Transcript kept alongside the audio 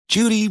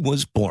Judy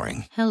was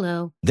boring.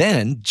 Hello.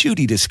 Then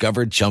Judy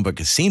discovered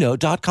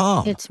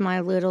ChumbaCasino.com. It's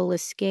my little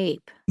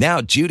escape. Now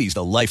Judy's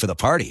the life of the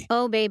party.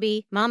 Oh,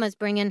 baby, mama's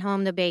bringing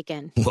home the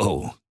bacon.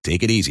 Whoa,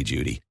 take it easy,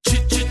 Judy.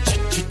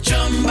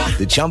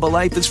 The Chumba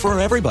life is for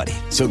everybody.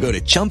 So go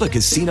to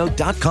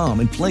ChumbaCasino.com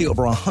and play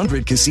over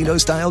 100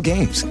 casino-style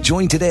games.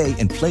 Join today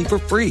and play for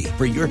free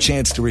for your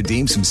chance to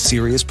redeem some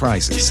serious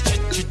prizes.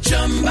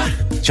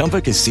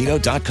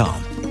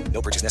 ChumbaCasino.com.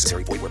 No purchase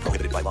necessary. Void where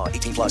prohibited by law.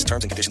 18 plus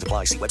terms and conditions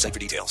apply. See website for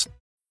details.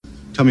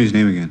 Tell me his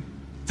name again.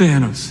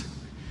 Thanos.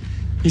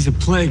 He's a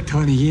plague,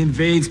 Tony. He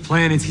invades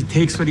planets. He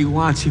takes what he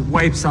wants. He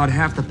wipes out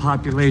half the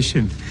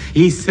population.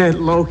 He sent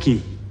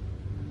Loki.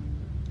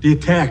 The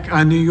attack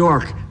on New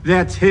York.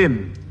 That's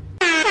him.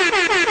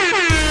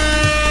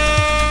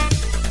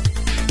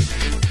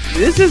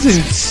 This is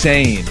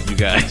insane, you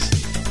guys.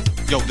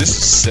 Yo, this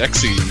is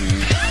sexy,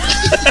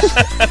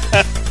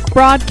 man.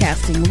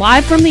 Broadcasting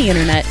live from the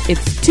internet,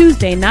 it's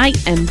Tuesday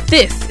night, and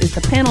this is the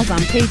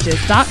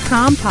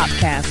panelsonpages.com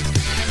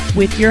podcast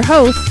with your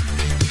host,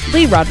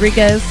 Lee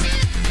Rodriguez.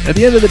 At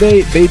the end of the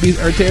day, babies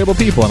are terrible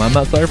people, and I'm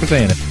not sorry for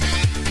saying it.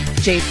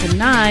 Jason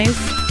Nyes.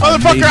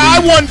 Motherfucker, I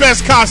won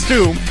best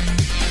costume!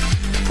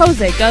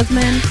 Jose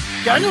Guzman.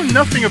 Yeah, I know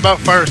nothing about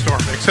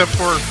Firestorm, except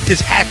for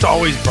his hat's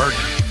always burning.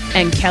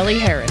 And Kelly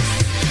Harris.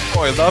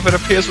 Boy, love, it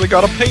appears we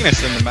got a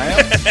penis in the mail.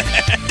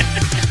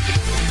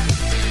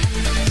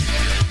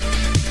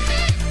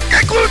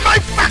 I glued my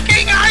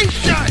fucking eyes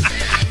shut!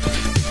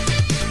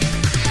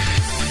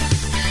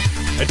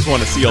 I just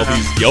want to see all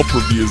these Yelp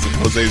reviews of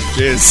Jose's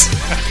jizz.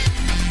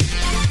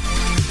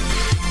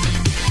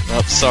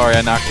 Oh, sorry,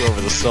 I knocked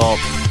over the salt.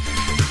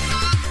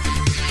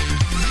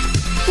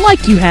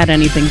 Like you had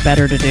anything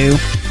better to do.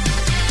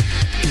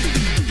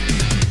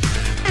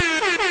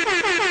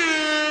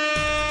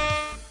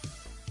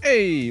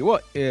 Hey,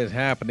 what is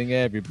happening,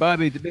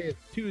 everybody? Today is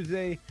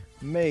Tuesday,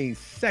 May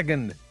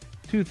 2nd,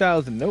 May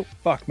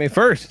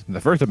 1st.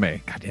 The 1st of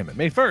May. God damn it,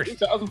 May 1st.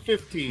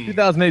 2015.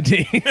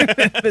 2018.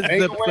 This is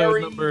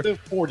episode number the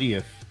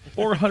 40th.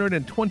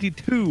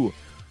 422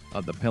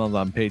 of the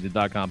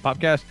panelsonpages.com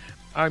podcast.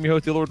 I'm your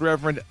host, the Lord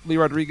Reverend Lee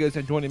Rodriguez,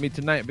 and joining me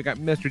tonight, we got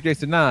Mr.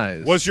 Jason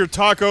Nyes. Was your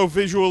taco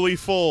visually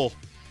full?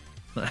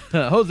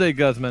 Jose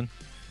Guzman.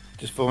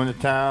 Just flew into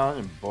town,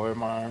 and boy,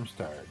 my arm's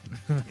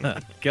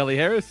tired. Kelly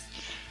Harris.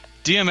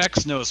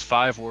 DMX knows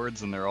 5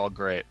 words, and they're all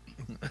great.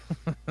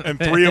 And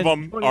 3 of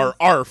them are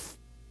ARF.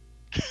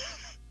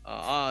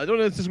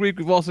 Joining us this week,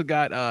 we've also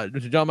got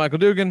Mr. John-Michael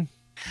Duggan.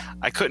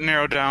 I couldn't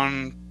narrow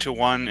down to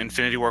one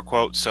Infinity War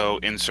quote, so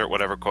insert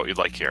whatever quote you'd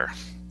like here.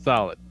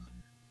 Solid.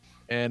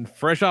 And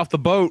fresh off the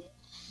boat,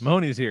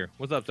 Mahoney's here.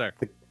 What's up, sir?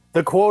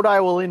 The quote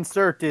I will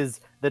insert is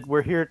that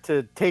we're here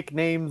to take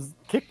names,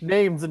 kick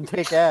names, and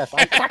take ass.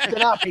 I fucked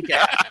it up, kick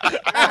ass.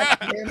 God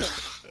damn it.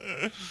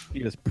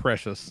 He is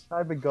precious.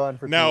 I've been gone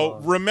for too Now,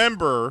 long.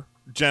 remember,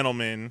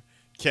 gentlemen,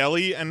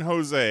 Kelly and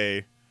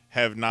Jose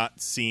have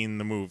not seen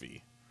the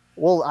movie.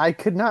 Well, I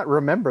could not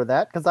remember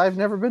that because I've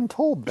never been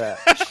told that.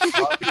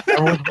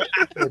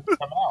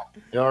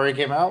 It already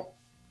came out?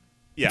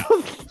 Yeah.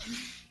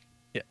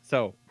 Yeah,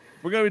 so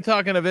we're going to be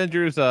talking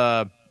Avengers.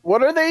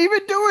 What are they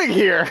even doing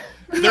here?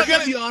 They're going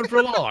to be on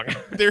for long.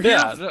 They're here.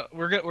 Yeah, no,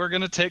 we're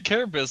gonna take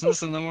care of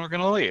business, and then we're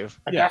gonna leave.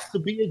 I has to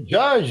be a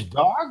judge,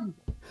 dog.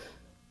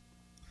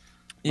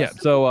 Yeah,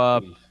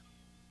 so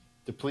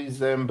to please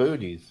them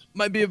booties.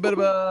 might be a bit of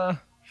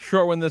a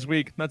short one this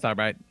week. That's all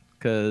right,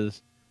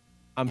 because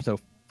I'm so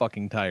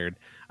fucking tired.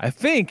 I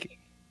think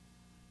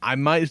I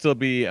might still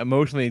be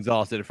emotionally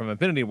exhausted from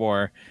Infinity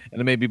War,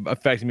 and it may be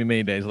affecting me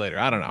many days later.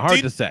 I don't know.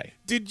 Hard to say.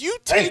 Did you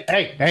take...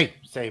 Hey,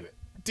 save it.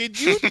 Did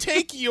you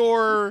take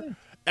your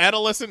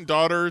adolescent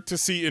daughter to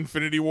see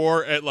Infinity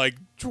War at like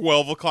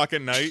 12 o'clock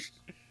at night?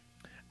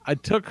 I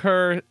took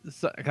her...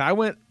 I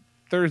went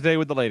Thursday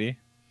with the lady,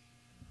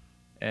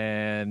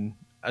 and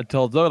I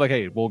told Zoe, like,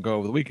 hey, we'll go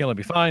over the weekend. It'll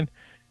be fine.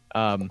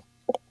 Some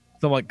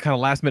like kind of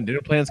last minute dinner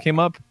plans came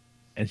up,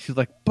 and she's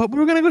like, but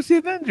we're going to go see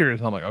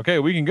Avengers. I'm like, okay,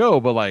 we can go,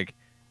 but like,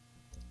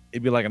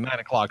 it'd be like a 9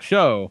 o'clock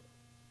show,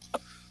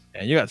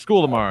 and you got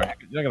school tomorrow.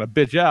 You're not going to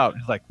bitch out.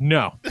 She's like,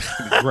 no, it's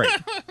going to be great.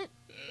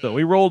 So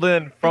we rolled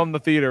in from the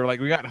theater. Like,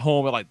 we got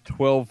home at like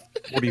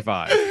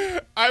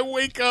 12:45. I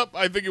wake up,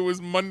 I think it was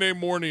Monday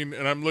morning,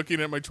 and I'm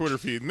looking at my Twitter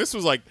feed. And this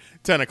was like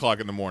 10 o'clock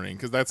in the morning,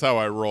 because that's how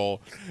I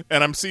roll.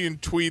 And I'm seeing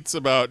tweets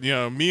about, you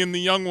know, me and the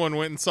young one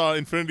went and saw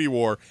Infinity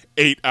War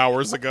 8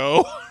 hours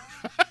ago.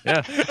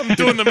 Yeah. I'm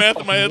doing the math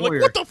in my head,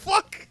 like, what the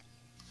fuck?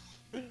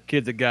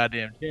 Kid's a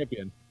goddamn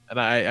champion. And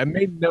I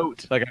made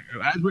note, like,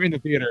 as we're in the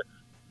theater,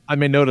 I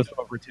made note of some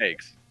of her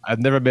takes. I've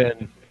never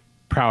been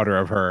prouder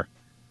of her.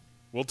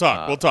 We'll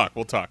talk.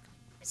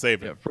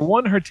 Save it. Yeah, for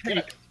one, her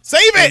take.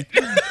 Save it!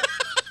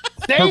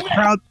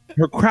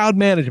 Her crowd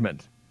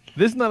management.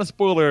 This is not a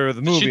spoiler of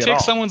the movie Did she at all.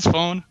 take someone's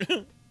phone?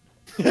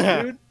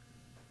 Dude,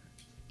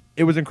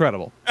 it was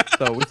incredible.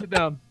 So we sit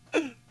down,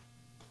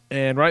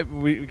 and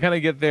we kind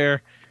of get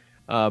there.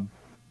 The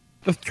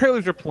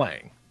trailers are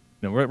playing.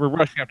 You know, we're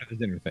rushing after this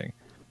dinner thing.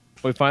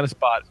 We find a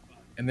spot,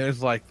 and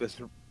there's like this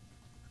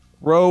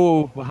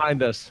row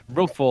behind us,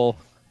 real full,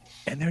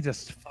 and they're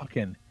just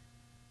fucking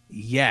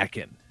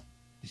yakking.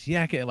 Just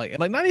yakking, like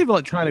not even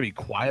like trying to be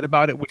quiet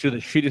about it, which is the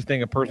shittiest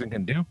thing a person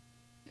can do.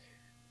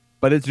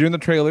 But it's during the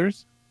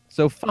trailers,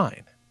 so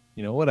fine.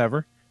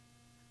 Whatever.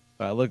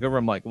 I look over,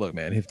 I'm like, look,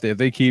 man, if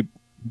they keep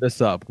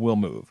this up, we'll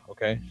move,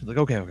 okay? She's like,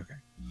 okay.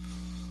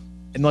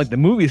 And like the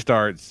movie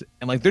starts,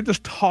 and like they're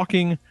just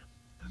talking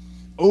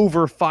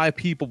over 5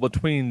 people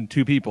between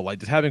 2 people, like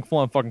just having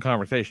full-on fucking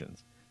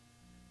conversations.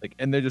 Like,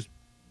 and they're just,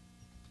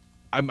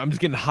 I'm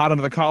just getting hot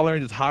under the collar,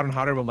 and just hotter and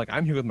hotter. But I'm like,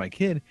 I'm here with my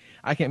kid.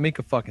 I can't make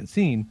a fucking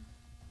scene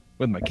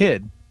with my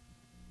kid.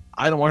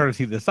 I don't want her to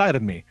see this side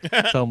of me.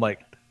 So I'm like,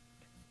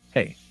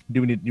 hey,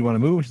 you want to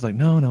move? She's like,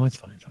 no, it's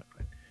fine.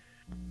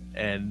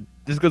 And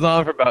this goes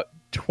on for about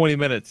 20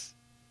 minutes.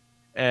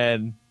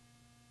 And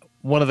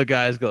one of the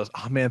guys goes,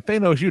 oh man,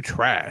 Thanos, you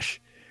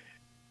trash.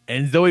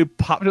 And Zoe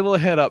pops her little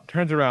head up,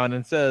 turns around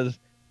and says,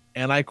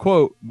 and I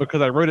quote,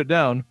 because I wrote it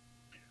down,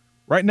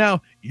 right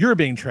now, you're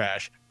being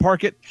trash.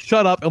 Park it,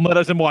 shut up, and let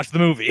us watch the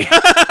movie.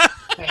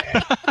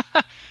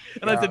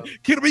 And I said,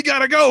 kid, we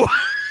gotta go.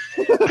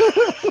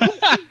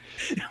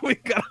 We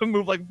gotta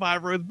move like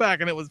 5 rows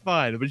back, and it was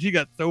fine. But she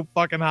got so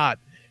fucking hot.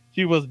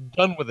 She was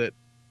done with it.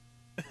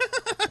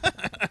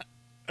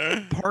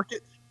 Park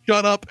it,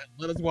 shut up, and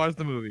let us watch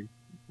the movie.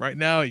 Right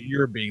now,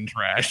 you're being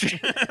trash.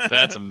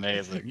 That's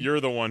amazing. You're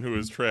the one who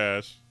is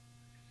trash.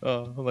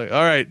 I'm like,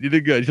 all right, you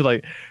did good. She's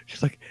like,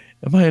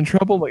 am I in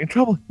trouble? I'm like, in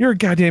trouble? You're a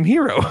goddamn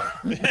hero.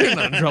 You're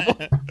not in trouble.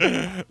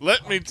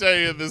 Let me tell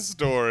you this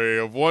story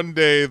of one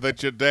day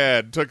that your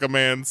dad took a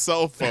man's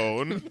cell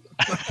phone.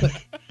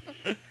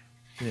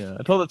 Yeah,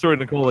 I told that story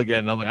to Nicole again,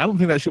 and I'm like, I don't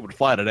think that shit would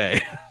fly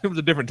today. It was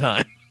a different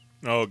time.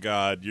 Oh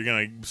God, you're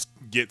gonna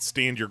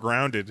stand your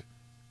grounded.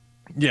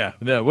 Yeah,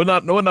 would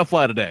not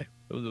fly today.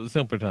 It was a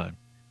simpler time.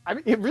 I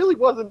mean, it really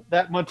wasn't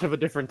that much of a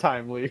different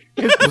time, Lee.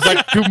 It was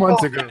like 2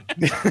 months ago.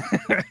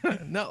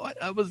 No,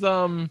 I was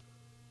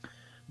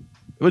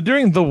it was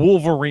during the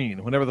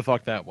Wolverine, whenever the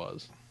fuck that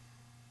was.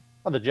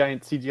 Oh, the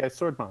giant CGI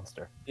sword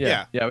monster.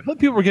 Yeah. I thought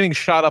people were getting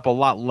shot up a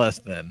lot less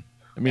then.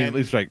 I mean, at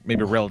least like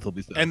maybe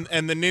relatively so. And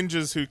the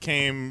ninjas who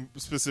came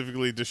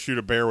specifically to shoot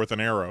a bear with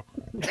an arrow.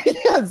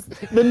 Yes,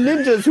 the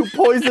ninjas who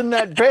poisoned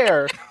that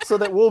bear so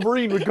that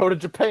Wolverine would go to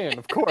Japan,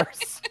 of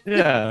course.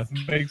 Yeah,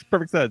 makes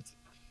perfect sense.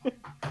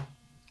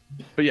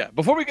 But yeah,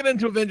 before we get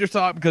into Avengers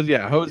talk, because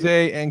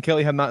Jose and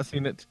Kelly have not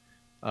seen it,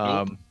 we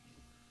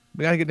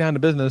gotta get down to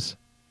business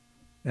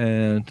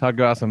and talk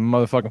about some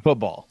motherfucking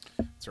football.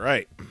 That's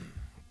right.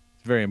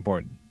 It's very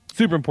important,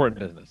 super important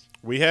business.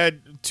 We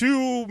had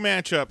 2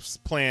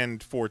 matchups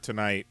planned for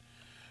tonight,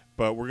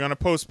 but we're gonna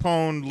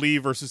postpone Lee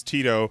versus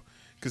Tito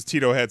because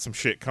Tito had some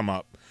shit come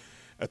up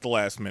at the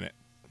last minute.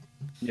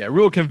 Yeah,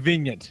 real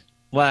convenient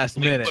last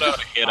minute. Put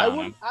out a hit on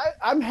him.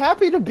 I'm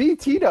happy to be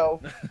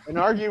Tito and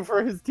argue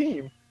for his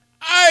team.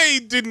 I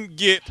didn't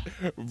get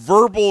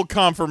verbal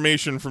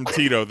confirmation from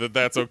Tito that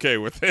that's okay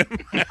with him.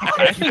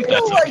 I think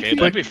that's okay.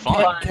 That'd be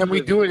fun. Can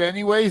we do it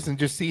anyways and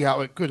just see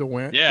how it could have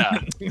went? Yeah.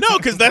 No,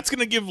 because that's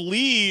going to give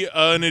Lee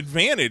an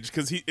advantage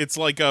because it's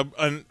like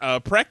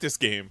a practice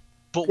game.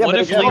 But what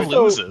if Lee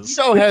loses?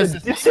 Tito has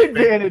a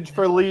disadvantage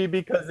for Lee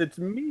because it's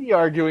me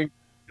arguing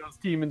for Tito's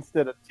team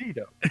instead of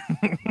Tito.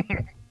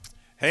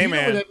 Hey, Tito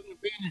man. would have an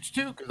advantage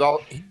too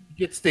because he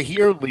gets to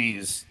hear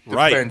Lee's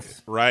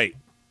defense. Right.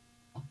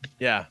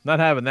 Yeah, not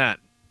having that.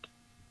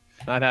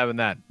 Not having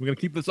that. We're going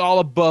to keep this all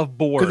above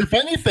board. Because if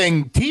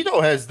anything,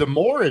 Tito has the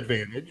more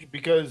advantage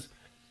because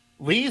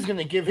Lee's going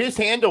to give his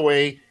hand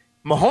away.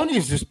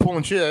 Mahoney's just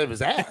pulling shit out of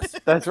his ass.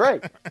 That's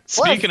right.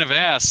 Speaking of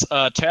ass,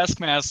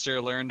 Taskmaster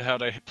learned how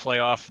to play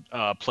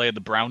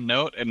the brown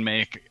note and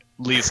make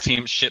Lee's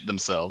team shit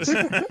themselves.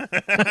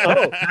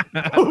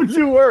 Don't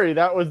you worry.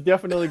 That was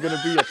definitely going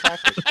to be a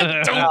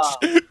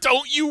tactic.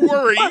 Don't you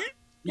worry.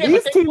 Yeah,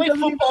 These teams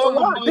doesn't even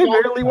won. They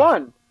barely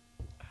won.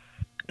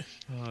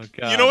 Oh,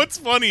 God. You know what's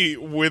funny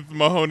with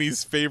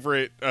Mahoney's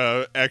favorite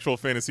actual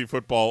fantasy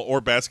football or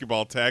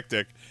basketball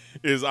tactic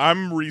is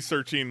I'm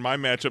researching my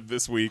matchup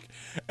this week,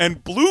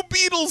 and Blue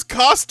Beetle's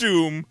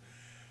costume,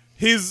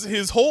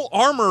 his whole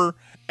armor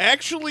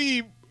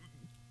actually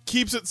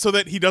keeps it so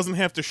that he doesn't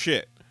have to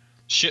shit.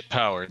 Shit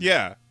powered.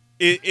 Yeah.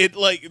 It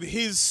like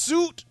his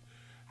suit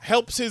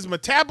helps his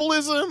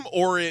metabolism,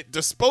 or it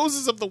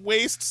disposes of the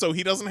waste so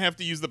he doesn't have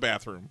to use the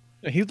bathroom.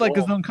 He's like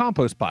his own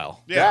compost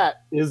pile. Yeah.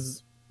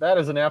 That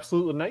is an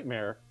absolute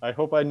nightmare. I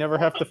hope I never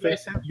have to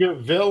face him. Your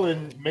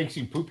villain makes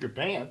you poop your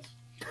pants.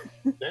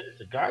 That is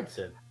a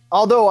godsend.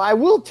 Although I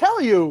will tell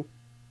you,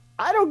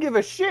 I don't give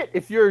a shit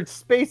if your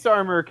space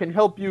armor can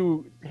help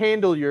you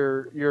handle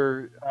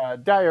your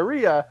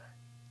diarrhea,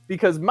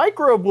 because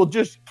Microbe will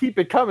just keep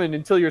it coming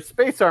until your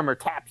space armor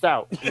taps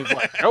out. He's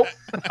like, nope,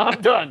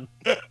 I'm done.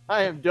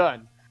 I am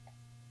done.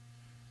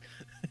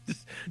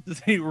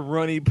 Just a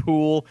runny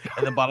pool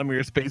at the bottom of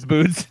your space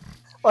boots.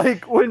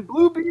 Like when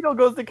Blue Beetle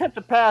goes to catch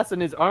a pass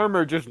and his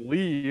armor just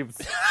leaves.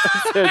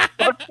 It says,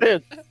 fuck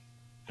this.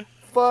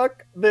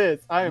 Fuck this.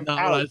 I am not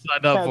out. what I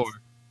signed up for.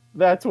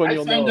 That's when I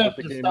you'll signed know up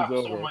that the to game stop is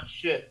over. so much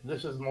shit.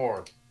 This is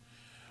more.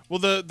 Well,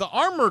 the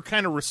armor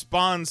kind of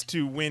responds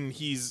to when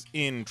he's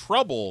in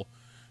trouble.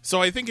 So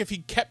I think if he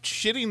kept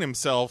shitting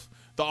himself,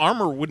 the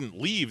armor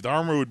wouldn't leave. The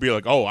armor would be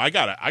like, "Oh, I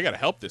gotta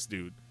help this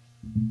dude."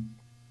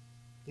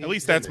 At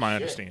least that's my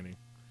understanding.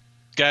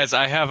 Guys,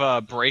 I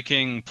have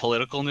breaking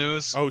political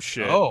news. Oh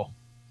shit! Oh,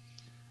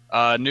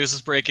 news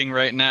is breaking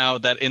right now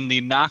that in the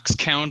Knox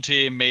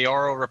County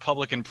mayoral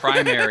Republican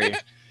primary,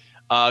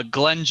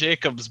 Glenn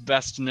Jacobs,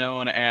 best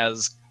known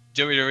as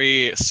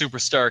WWE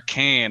superstar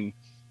Kane,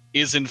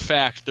 is in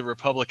fact the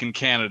Republican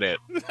candidate.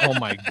 Oh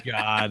my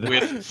God!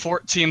 With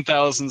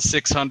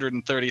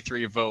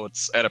 14,633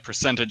 votes at a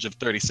percentage of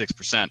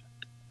 36%.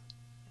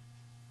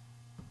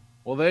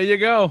 Well, there you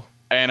go.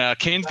 And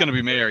Kane's going to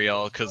be mayor,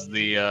 y'all, because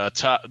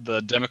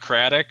the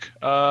Democratic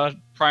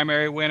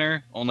primary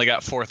winner only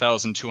got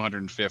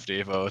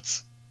 4,250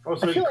 votes. Oh,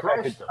 so I feel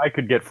like I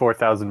could get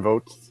 4,000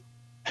 votes.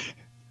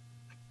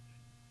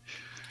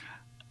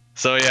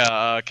 So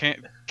yeah,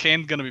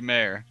 Kane's going to be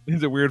mayor.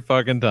 These are weird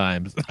fucking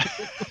times.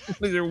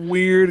 These are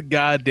weird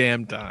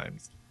goddamn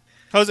times.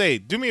 Jose,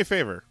 do me a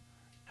favor.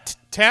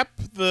 Tap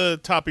the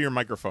top of your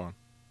microphone.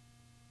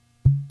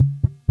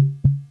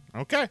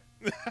 Okay.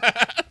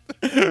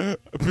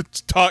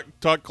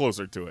 Talk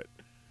closer to it.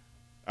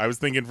 I was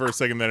thinking for a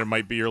second that it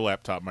might be your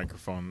laptop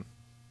microphone.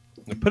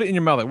 Put it in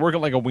your mouth. Work it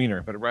like a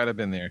wiener. Put it right up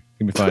in there.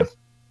 You'll be fine.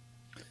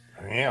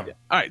 Damn. Yeah.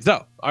 All right.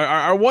 So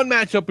our one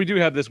matchup we do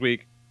have this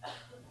week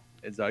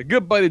is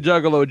good buddy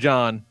Juggalo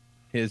John,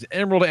 his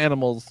Emerald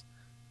Animals,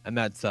 and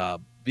that's the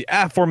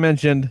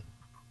aforementioned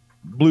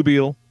Blue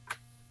Beetle,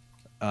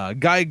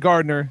 Guy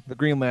Gardner, the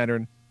Green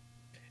Lantern,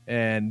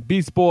 and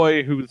Beast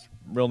Boy, whose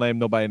real name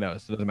nobody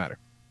knows. So it doesn't matter.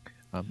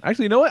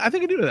 Actually, you know what? I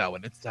think I do know that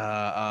one. It's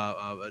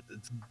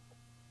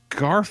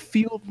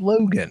Garfield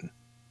Logan.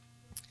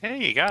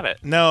 Hey, you got it.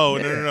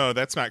 No.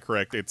 That's not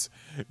correct. It's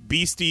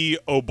Beastie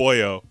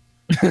Oboyo.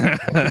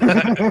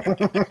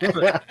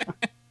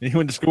 He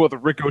went to school with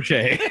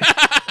Ricochet.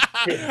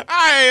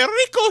 Hi,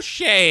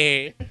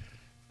 Ricochet.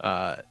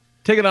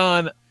 Taking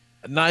on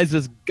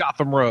Nice's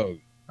Gotham Rogue.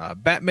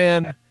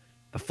 Batman,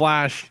 the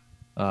Flash,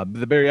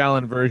 the Barry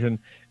Allen version,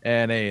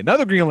 and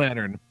another Green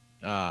Lantern.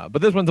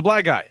 But this one's a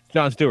black guy,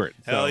 John Stewart.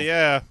 Hell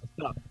yeah.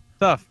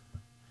 Tough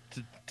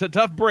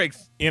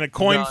breaks. In a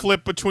coin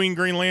flip between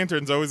Green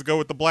Lanterns, always go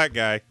with the black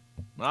guy.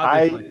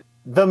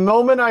 The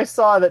moment I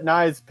saw that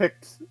Nyes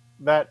picked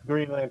that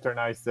Green Lantern,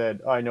 I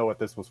said, I know what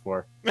this was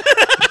for.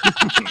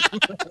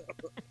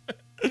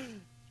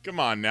 Come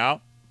on now.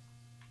 All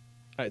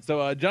right,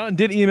 so John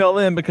did email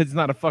in because he's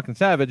not a fucking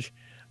savage.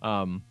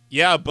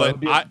 Yeah, but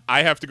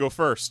I have to go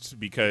first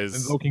because...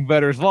 Invoking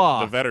Vetter's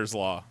Law. The Vetter's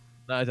Law.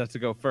 Nice has to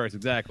go first,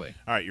 exactly.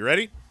 All right, you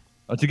ready?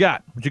 What you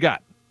got?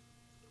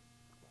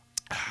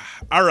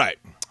 All right.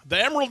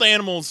 The Emerald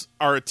Animals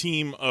are a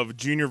team of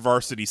junior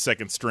varsity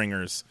second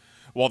stringers,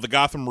 while the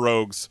Gotham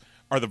Rogues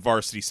are the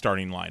varsity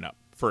starting lineup,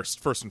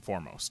 first and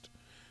foremost.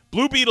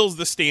 Blue Beetle's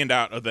the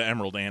standout of the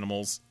Emerald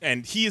Animals,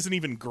 and he isn't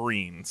even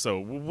green, so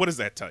what does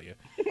that tell you?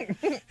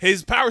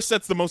 His power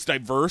set's the most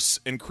diverse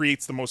and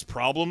creates the most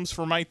problems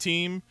for my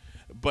team,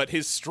 but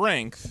his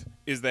strength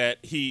is that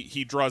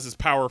he draws his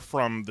power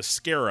from the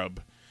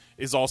Scarab,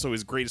 is also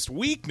his greatest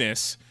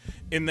weakness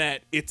in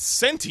that it's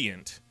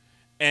sentient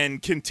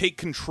and can take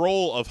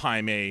control of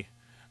Jaime,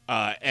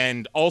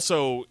 and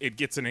also it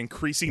gets an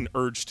increasing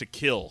urge to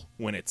kill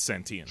when it's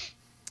sentient.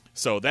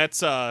 So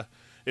that's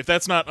if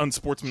that's not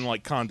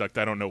unsportsmanlike conduct,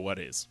 I don't know what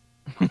is.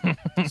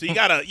 So you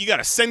got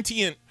a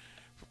sentient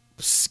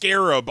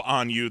Scarab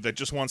on you that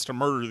just wants to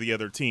murder the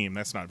other team.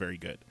 That's not very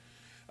good.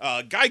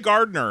 Guy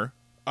Gardner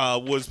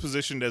was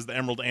positioned as the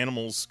Emerald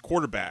Animals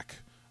quarterback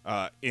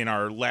in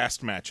our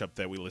last matchup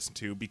that we listened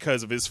to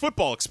because of his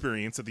football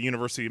experience at the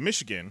University of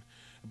Michigan.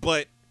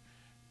 But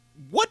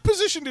what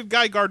position did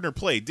Guy Gardner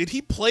play? Did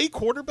he play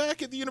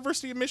quarterback at the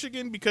University of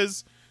Michigan?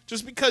 Because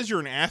just because you're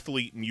an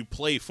athlete and you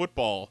play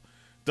football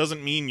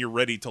doesn't mean you're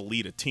ready to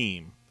lead a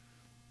team.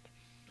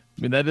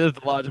 I mean, that is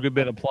the logic we've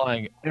been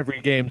applying every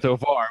game so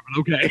far,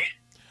 but okay.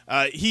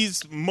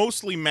 He's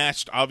mostly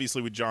matched,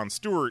 obviously, with John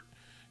Stewart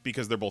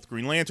because they're both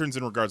Green Lanterns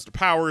in regards to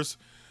powers,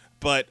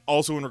 but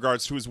also in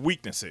regards to his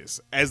weaknesses.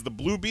 As the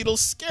Blue Beetle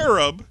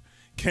Scarab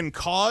can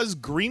cause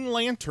Green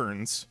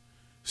Lanterns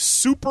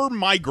super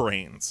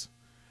migraines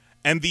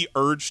and the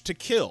urge to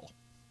kill.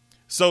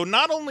 So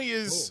not only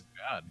is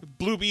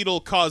Blue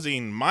Beetle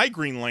causing my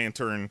Green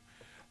Lantern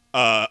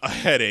a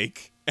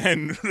headache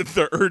and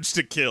the urge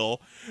to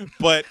kill,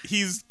 but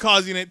he's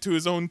causing it to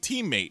his own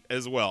teammate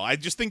as well. I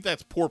just think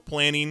that's poor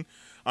planning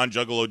on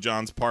Juggalo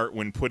John's part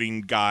when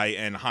putting Guy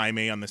and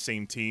Jaime on the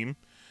same team.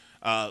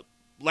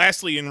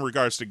 Lastly, in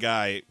regards to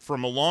Guy,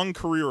 from a long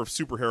career of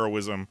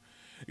superheroism,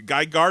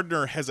 Guy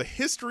Gardner has a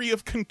history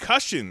of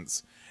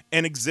concussions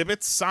and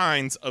exhibits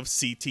signs of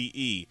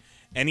CTE.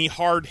 Any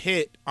hard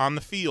hit on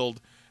the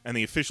field, and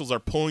the officials are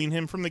pulling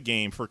him from the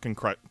game for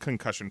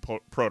concussion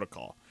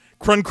protocol.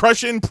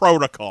 Concussion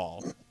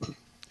protocol.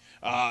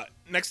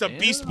 Next up,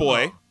 Beast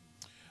Boy.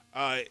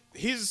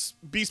 His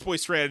Beast Boy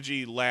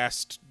strategy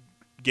last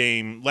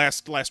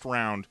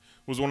round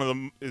was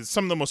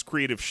some of the most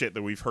creative shit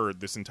that we've heard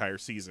this entire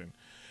season.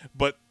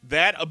 But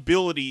that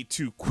ability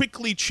to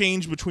quickly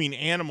change between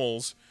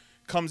animals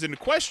comes into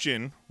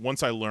question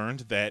once I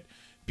learned that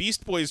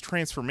Beast Boy's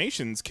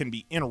transformations can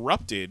be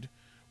interrupted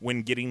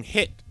when getting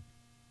hit.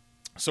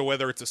 So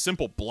whether it's a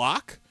simple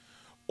block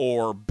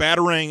or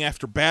batarang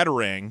after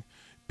batarang,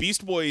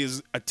 Beast Boy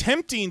is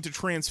attempting to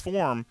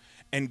transform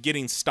and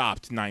getting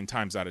stopped 9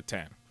 times out of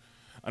 10.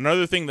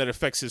 Another thing that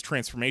affects his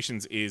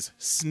transformations is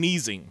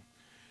sneezing.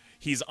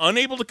 He's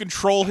unable to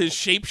control his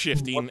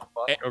shape-shifting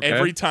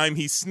every time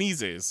he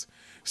sneezes.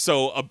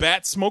 So a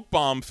bat smoke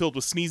bomb filled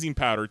with sneezing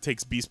powder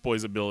takes Beast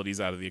Boy's abilities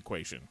out of the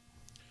equation.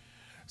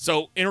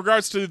 So in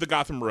regards to the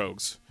Gotham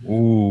Rogues,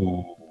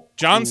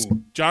 John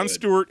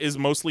Stewart is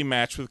mostly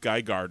matched with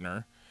Guy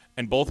Gardner,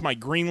 and both my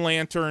Green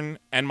Lantern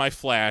and my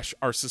Flash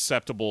are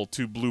susceptible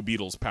to Blue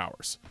Beetle's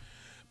powers.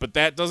 But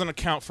that doesn't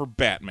account for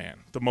Batman,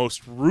 the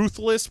most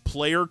ruthless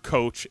player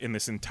coach in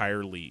this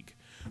entire league.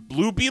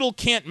 Blue Beetle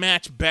can't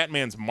match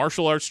Batman's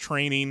martial arts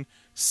training,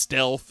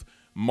 stealth,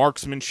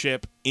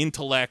 marksmanship,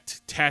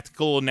 intellect,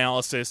 tactical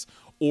analysis,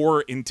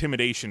 or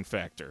intimidation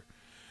factor.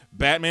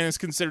 Batman is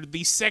considered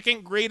the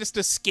second greatest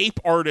escape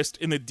artist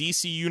in the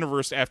DC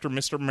universe after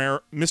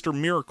Mr.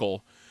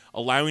 Miracle,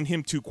 allowing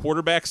him to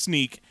quarterback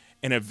sneak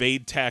and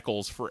evade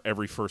tackles for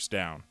every first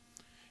down.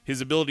 His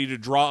ability to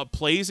draw up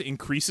plays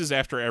increases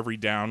after every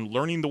down,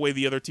 learning the way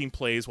the other team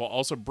plays while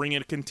also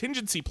bringing a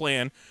contingency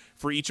plan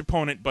for each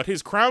opponent. But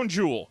his crown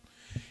jewel,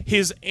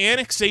 his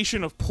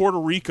annexation of Puerto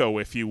Rico,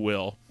 if you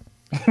will,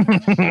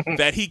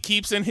 that he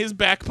keeps in his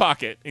back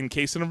pocket in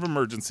case of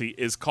emergency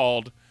is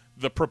called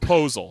the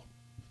proposal.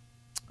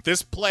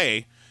 This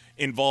play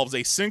involves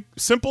a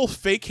simple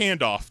fake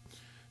handoff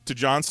to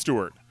John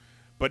Stewart.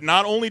 But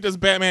not only does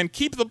Batman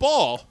keep the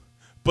ball,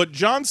 but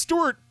John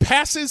Stewart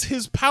passes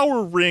his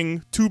power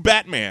ring to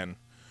Batman,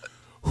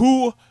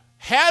 who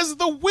has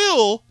the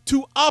will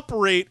to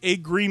operate a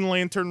Green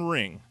Lantern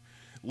ring,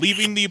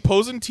 leaving the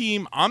opposing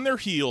team on their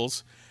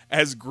heels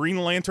as Green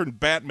Lantern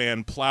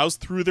Batman plows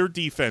through their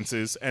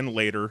defenses and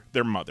later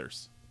their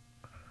mothers.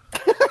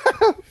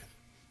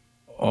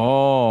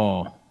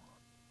 Oh.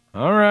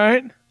 All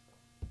right.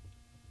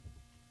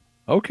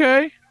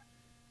 Okay.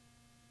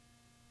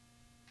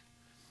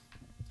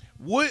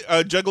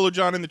 Juggalo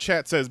John in the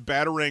chat says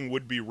Batarang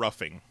would be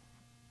roughing.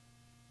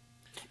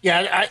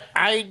 Yeah,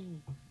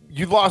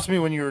 you lost me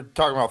when you were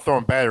talking about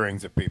throwing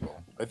batarangs at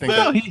people. I think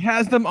he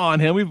has them on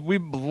him.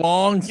 We've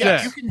long said.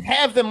 Yeah, you can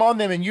have them on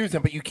them and use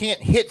them, but you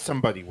can't hit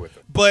somebody with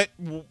them. But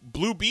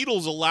Blue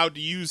Beetle's allowed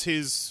to use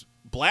his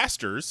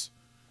blasters.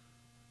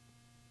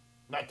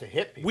 Not to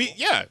hit people.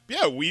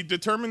 We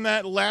determined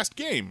that last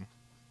game.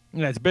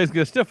 Yeah, it's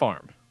basically a stiff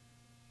arm.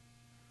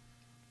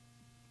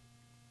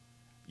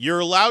 You're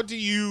allowed to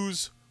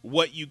use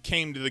what you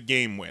came to the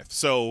game with.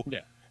 So yeah,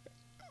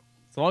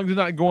 as long as you're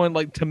not going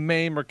like to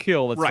maim or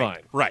kill, that's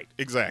fine. Right,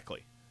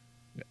 exactly.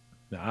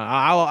 Yeah.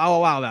 I'll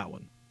allow that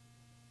one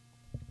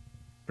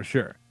for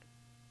sure.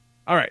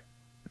 All right,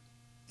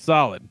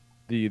 solid.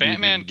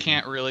 Batman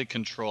can't really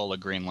control a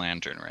Green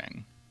Lantern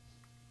ring.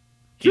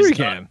 Sure, he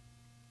can.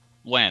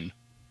 When?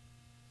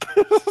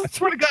 I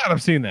swear to God,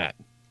 I've seen that.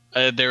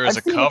 There is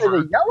I've a seen cover. it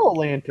with a Yellow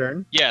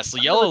Lantern. Yes,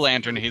 the Yellow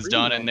Lantern he's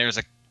done, and there's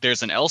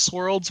an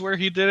Elseworlds where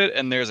he did it,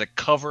 and there's a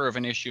cover of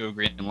an issue of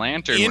Green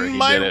Lantern where he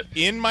did it.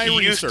 In my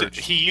research,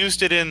 he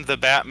used it in the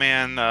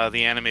Batman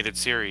the animated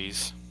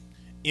series.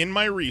 In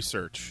my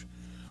research,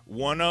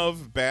 one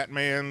of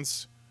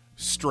Batman's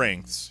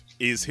strengths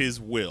is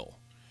his will.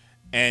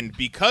 And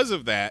because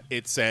of that,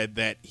 it said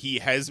that he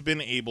has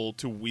been able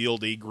to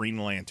wield a Green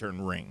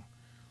Lantern ring.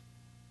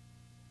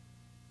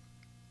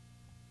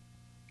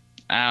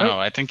 I don't know.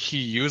 I think he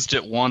used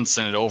it once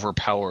and it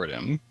overpowered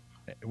him.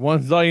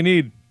 Once is all you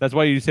need. That's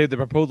why you saved the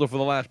proposal for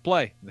the last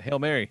play, the Hail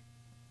Mary.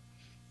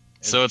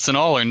 So it's an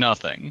all or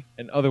nothing.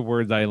 In other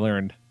words, I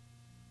learned.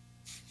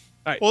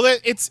 All right. Well,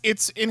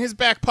 it's in his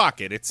back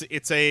pocket.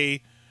 It's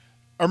a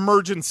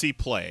emergency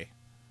play.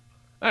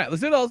 All right,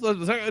 let's do it.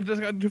 Let's just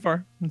got too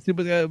far. Let's see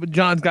what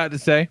John's got to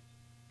say.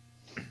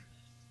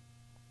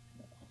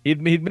 He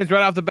admits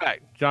right off the bat.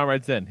 John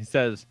writes in. He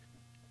says,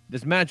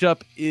 "This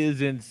matchup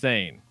is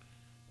insane.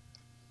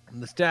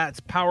 The stats,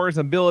 powers,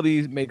 and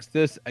abilities makes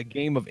this a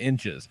game of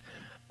inches.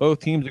 Both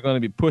teams are going to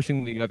be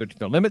pushing the other to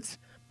their limits.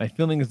 My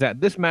feeling is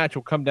that this match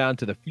will come down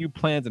to the few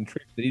plans and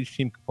tricks that each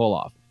team can pull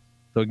off.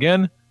 So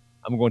again,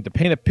 I'm going to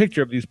paint a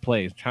picture of these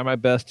plays, try my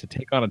best to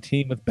take on a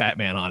team with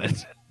Batman on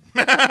it."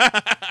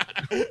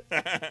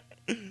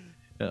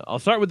 I'll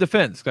start with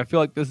defense, because I feel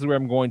like this is where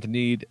I'm going to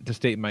need to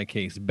state my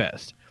case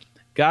best.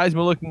 Guys,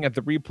 we're looking at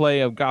the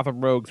replay of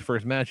Gotham Rogues'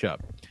 first matchup.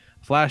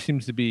 Flash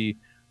seems to be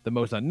the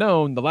most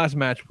unknown. The last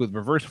match with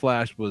Reverse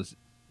Flash was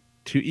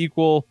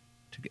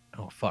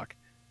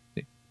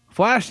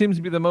Flash seems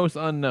to be the most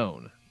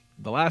unknown.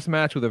 The last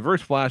match with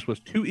Reverse Flash was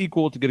too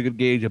equal to get a good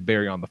gauge of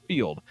Barry on the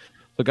field.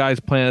 So guys'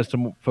 plan is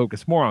to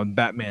focus more on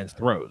Batman's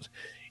throws.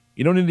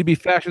 You don't need to be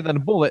faster than a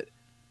bullet,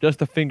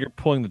 just a finger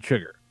pulling the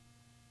trigger.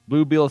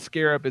 Blue Beetle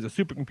Scarab is a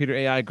supercomputer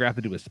AI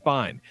grafted to his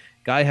spine.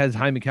 Guy has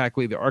time to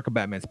calculate the arc of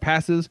Batman's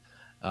passes.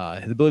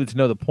 His ability to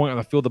know the point on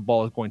the field the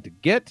ball is going to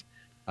get.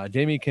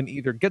 Jamie can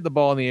either get the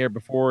ball in the air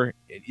before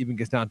it even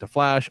gets down to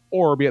Flash,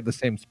 or be at the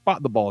same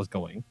spot the ball is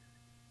going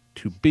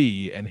to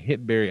be and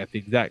hit Barry at the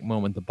exact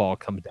moment the ball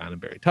comes down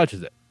and Barry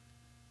touches it.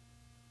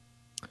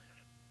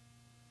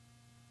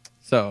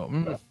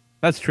 So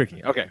that's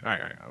tricky. Okay, all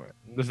right.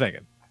 Just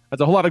thinking.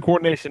 That's a whole lot of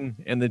coordination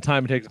and the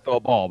time it takes to throw a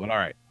ball, but all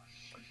right.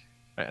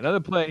 Another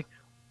play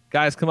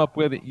guys come up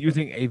with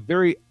using a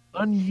very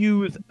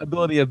unused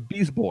ability of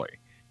Beast Boy.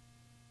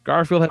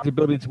 Garfield has the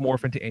ability to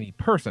morph into any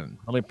person.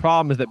 The only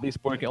problem is that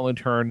Beast Boy can only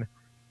turn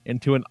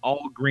into an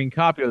all-green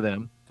copy of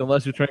them, so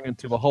unless you're turning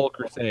into a Hulk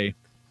or, say,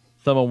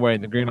 someone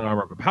wearing the green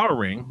armor of a Power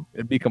Ring,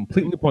 it'd be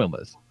completely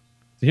pointless.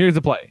 So here's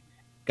the play.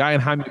 Guy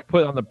and Jaime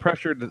put on the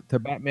pressure to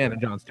Batman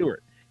and John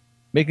Stewart,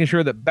 making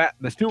sure that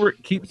the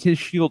Stewart keeps his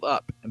shield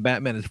up, and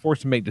Batman is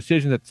forced to make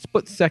decisions at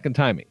split-second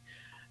timing.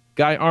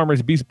 Guy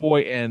armors Beast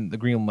Boy and the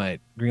Green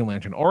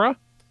Lantern aura.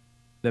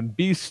 Then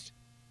Beast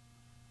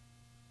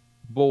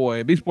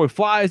Boy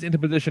flies into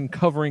position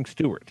covering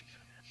Stewart.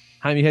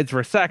 Jaime heads for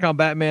a sack on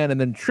Batman and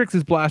then tricks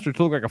his blaster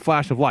to look like a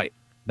flash of light.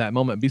 That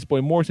moment, Beast Boy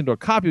morphs into a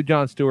copy of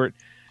John Stewart,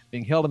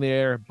 being held in the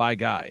air by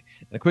Guy.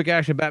 In a quick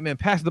action, Batman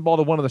passes the ball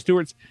to one of the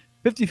Stewarts.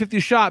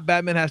 50-50 shot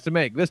Batman has to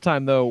make. This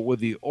time, though, with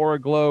the aura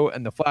glow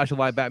and the flash of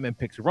light, Batman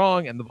picks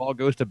wrong, and the ball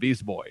goes to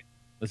Beast Boy.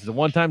 This is a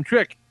one-time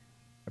trick.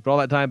 After all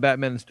that time,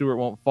 Batman and Stewart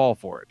won't fall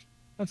for it.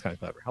 That's kind of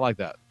clever. I like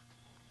that.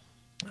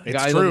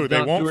 It's true.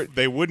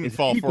 They wouldn't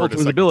fall for it.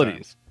 His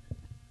abilities.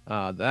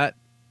 That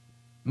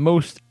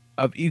most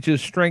of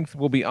each's strength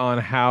will be on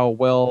how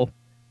well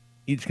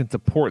each can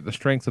support the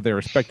strengths of their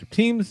respective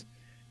teams,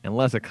 and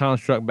less a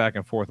construct back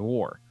and forth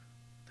war.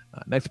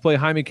 Next play,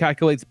 Jaime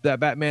calculates that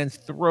Batman's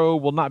throw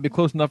will not be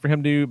close enough for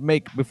him to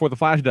make before the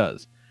Flash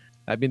does.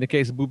 That being the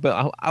case of Blue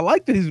Bell, I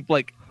like that he's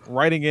like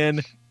writing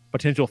in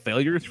potential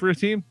failures for his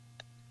team.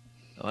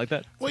 I like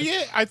that. Well,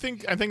 yeah, I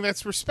think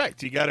that's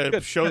respect. You got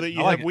to show that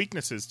you have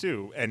weaknesses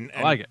too, and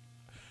I like it.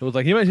 It was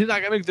like he's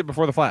not gonna make it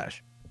before the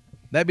Flash.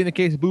 That being the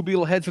case, Blue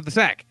Beetle heads for the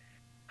sack.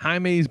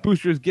 Jaime's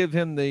boosters give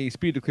him the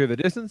speed to clear the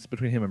distance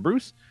between him and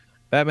Bruce.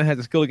 Batman has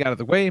the skill to get out of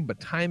the way, but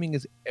timing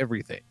is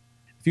everything.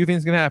 A few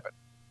things can happen.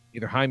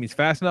 Either Jaime's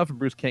fast enough and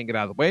Bruce can't get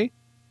out of the way,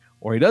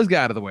 or he does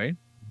get out of the way,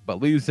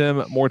 but leaves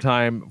him more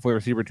time for the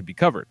receiver to be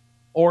covered,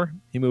 or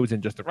he moves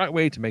in just the right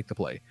way to make the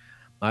play.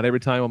 Not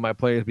every time will my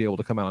players be able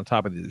to come out on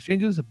top of these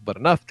exchanges, but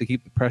enough to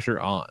keep the pressure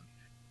on.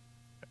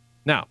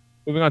 Now,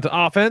 moving on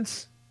to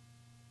offense.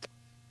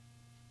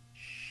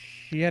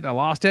 Shit, I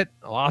lost it.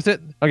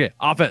 Okay,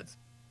 offense.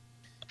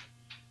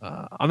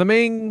 One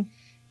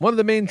of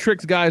the main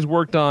tricks guys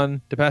worked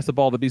on to pass the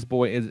ball to Beast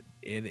Boy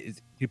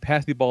is to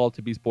pass the ball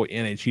to Beast Boy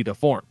in a cheetah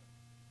form.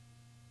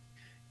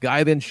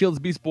 Guy then shields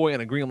Beast Boy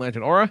in a Green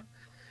Lantern aura.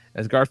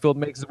 As Garfield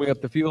makes his way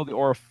up the field, the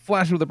aura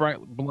flashes with a bright,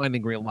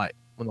 blinding green light.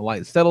 When the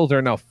light settles, there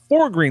are now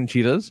 4 green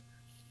cheetahs,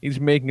 each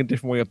making a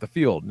different way up the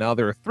field. Now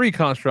there are 3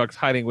 constructs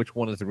hiding which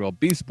one is the real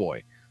Beast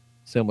Boy,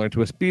 similar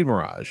to a speed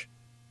mirage.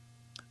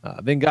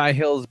 Then Guy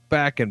hails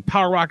back and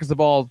power rockets the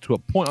ball to a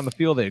point on the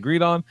field they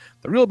agreed on.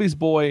 The real Beast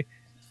Boy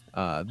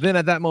then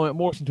at that moment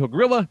morphs into a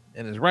gorilla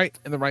and is right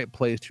in the right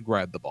place to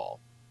grab the ball.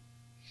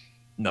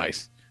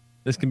 Nice.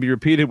 This can be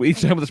repeated with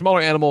each time with a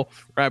smaller animal,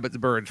 rabbits,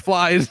 birds,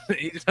 flies.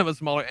 Each time a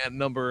smaller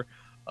number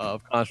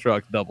of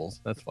construct doubles.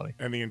 That's funny.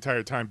 And the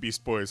entire time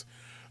Beast Boys,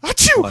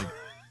 achoo!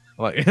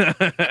 Like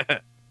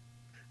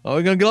oh,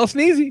 we're going to get all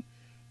sneezy.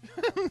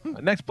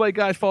 Next play,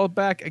 Guy falls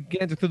back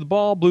again to throw the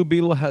ball. Blue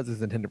Beetle has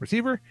his intended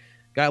receiver.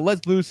 Guy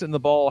lets loose and the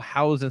ball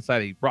housed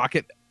inside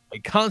a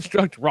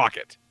construct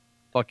rocket.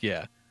 Fuck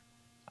yeah.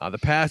 The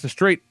pass is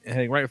straight and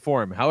heading right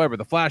for him. However,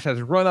 the Flash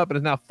has run up and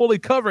is now fully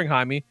covering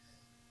Jaime.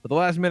 But the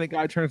last minute,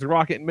 Guy turns the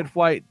rocket in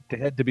mid-flight to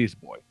head to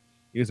Beast Boy.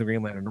 Using the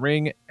Green Lantern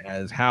ring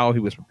as how he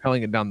was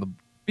propelling it down the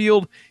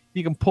field,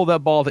 he can pull that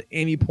ball to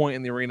any point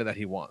in the arena that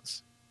he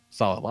wants.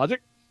 Solid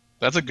logic.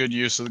 That's a good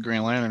use of the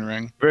Green Lantern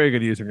ring. Very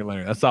good use of Green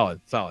Lantern. That's solid.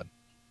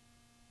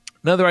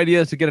 Another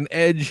idea is to get an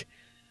edge.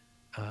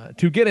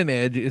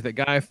 Is that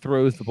Guy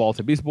throws the ball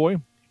to Beast Boy,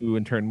 who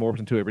in turn morphs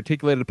into a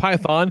reticulated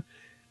python.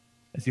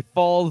 As he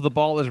falls, the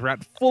ball is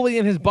wrapped fully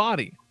in his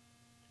body.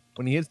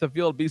 When he hits the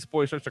field, Beast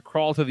Boy starts to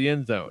crawl to the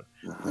end zone.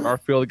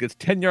 Garfield gets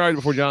 10 yards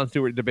before John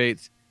Stewart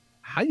debates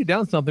how you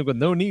down something with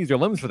no knees or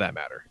limbs for that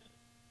matter.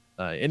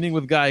 Ending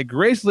with Guy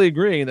gracefully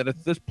agreeing that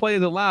if this play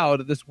is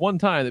allowed this one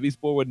time, the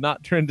Beast Boy would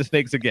not turn to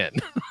snakes again.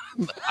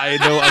 I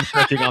know I'm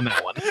stretching on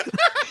that one.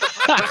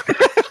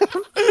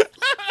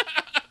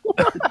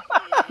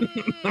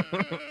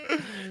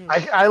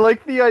 I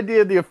like the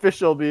idea of the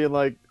official being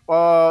like,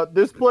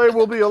 this play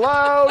will be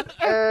allowed,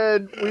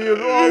 and we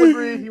all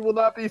agree he will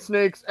not be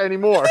snakes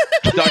anymore.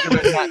 Dr.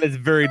 Manhattan is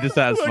very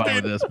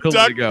dissatisfied with this.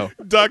 Go.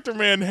 Dr.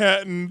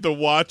 Manhattan, the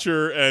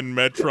Watcher, and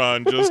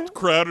Metron just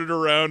crowded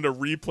around a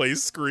replay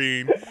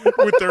screen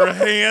with their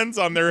hands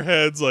on their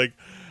heads like,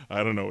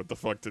 I don't know what the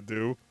fuck to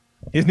do.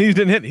 His knees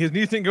didn't hit. His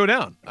knees didn't go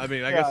down. I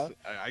mean,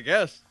 I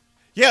guess.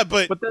 Yeah,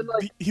 but then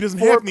like he doesn't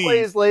 4 have knees.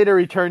 plays later,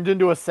 he turned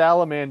into a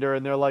salamander,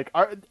 and they're like,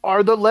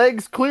 "Are the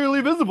legs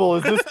clearly visible?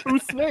 Is this too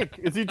snake?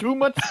 Is he too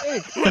much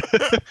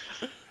snake?"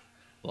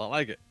 Well, I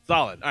like it.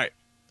 Solid. All right,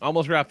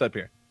 almost wrapped up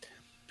here.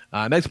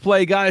 Next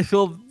play, guy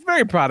feels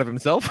very proud of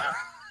himself.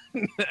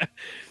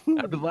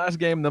 After the last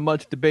game, the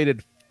much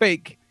debated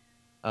fake,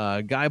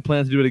 guy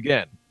plans to do it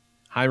again.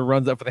 Heimer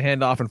runs up for the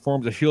handoff and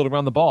forms a shield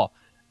around the ball.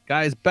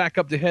 Guys back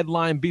up to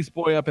headline Beast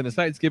Boy up in his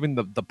sights, giving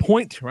the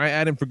point right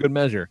at him for good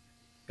measure.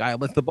 Guy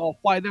lets the ball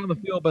fly down the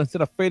field, but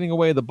instead of fading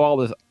away, the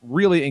ball is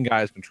really in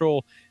Guy's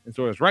control and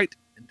soars right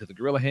into the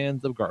gorilla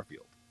hands of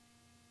Garfield.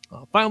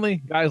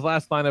 Finally, Guy's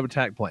last line of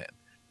attack plan.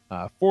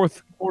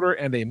 Fourth quarter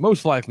and a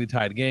most likely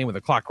tied game with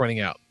the clock running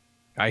out.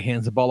 Guy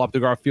hands the ball up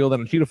to Garfield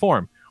in a cheetah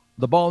form.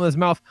 The ball in his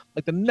mouth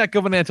like the neck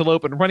of an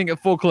antelope and running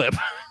at full clip.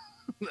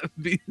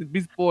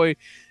 Beast Boy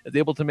is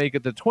able to make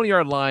it to the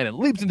 20-yard line and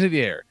leaps into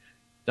the air.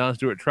 Jon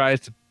Stewart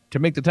tries to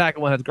make the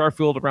tackle and has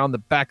Garfield around the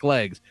back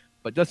legs.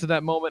 But just at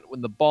that moment,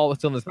 when the ball is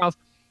still in his mouth,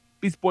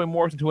 Beast Boy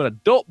morphs into an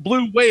adult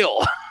blue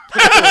whale.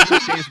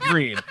 Chase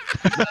Green.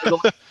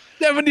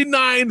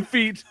 79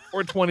 feet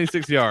or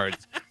 26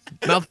 yards.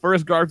 Mouth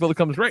first, Garfield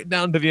comes right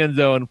down to the end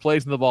zone,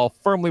 placing the ball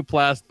firmly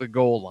past the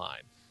goal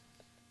line.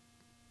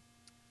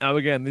 Now,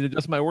 again, these are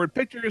just my word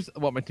pictures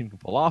of what my team can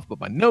pull off, but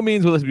by no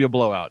means will this be a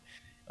blowout.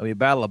 It'll be a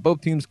battle of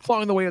both teams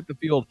clawing their way up the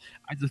field.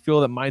 I just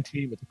feel that my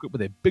team is equipped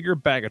with a bigger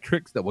bag of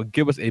tricks that will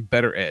give us a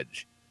better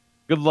edge.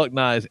 Good luck,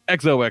 Nyes.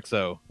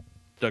 XOXO.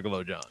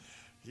 Juggalo John.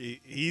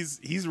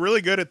 He's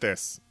really good at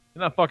this. He's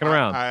not fucking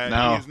around.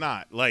 No, he's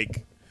not.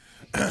 Like,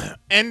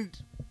 and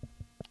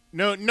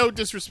no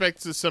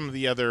disrespect to some of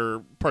the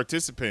other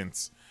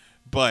participants,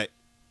 but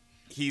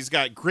he's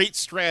got great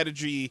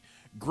strategy,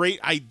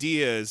 great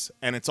ideas,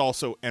 and it's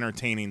also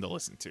entertaining to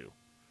listen to.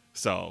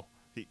 So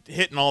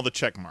hitting all the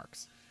check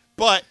marks.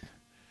 But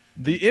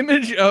the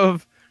image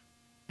of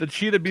the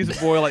cheetah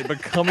Beast Boy like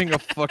becoming a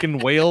fucking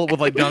whale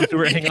with like Jon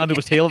Stewart hanging onto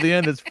his tail at the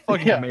end is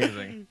fucking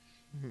amazing.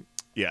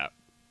 Yeah.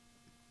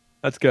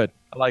 That's good.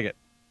 I like it.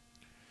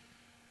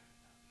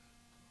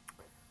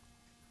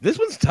 This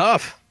one's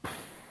tough.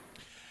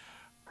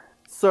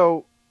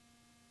 So,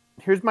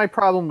 here's my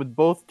problem with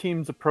both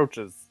teams'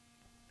 approaches.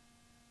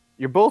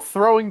 You're both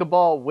throwing the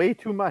ball way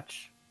too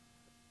much.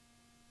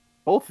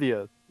 Both of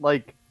you.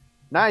 Like,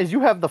 Nyes, you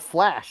have the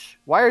flash.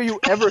 Why are you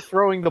ever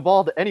throwing the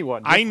ball to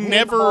anyone? I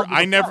never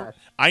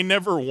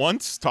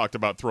once talked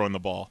about throwing the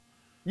ball.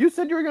 You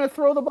said you were going to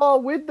throw the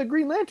ball with the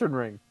Green Lantern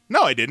ring.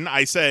 No, I didn't.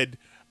 I said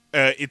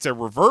it's a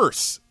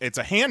reverse. It's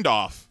a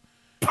handoff.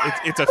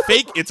 It's a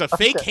fake. It's a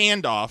fake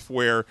handoff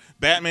where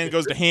Batman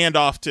goes to hand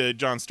off to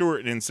Jon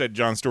Stewart, and instead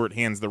Jon Stewart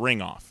hands the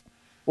ring off.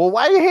 Well,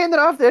 why are you handing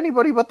off to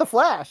anybody but the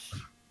Flash?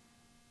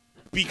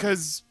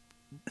 Because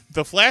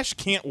the Flash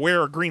can't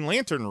wear a Green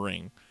Lantern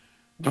ring.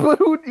 But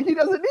he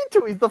doesn't need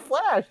to. He's the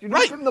Flash. You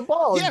just give him the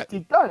ball. Yeah.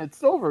 He's done.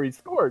 It's over. He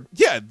scored.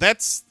 Yeah,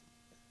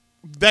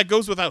 that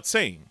goes without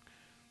saying.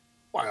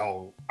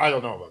 Well, I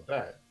don't know about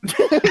that.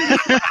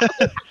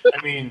 I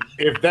mean,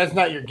 if that's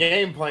not your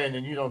game plan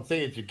and you don't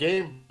say it's your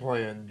game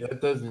plan, that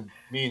doesn't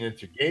mean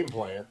it's your game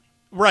plan.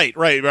 Right.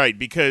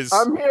 Because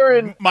I'm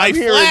hearing my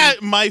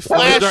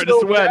Flash starting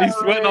to sweat. He's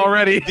sweating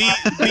already.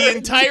 The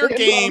entire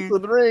game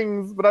with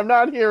rings, but I'm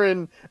not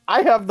hearing.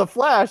 I have the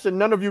Flash, and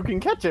none of you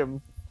can catch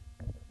him.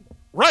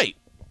 Right.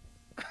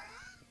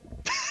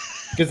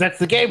 Because that's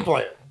the game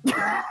plan.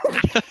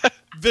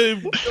 The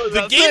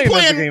game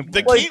plan.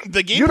 The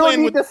game you plan.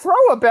 don't need to throw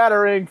a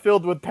batarang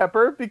filled with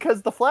pepper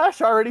because the Flash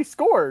already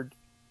scored.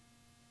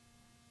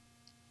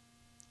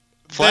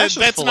 Flash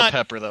is full of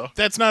pepper, though.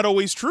 That's not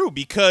always true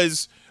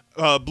because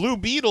Blue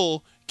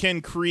Beetle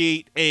can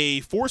create a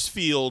force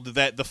field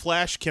that the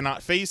Flash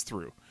cannot phase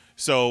through.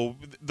 So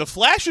the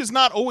Flash is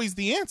not always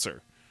the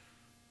answer.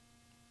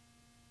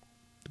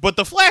 But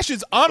the Flash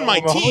is on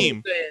my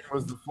team.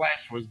 The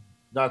Flash was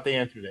not the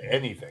answer to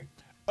anything.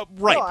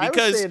 Right, no,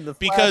 because in a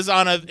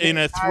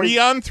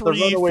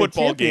 3-on-3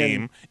 football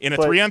game, and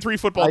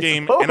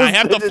I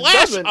have the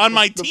Flash on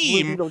my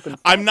team,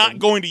 I'm not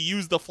going to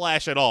use the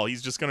Flash at all.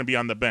 He's just going to be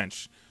on the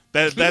bench.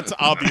 That's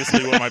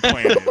obviously what my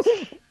plan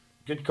is.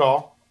 Good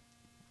call.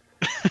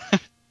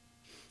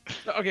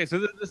 Okay,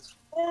 so this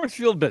force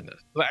field business.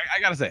 I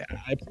gotta say,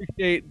 I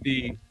appreciate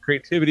the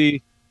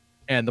creativity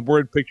and the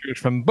word pictures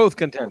from both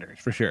contenders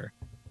for sure.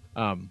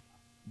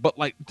 But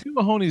like to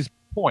Mahoney's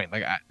point,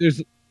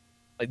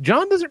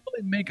 John doesn't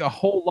really make a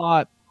whole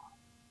lot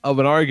of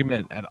an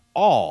argument at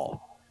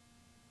all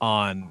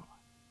on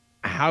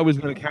how he's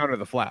going to counter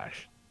the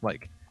Flash.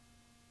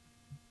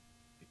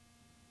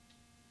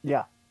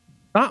 Yeah,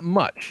 not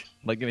much.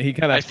 He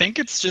kind of. I think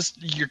it's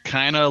just you're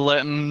kind of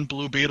letting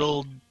Blue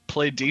Beetle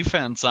play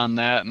defense on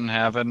that and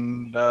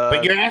having.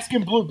 But you're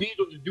asking Blue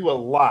Beetle to do a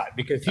lot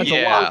because he's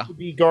allowed to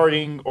be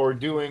guarding or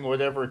doing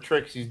whatever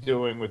tricks he's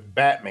doing with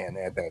Batman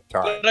at that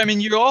time. But I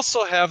mean, you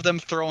also have them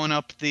throwing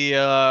up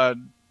the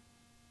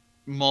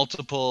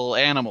multiple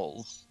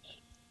animals,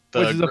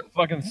 which is a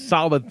fucking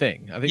solid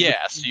thing. I think.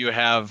 Yeah, so you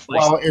have.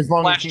 As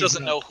long Flash as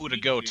doesn't know who to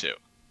go to,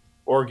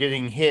 or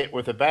getting hit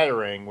with a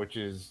batarang, which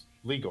is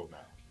legal now.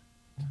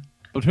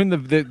 between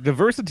the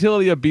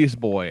versatility of Beast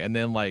Boy and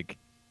then like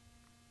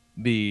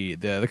the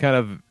kind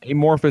of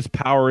amorphous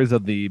powers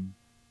of the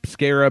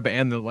Scarab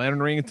and the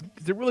Lantern Ring,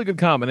 it's a really good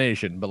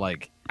combination. But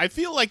like, I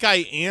feel like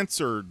I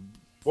answered.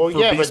 Well, for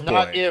yeah, Beast but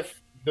not Boy.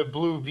 if the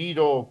Blue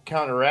Beetle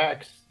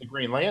counteracts the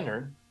Green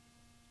Lantern.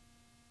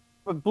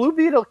 But Blue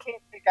Beetle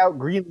can't take out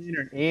Green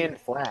Lantern and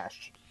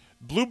Flash.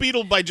 Blue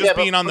Beetle, by just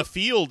being on the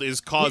field,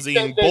 is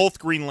causing both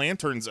Green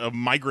Lanterns a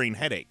migraine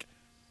headache.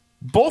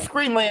 Both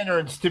Green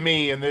Lanterns, to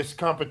me, in this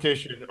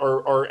competition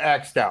are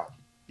axed out.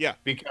 Yeah.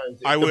 Because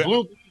if the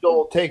Blue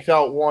Beetle takes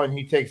out one,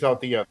 he takes out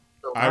the other.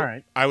 So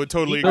I would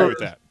totally agree with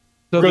that.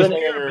 So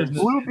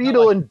Blue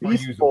Beetle and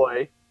Beast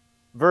Boy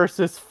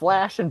versus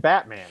Flash and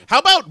Batman. How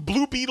about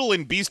Blue Beetle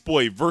and Beast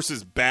Boy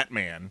versus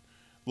Batman?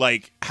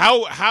 Like,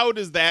 how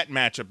does that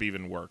matchup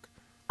even work?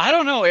 I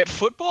don't know. At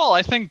football,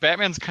 I think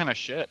Batman's kind of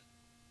shit.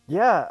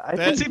 Yeah, I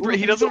think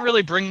he doesn't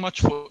really bring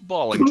much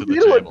footballing to the Blue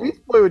Beetle and table.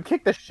 Beast Boy would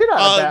kick the shit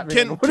out of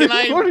Batman.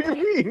 What do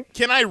you mean?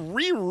 Can I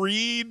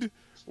reread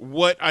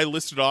what I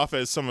listed off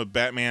as some of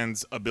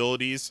Batman's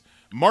abilities?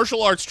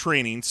 Martial arts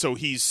training, so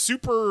he's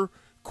super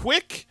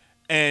quick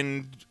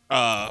and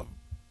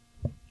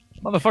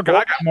motherfucker,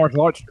 I got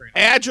martial arts training.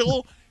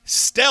 Agile,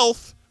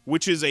 stealth,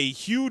 which is a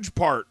huge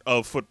part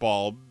of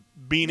football.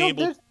 Being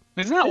able,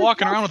 he's not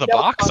walking around with a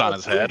box on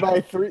his head.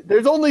 3x3.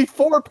 There's only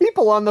 4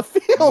 people on the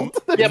field.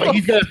 Yeah, but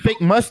he's got a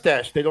fake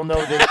mustache. They don't know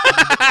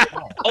that.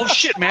 Oh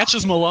shit,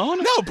 matches Malone?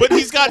 No, but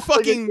he's got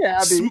fucking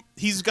cabbie.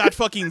 he's got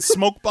fucking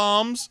smoke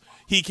bombs.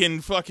 He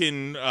can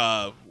fucking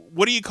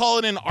what do you call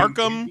it in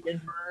Arkham?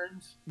 Indian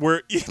burns.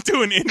 Where you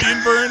doing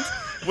Indian burns?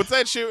 What's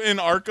that shit in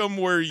Arkham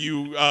where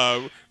you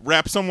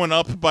wrap someone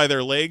up by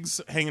their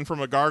legs hanging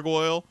from a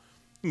gargoyle?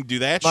 You can do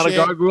that A lot shit.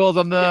 of gargoyles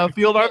on the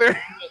field, are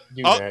there?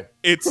 Do that.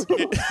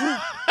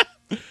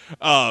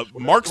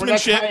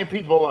 Marksmanship. We're not tying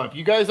people up.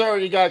 You guys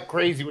already got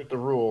crazy with the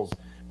rules.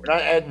 We're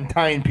not adding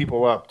tying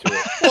people up to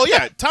it. Well,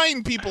 yeah,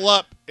 tying people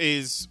up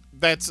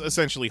that's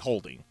essentially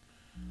holding.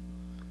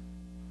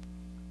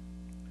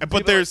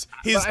 But there's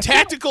his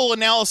tactical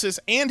analysis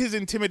and his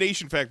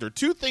intimidation factor,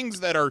 2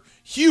 things that are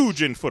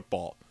huge in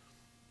football.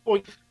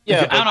 Well,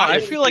 yeah, I don't know. I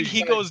feel like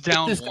he goes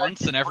down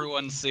once and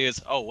everyone sees,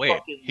 oh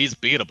wait, he's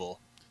beatable.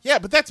 Yeah,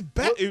 but that's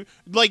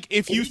like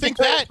if you think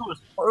that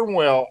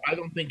Spermwell, I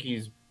don't think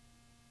he's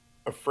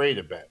afraid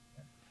of Batman.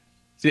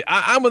 See,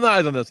 I'm with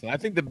eyes on this one. I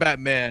think the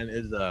Batman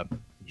is a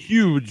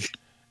huge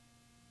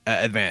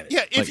advantage.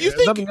 Yeah, if like, you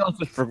think nothing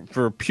else is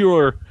for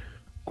pure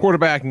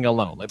quarterbacking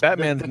alone, like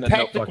Batman's no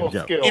fucking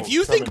joke. If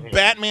you think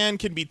Batman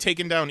can be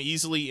taken down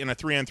easily in a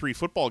 3-on-3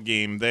 football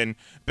game, then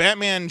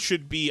Batman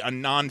should be a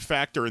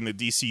non-factor in the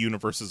DC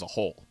universe as a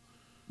whole.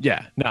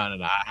 Yeah, no.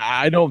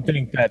 I don't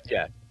think that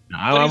yet. No,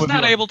 but he's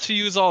not able to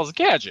use all his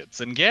gadgets,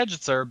 and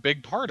gadgets are a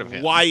big part of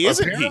him. Why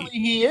isn't Apparently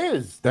he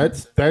is.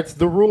 That's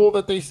the rule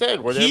that they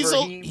said.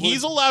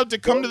 He's allowed to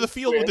come to the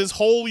field with his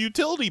whole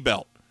utility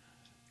belt.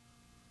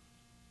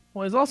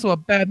 Well, he's also a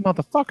bad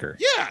motherfucker.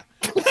 Yeah.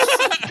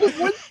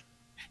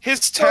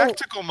 His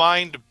tactical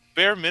mind,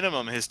 bare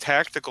minimum, his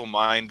tactical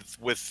mind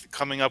with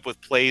coming up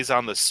with plays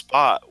on the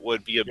spot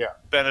would be a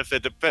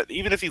benefit,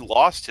 even if he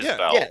lost his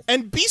belt. Yeah.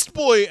 And Beast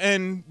Boy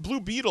and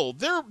Blue Beetle,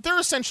 they're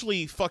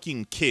essentially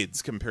fucking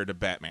kids compared to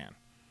Batman.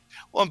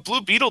 Well, and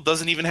Blue Beetle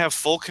doesn't even have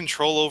full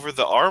control over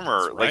the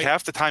armor. Right. Like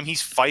half the time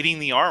he's fighting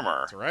the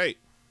armor. That's right.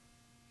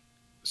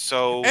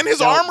 So and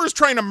his armor's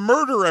trying to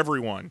murder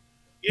everyone.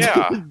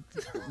 Yeah.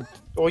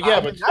 Well, yeah,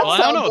 but I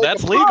don't know.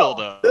 That's legal,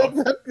 though.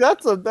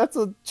 That's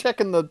a check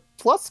in the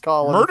plus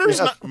column.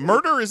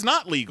 Murder is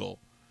not legal.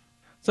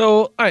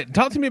 So, all right,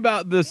 talk to me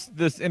about this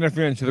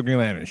interference with the Green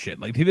Lantern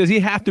shit. Like, does he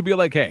have to be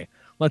like, hey,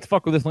 let's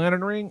fuck with this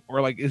Lantern Ring, or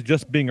like, is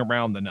just being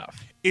around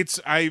enough?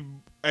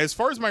 As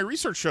far as my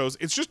research shows,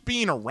 it's just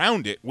being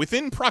around it,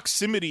 within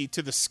proximity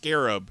to the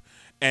Scarab,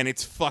 and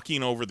it's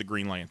fucking over the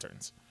Green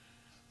Lanterns.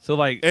 So,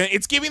 like, and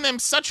it's giving them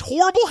such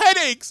horrible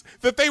headaches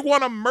that they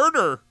want to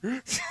murder.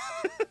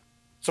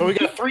 So we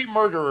got 3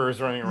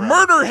 murderers running around.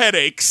 Murder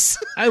headaches.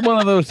 I had one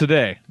of those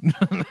today.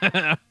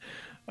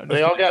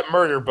 They all got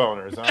murder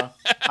boners,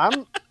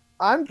 huh?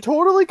 I'm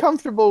totally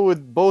comfortable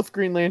with both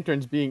Green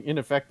Lanterns being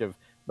ineffective,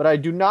 but I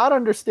do not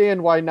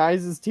understand why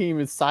Nice's team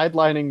is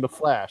sidelining the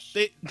Flash.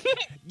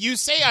 You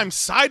say I'm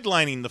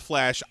sidelining the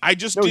Flash. I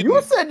just no, didn't.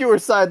 You said you were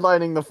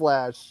sidelining the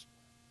Flash.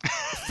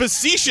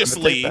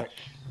 Facetiously.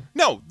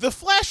 No, the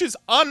Flash is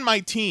on my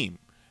team.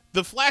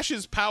 The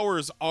Flash's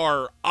powers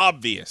are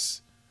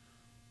obvious.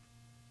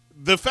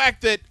 The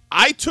fact that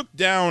I took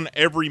down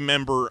every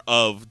member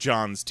of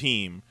John's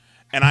team,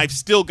 and I've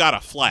still got a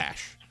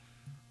Flash.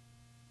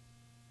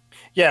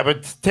 Yeah,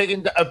 but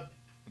taking... Oh,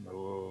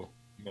 you're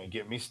going to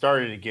get me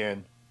started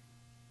again.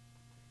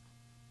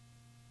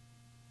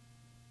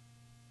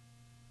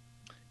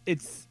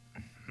 It's...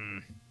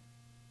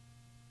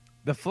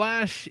 The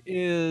Flash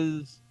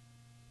is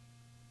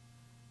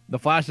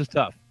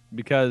tough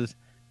because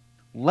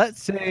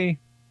let's say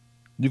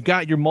you've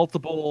got your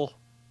multiple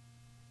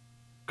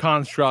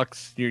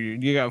constructs.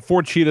 You got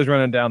 4 cheetahs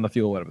running down the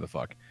field, whatever the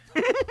fuck.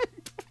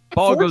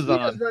 Ball goes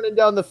on. Running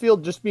down the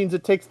field just means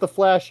it takes the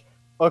Flash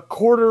a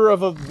quarter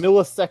of a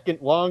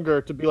millisecond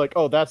longer to be like,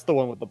 oh, that's the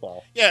one with the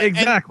ball. Yeah,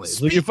 exactly.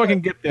 So you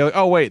fucking get there. Like,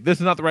 oh wait, this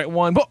is not the right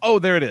one. But oh,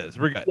 there it is.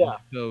 We're good. Yeah.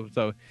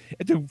 So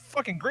it's a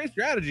fucking great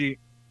strategy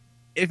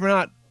if you're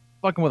not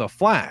fucking with a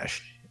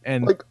Flash.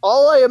 And like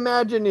all I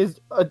imagine is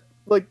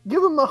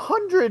give him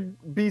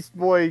 100 Beast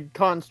Boy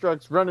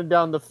constructs running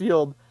down the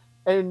field,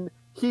 and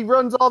he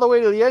runs all the way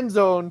to the end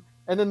zone.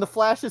 And then the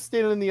Flash is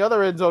standing in the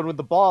other end zone with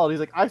the ball. And he's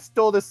like, I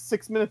stole this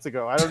 6 minutes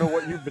ago. I don't know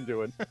what you've been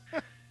doing.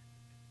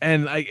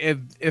 And like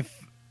if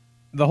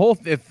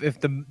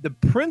the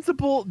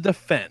principal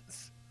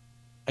defense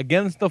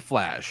against the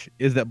Flash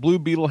is that Blue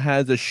Beetle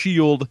has a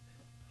shield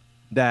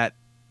that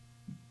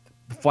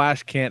the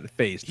Flash can't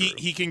face.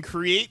 He can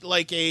create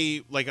like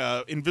a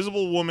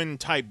Invisible Woman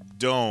type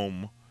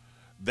dome.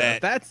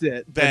 That's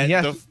it. Then he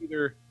has to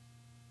either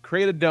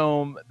create a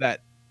dome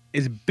that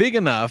is big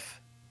enough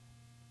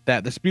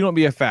that the speed won't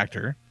be a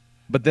factor,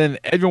 but then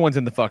everyone's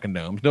in the fucking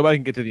domes. Nobody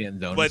can get to the end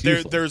zone. But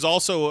there's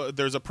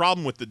a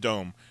problem with the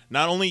dome.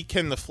 Not only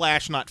can the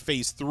Flash not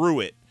phase through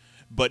it,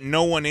 but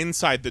no one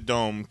inside the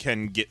dome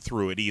can get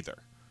through it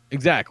either.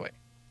 Exactly.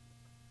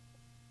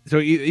 So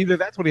either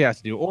that's what he has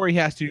to do, or he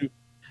has to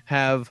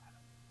have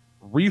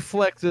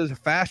reflexes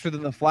faster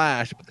than the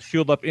Flash, but the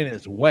shield up in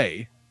his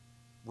way.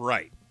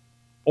 Right.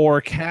 Or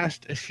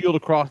cast a shield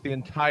across the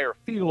entire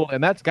field,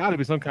 and that's got to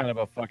be some kind of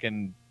a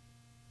fucking...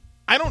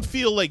 I don't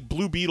feel like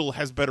Blue Beetle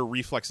has better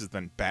reflexes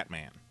than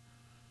Batman.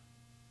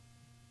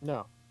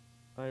 No,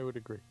 I would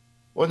agree.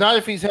 Well, not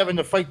if he's having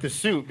to fight the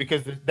suit,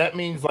 because that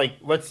means, like,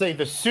 let's say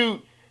the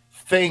suit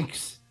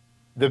thinks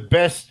the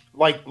best,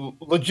 like,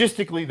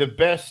 logistically the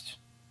best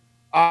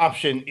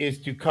option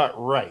is to cut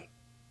right.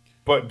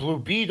 But Blue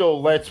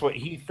Beetle lets what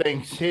he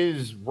thinks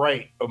his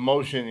right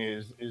emotion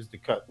is to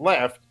cut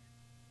left.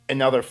 And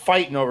now they're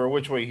fighting over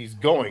which way he's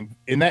going.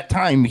 In that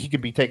time, he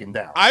could be taken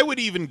down. I would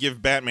even give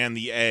Batman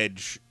the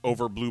edge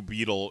over Blue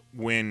Beetle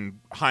when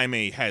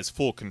Jaime has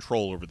full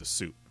control over the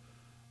suit,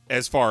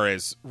 as far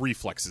as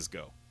reflexes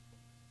go.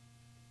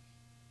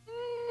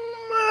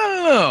 I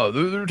don't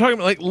know. They're talking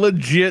about like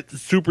legit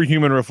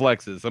superhuman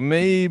reflexes, so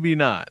maybe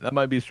not. That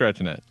might be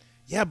stretching it.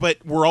 Yeah,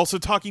 but we're also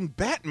talking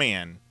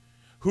Batman,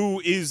 who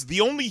is the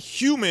only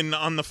human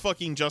on the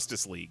fucking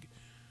Justice League.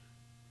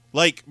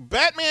 Like,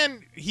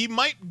 Batman, he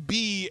might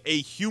be a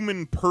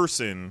human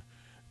person,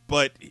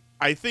 but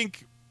I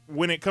think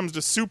when it comes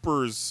to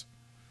supers,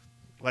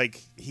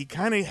 like, he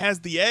kind of has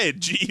the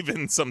edge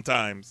even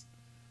sometimes.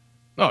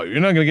 Oh, you're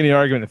not going to get any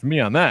argument from me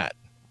on that.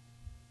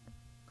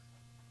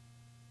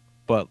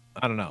 But,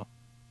 I don't know.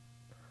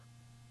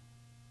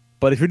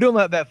 But if you're doing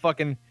that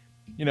fucking,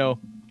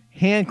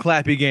 hand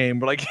clappy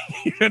game, where, like,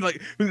 you're like,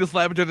 who's going to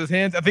slap each other's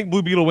hands? I think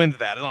Blue Beetle wins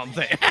that, is all I'm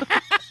saying.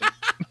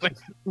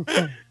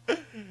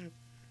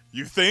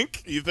 You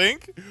think?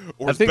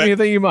 Or I think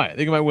you might. I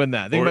think you might win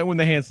that. I think you might win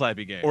the hand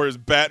slappy game. Or is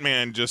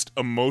Batman just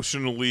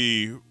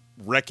emotionally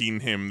wrecking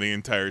him the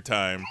entire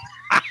time?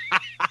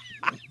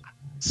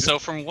 So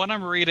from what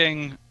I'm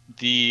reading,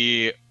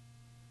 the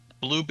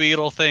Blue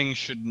Beetle thing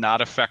should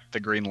not affect the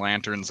Green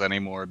Lanterns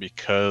anymore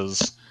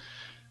because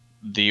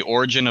the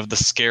origin of the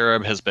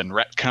Scarab has been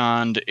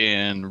retconned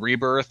in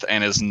Rebirth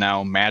and is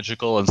now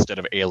magical instead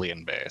of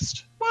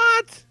alien-based.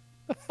 What?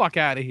 The fuck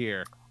out of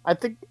here. I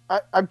think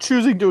I'm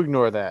choosing to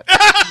ignore that.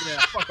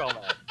 Yeah, fuck all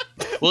that.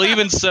 Well,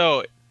 even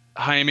so,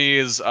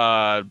 Jaime's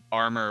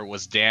armor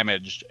was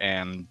damaged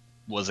and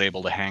was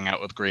able to hang out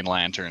with Green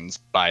Lanterns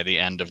by the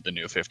end of the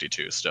New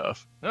 52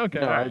 stuff. Okay.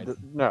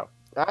 No.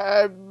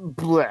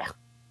 Blech,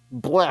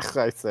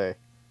 I say.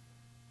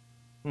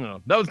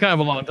 No, that was kind of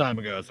a long time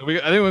ago, so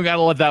I think we've got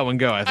to let that one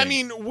go. I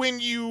mean, when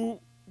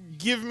you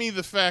give me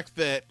the fact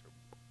that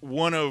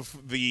one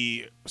of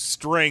the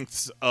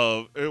strengths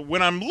of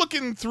when I'm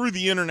looking through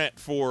the internet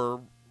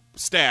for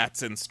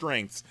stats and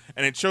strengths,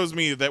 and it shows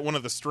me that one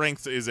of the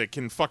strengths is it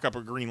can fuck up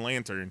a Green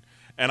Lantern,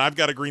 and I've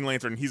got a Green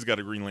Lantern, he's got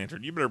a Green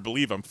Lantern. You better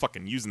believe I'm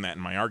fucking using that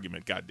in my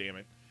argument. God damn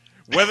it!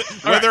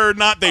 Whether or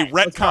not they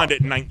retconned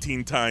it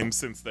 19 times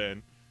since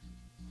then.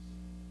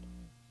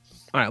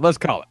 All right, let's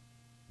call it.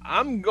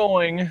 I'm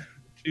going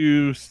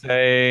to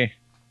say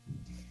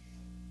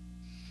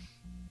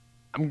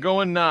I'm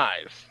going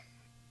knives.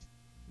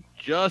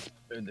 I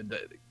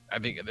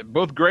think they're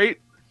both great,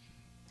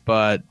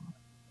 but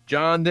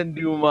John didn't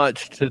do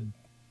much to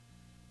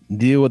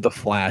deal with the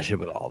Flash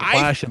of it all. The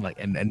Flash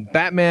and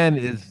Batman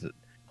is,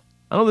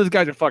 I know these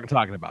guys are fucking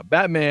talking about.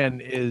 Batman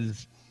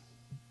is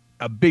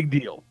a big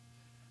deal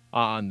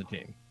on the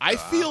team. I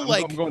feel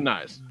like I'm going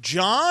knives.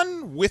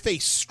 John with a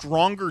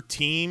stronger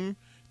team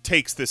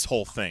takes this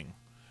whole thing,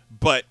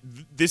 but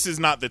this is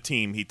not the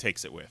team he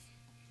takes it with.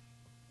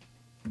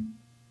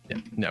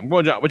 Yeah, I'm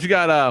going John. What you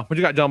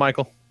got,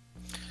 John-Michael?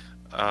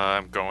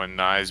 I'm going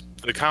knives.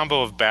 The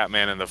combo of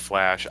Batman and the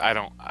Flash.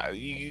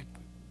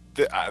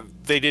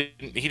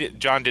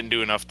 John didn't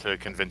do enough to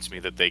convince me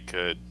that they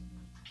could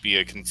be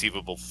a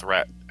conceivable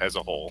threat as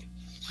a whole.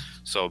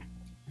 So,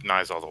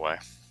 knives all the way.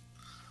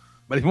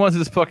 But if he wants to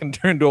just fucking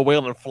turn into a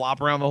whale and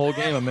flop around the whole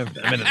game, I'm into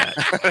that.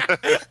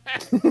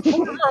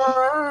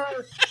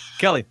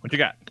 Kelly, what you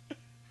got?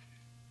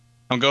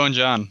 I'm going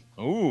John.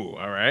 Ooh,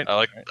 all right.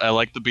 I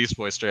like the Beast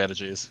Boy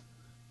strategies.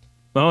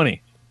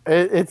 Mahoney.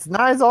 It's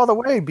Knives all the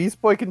way.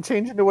 Beast Boy can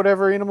change into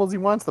whatever animals he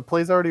wants. The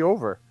play's already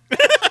over.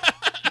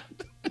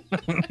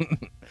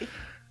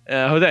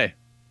 Jose.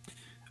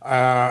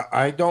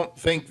 I don't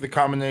think the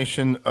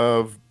combination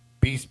of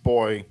Beast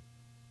Boy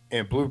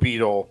and Blue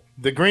Beetle,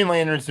 the Green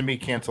Lanterns to me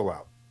cancel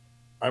out.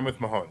 I'm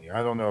with Mahoney.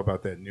 I don't know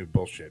about that new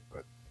bullshit,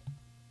 but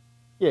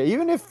yeah,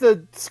 even if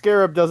the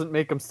Scarab doesn't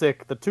make them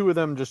sick, the two of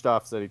them just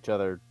offset each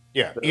other.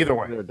 Yeah, either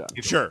way. They're done.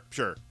 Sure.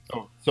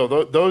 So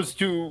those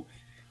two,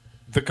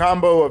 the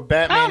combo of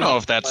Batman. I don't know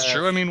if that's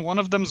true. I mean, one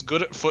of them's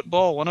good at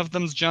football. One of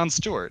them's Jon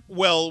Stewart.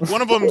 Well,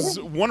 one of them's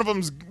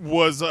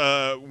was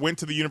went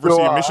to the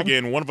University of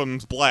Michigan. One of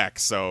them's black.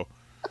 So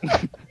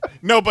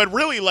no, but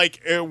really, like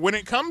when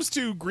it comes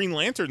to Green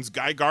Lanterns,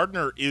 Guy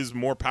Gardner is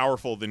more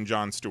powerful than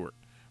Jon Stewart,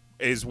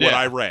 is what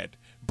I read.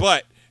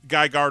 But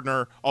Guy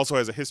Gardner also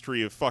has a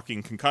history of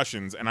fucking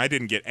concussions, and I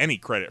didn't get any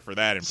credit for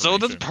that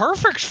information. So that's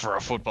perfect for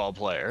a football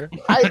player.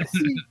 I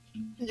see.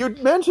 You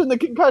mentioned the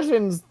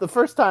concussions the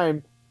first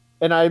time,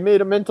 and I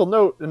made a mental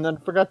note and then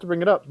forgot to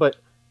bring it up. But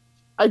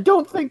I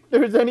don't think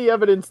there's any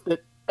evidence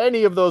that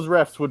any of those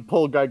refs would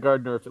pull Guy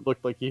Gardner if it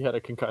looked like he had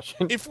a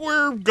concussion. If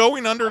we're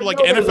going under like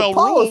NFL NFL rules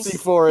policy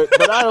for it,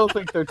 but I don't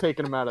think they're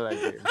taking him out of that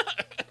game.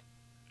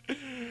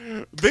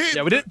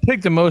 We didn't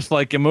pick the most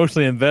like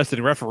emotionally invested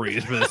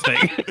referees for this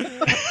thing.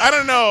 I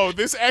don't know.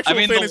 This actual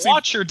fantasy the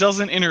watcher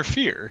doesn't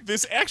interfere.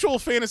 This actual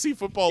fantasy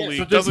football league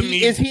So doesn't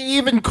need. Is he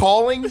even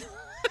calling?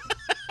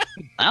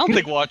 I don't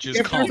think Watcher's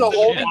If calling there's a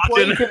hold shit.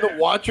 play, can the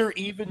watcher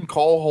even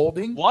call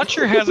holding?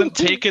 Watcher hasn't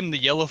taken the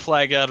yellow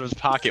flag out of his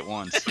pocket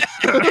once.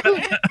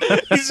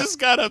 He's just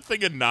got a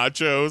thing of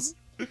nachos.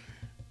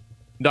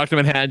 Dr.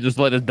 Manhattan just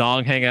let his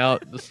dong hang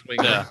out. Just swing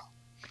Yeah.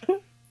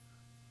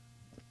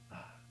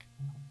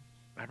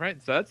 All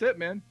right, so that's it,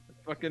 man.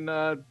 Fucking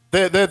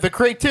The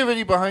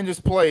creativity behind his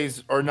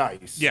plays are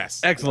nice.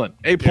 Yes, excellent.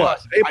 A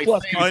plus. A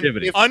plus I think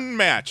creativity.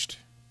 Unmatched.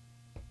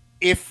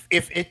 If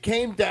it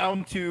came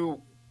down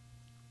to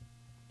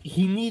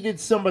he needed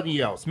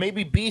somebody else,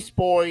 maybe Beast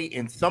Boy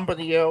and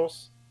somebody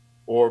else,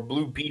 or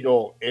Blue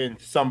Beetle and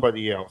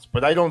somebody else,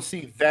 but I don't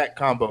see that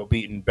combo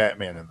beating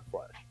Batman and the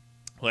Flash.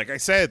 Like I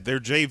said,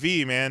 they're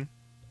JV, man.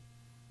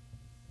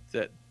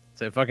 That's it.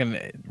 So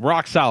fucking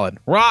rock solid.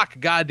 Rock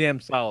goddamn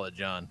solid,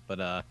 John. But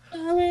boy,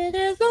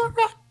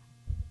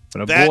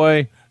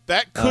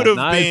 that could have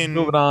Knives been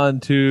moving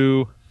on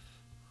to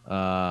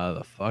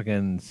the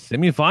fucking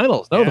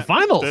semifinals. No, the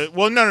finals.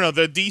 No,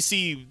 the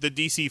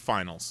DC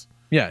finals.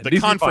 Yeah, the DC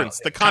conference,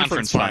 finals. the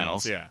conference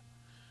finals. Yeah,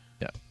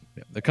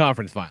 the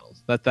conference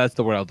finals. That's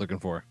the word I was looking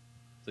for.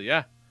 So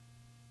yeah,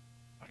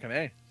 fucking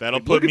A. That'll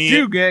Look put at me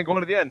you, gang,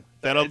 going to the end.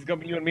 That'll It's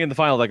gonna be you and me in the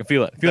finals. I can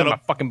feel it. Feel it in my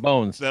fucking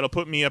bones. That'll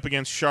put me up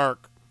against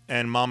Shark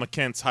and Mama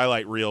Kent's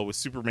highlight reel with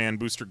Superman,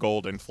 Booster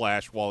Gold, and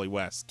Flash, Wally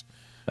West.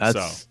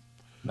 That's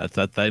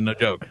no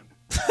joke.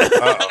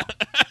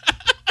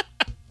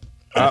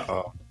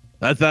 Uh-oh.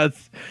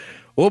 That's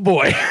oh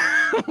boy.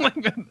 Oh my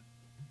God.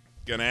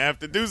 Gonna have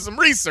to do some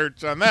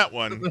research on that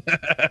one.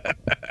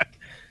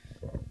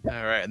 All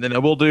right, and then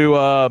we'll do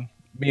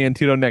me and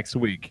Tito next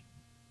week.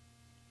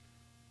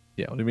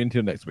 Yeah, we'll do me and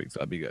Tito next week, so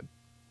that'd be good.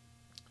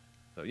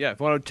 So yeah, if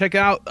you want to check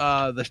out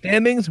the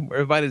standings, where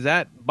everybody's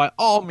at, by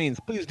all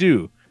means, please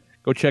do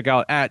go check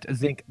out at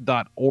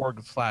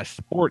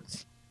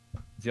zinc.org/sports.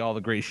 See all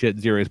the great shit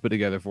Zero's put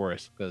together for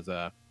us, because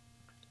that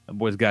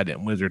boy's a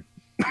goddamn wizard.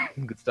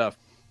 Good stuff.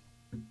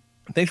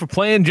 Thanks for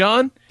playing,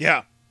 John.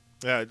 Yeah.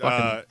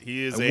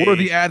 He is a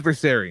worthy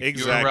adversary.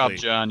 Exactly. You were robbed,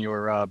 John. You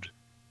were robbed.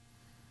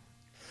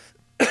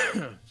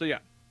 So yeah,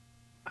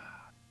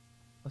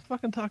 let's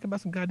fucking talk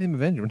about some goddamn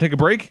Avengers. Want to take a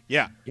break?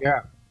 Yeah.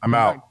 I'm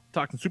out.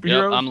 Talking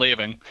superheroes. Yep, I'm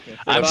leaving. Yeah,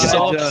 I'm bye.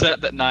 so upset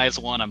that Knives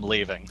won. I'm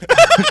leaving.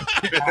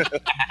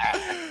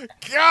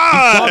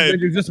 God!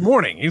 Avengers this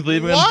morning. He's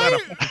leaving. Why?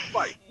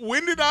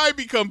 When did I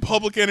become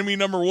public enemy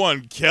number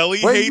one? Kelly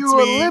When hates you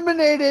me.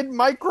 eliminated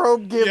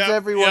Microbe gives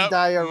everyone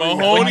diarrhea.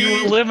 Mahoney. When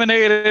you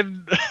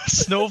eliminated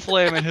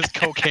Snowflame and his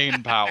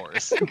cocaine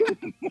powers.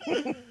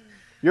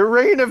 Your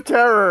reign of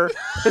terror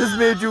has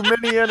made you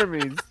many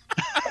enemies.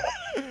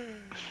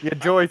 You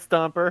joy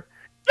stomper.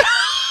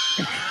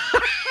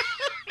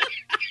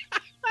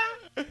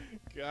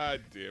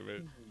 God damn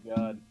it.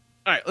 God.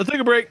 All right, let's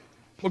take a break.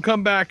 We'll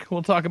come back.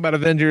 We'll talk about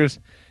Avengers.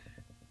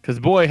 Because,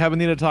 boy, haven't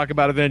needed to talk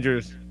about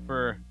Avengers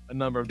for a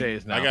number of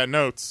days now. I got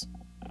notes.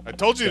 I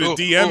told you to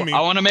DM me. I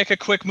want to make a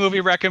quick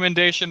movie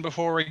recommendation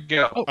before we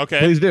go. Okay.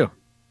 Please do.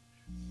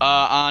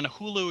 On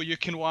Hulu, you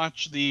can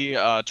watch the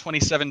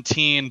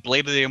 2017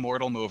 Blade of the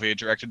Immortal movie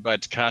directed by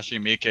Takashi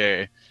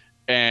Miike.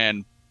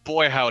 And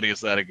boy, howdy,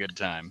 is that a good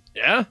time.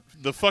 Yeah?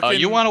 The fucking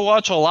you want to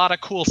watch a lot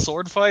of cool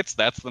sword fights?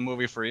 That's the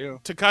movie for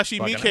you. Takashi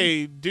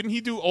Miike, didn't he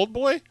do Old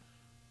Boy?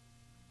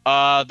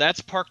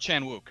 That's Park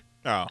Chan-wook.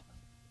 Oh.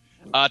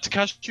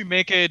 Takashi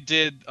Miike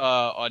did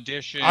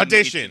Audition.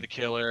 Audition. Ichi the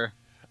Killer.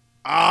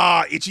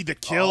 Ah, Itchy the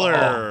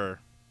Killer.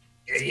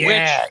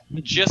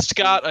 Which just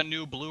got a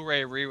new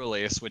Blu-ray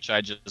re-release, which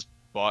I just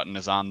bought and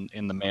is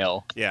in the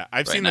mail. Yeah,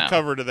 I've right seen now. the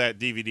cover to that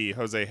DVD.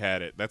 Jose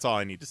had it. That's all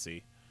I need to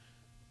see.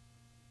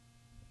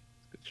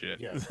 Good shit.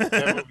 Yeah,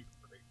 that movie's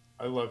great.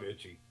 I love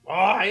Itchy. Oh,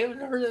 I haven't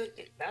heard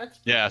it. That's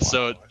Yeah,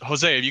 so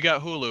Jose, if you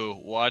got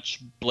Hulu, watch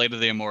Blade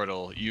of the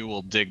Immortal. You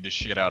will dig the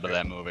shit out of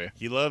that movie.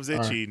 He loves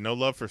Itchy. No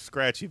love for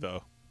Scratchy,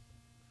 though.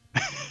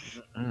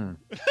 All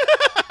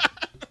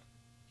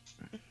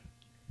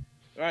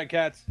right,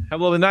 cats.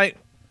 Have a lovely night.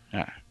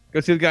 Yeah.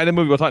 Go see the guy in the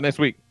movie. We'll talk next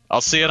week.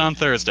 I'll see it on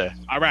Thursday.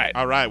 All right.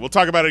 All right. We'll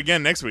talk about it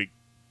again next week.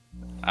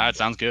 All right,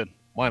 sounds good.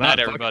 Why not? Night,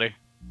 everybody.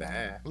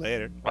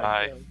 Later.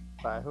 Bye.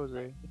 Bye,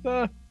 Jose.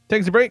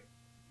 Takes a break.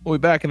 We'll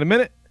be back in a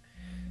minute.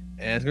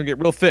 And it's going to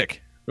get real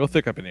thick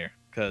up in here.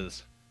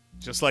 Because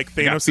just like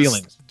I got Thanos'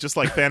 feelings. Just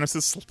like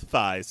Thanos'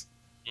 thighs.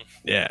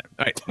 Yeah.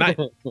 All right. Night.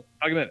 Talk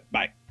in a minute.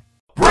 Bye.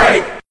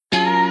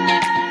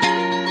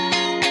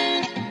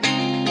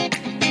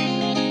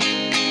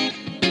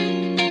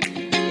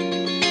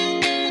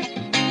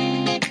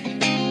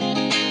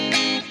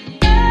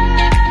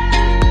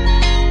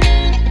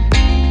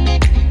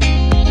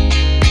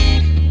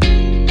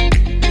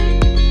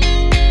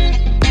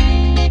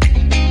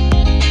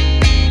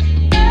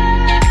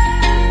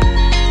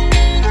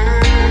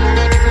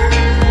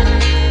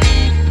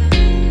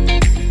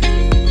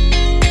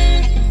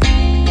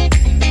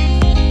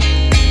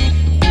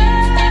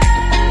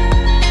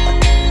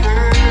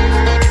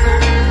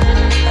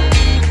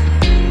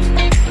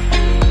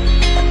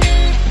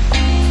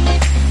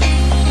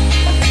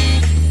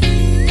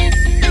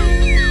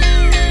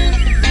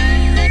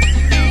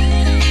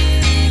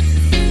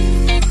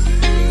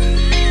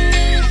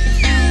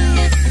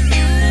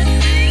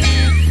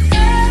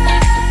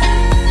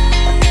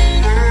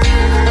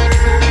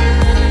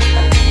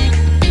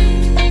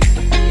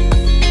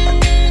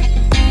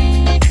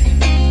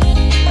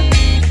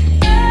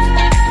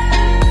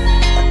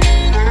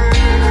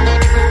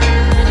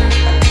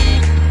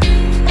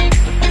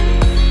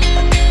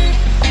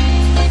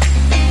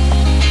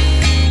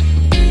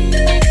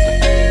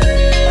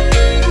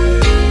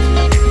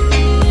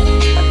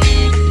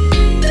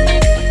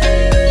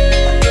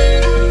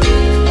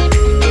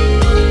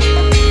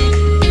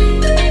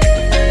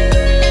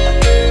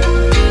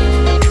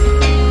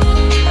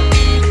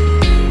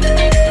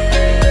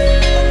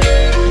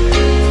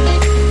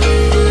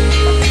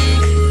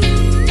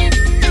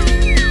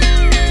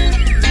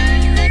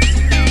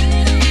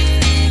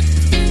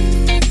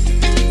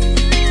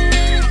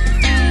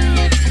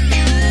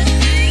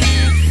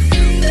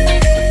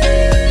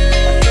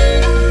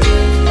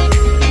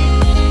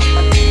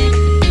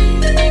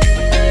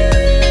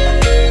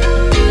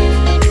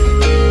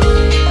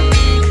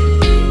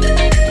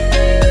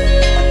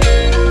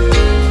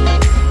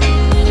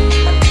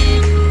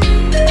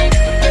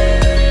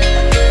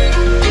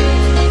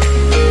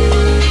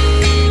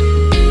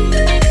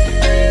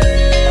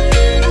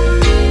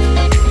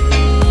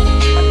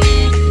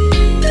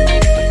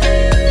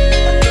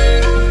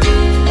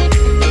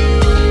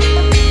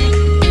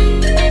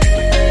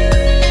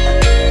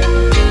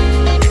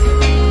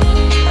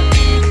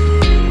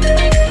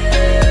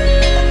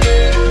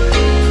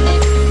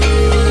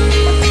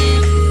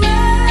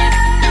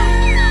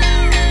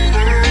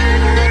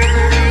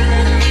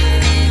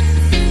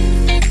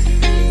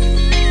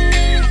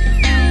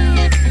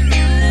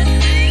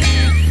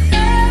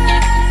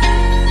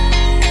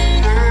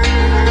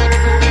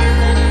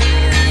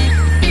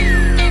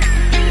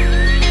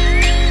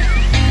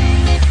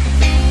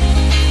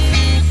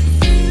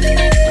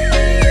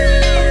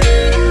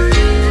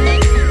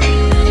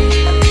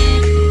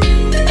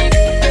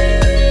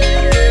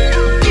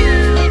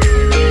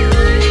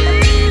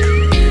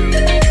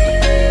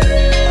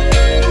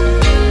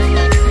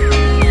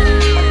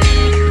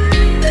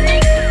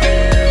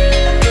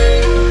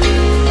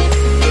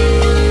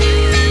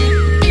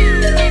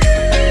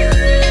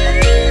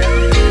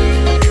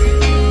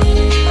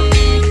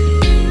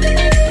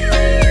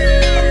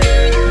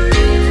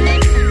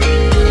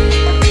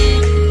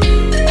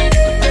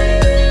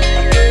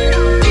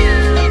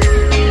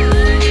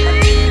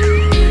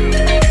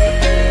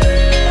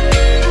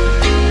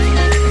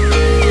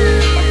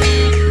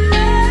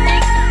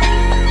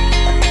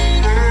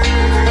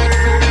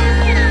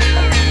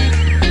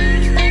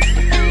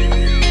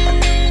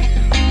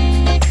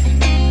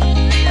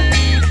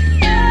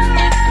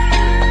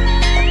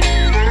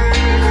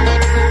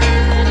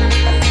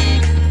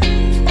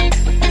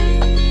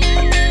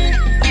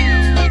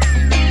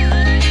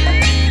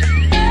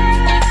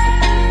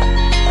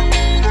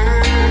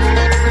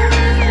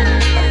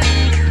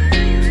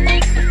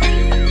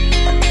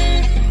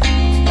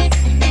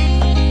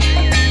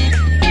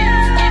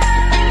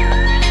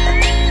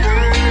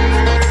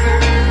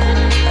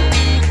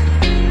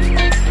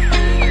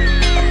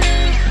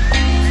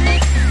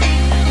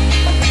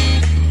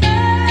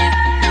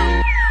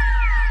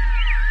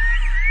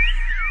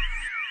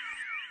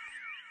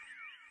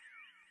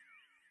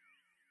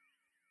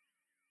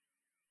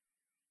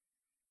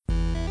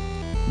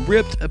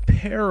 Ripped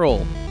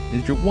Apparel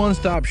is your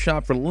one-stop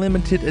shop for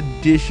limited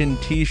edition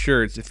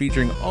t-shirts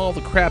featuring all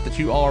the crap that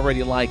you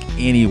already like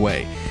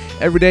anyway.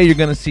 Every day you're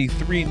going to see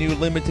 3 new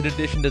limited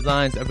edition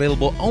designs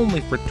available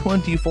only for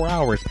 24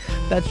 hours.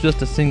 That's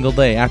just a single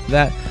day. After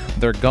that,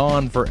 they're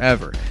gone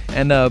forever.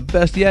 And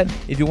best yet,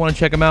 if you want to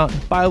check them out,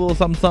 buy a little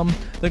something,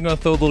 they're going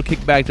to throw a little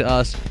kickback to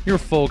us, your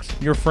folks,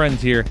 your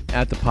friends here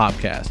at the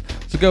Popcast.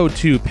 So go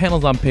to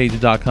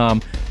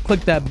panelsonpages.com, click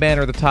that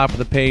banner at the top of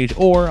the page,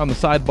 or on the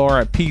sidebar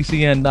at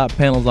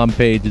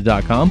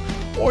pcn.panelsonpages.com,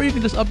 or you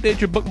can just update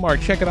your bookmark,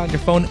 check it out on your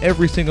phone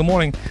every single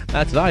morning.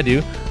 That's what I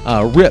do.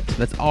 Ripped,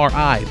 that's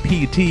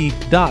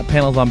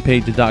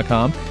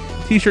RIPT.panelsonpages.com.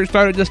 T-shirts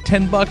start at just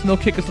 $10, and they'll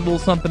kick us a little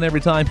something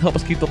every time. Help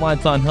us keep the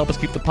lights on, help us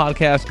keep the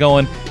podcast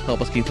going,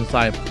 help us keep the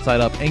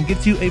side up, and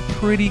get you a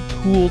pretty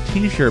cool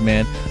T-shirt,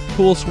 man.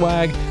 Cool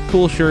swag,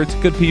 cool shirts,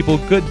 good people,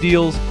 good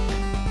deals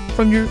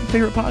from your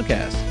favorite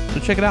podcast. So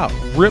check it out.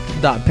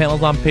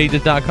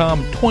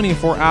 Ripped.panelsonpages.com.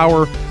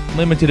 24-hour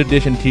limited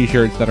edition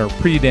T-shirts that are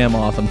pretty damn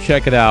awesome.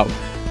 Check it out.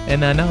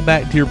 And now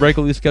back to your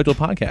regularly scheduled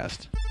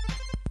podcast.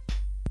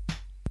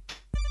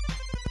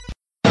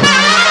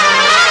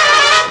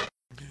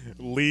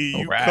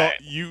 Lee,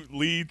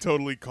 Lee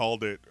totally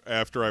called it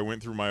after I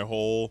went through my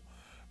whole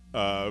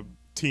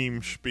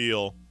team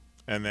spiel,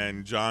 and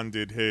then John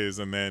did his,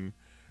 and then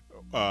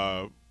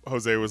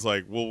Jose was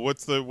like, "Well,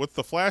 what's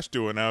the Flash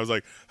doing?" And I was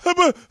like,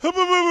 "Hubba, hubba,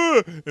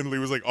 hubba," and Lee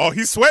was like, "Oh,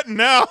 he's sweating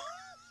now."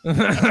 Like,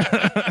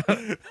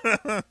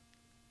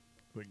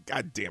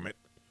 God damn it!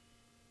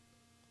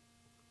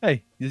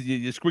 Hey,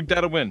 you squeaked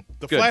out a win.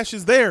 The Flash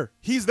is there.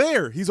 He's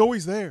there. He's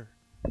always there.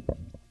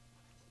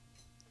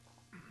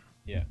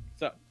 Yeah.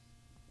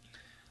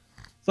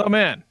 So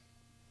man,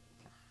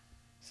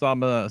 saw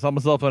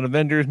myself an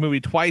Avengers movie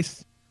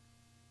twice,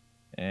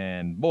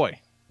 and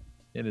boy,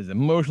 it is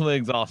emotionally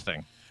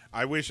exhausting.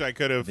 I wish I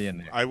could have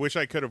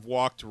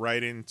walked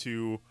right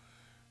into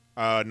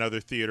another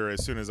theater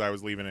as soon as I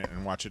was leaving it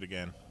and watch it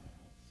again.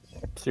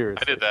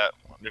 Seriously, I did that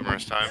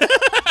numerous times.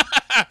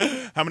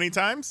 How many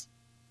times?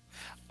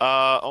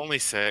 Only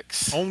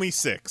 6. Only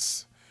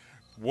 6.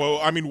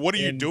 Whoa! I mean, what are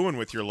you doing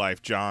with your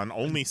life, John?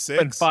 Only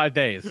 6. In 5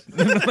 days.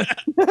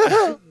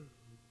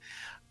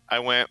 I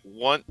went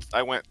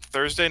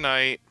Thursday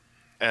night,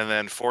 and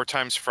then 4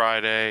 times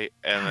Friday,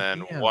 and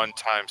then 1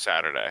 time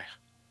Saturday.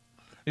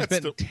 You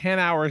spent 10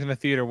 hours in the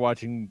theater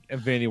watching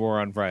Infinity War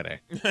on Friday.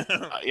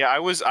 Yeah,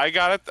 I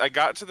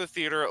got to the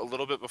theater a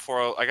little bit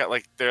before. I got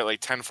there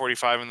at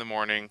 10:45 in the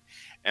morning,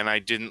 and I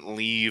didn't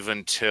leave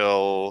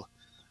until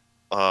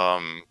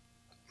it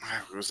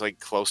was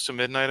close to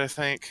midnight, I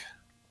think.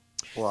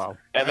 Wow.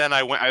 And then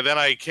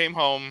I came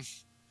home,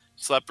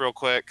 slept real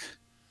quick,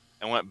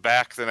 and went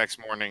back the next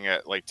morning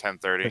at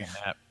 10:30.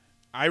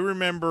 I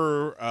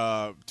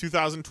remember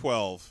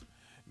 2012.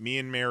 Me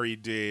and Mary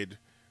did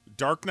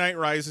Dark Knight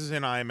Rises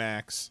in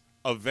IMAX,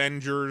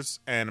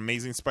 Avengers, and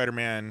Amazing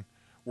Spider-Man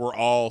were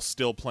all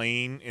still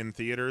playing in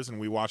theaters, and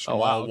we watched them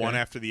all one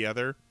after the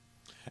other.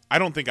 I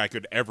don't think I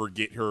could ever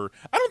get her.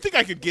 I don't think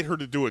I could get her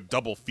to do a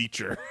double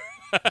feature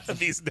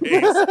these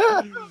days.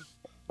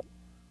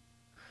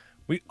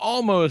 We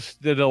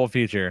almost did a double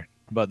feature,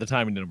 but the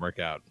timing didn't work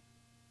out.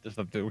 Just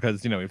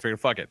because, we figured,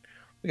 fuck it.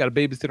 We got a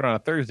babysitter on a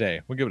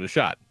Thursday. We'll give it a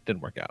shot.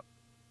 Didn't work out.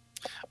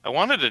 I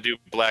wanted to do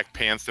Black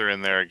Panther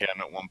in there again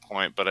at one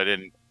point, but I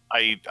didn't.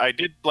 I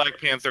did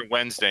Black Panther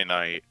Wednesday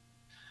night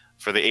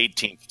for the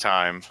 18th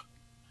time,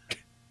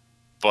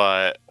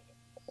 but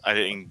I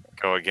didn't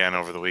go again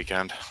over the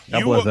weekend.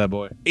 God bless that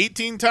boy.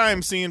 18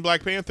 times seeing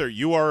Black Panther.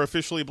 You are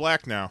officially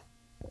black now.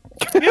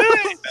 Yeah,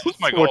 that was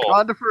my goal.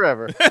 Wakanda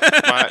forever.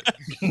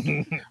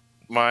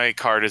 My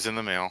card is in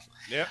the mail.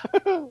 Yeah.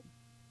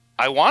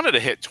 I wanted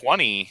to hit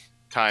 20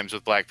 times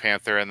with Black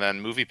Panther, and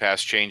then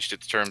MoviePass changed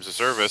its terms of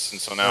service,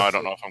 and so now I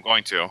don't know if I'm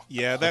going to.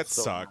 Yeah, that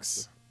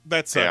sucks.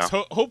 That sucks.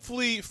 Yeah.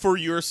 Hopefully, for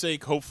your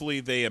sake,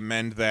 hopefully they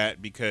amend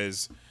that,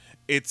 because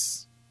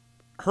it's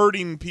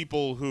hurting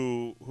people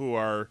who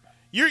are.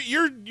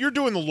 You're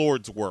doing the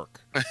Lord's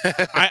work.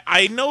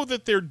 I know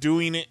that they're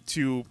doing it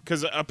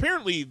because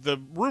apparently the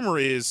rumor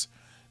is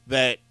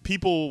that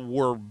people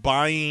were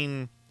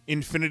buying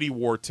Infinity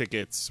War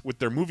tickets with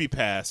their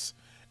MoviePass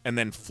and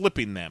then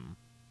flipping them.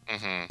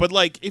 Mm-hmm. But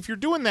if you're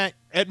doing that,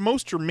 at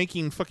most you're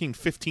making fucking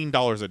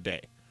 $15 a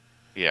day.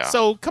 Yeah.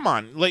 So come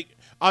on,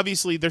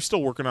 obviously they're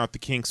still working out the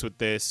kinks with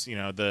this.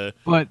 But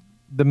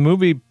the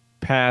movie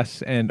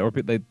pass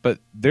but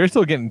they're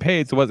still getting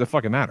paid. So what does it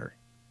fucking matter?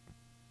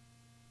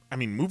 I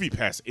mean,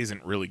 MoviePass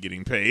isn't really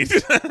getting paid.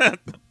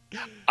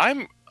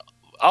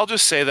 I'll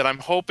just say that I'm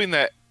hoping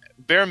that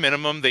bare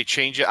minimum they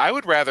change it. I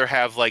would rather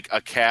have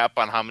a cap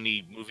on how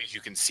many movies you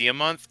can see a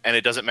month, and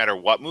it doesn't matter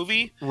what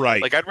movie.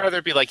 Right. I'd rather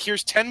it be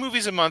here's 10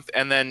 movies a month,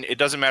 and then it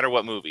doesn't matter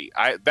what movie.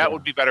 That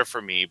would be better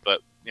for me,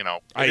 but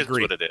I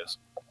agree. What it is.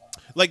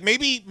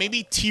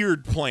 Maybe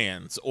tiered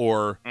plans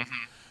or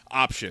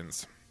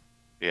options.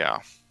 Yeah.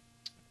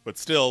 But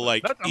still,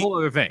 that's a whole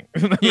other thing.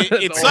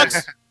 It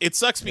sucks. It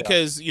sucks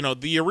because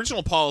the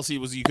original policy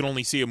was you can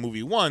only see a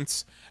movie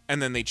once,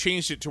 and then they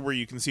changed it to where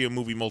you can see a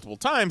movie multiple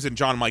times. And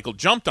John-Michael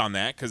jumped on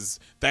that because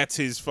that's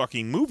his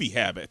fucking movie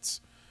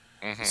habits.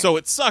 Mm-hmm. So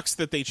it sucks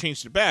that they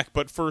changed it back.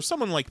 But for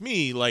someone like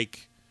me,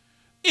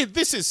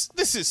 this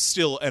is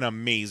still an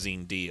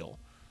amazing deal.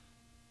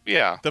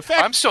 Yeah,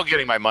 I'm still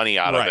getting my money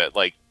out of it.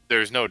 Like,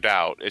 there's no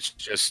doubt. It's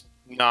just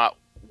not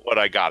what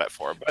I got it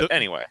for. But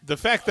anyway, the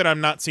fact that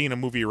I'm not seeing a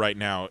movie right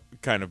now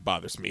kind of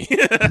bothers me.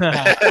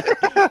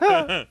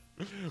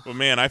 Well,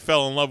 man, I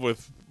fell in love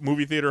with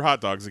movie theater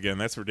hot dogs again.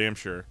 That's for damn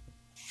sure.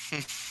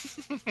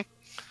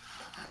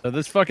 So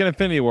this fucking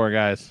Infinity War,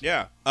 guys.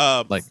 Yeah,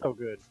 so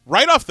good.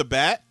 Right off the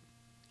bat,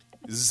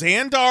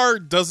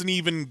 Xandar doesn't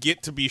even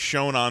get to be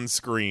shown on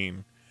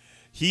screen.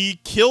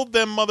 He killed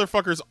them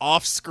motherfuckers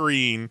off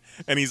screen,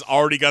 and he's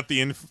already got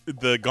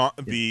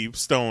the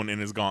stone in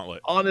his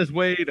gauntlet. On his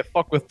way to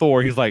fuck with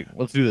Thor, he's like,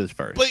 "Let's do this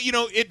first." But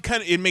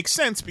it makes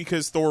sense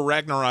because Thor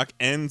Ragnarok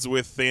ends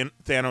with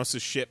Thanos'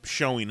 ship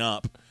showing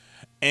up,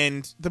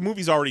 and the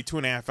movie's already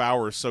 2.5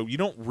 hours, so you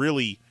don't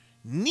really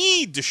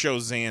need to show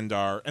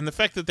Xandar. And the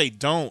fact that they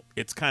don't,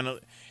 it's kind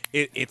of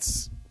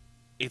it's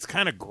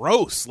kind of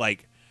gross.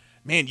 Like,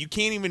 man, you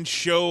can't even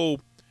show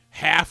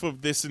half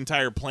of this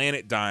entire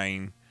planet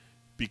dying,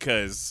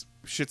 because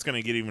shit's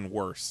gonna get even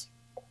worse.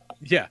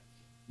 Yeah,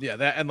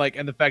 that and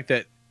the fact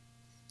that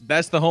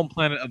that's the home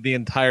planet of the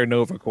entire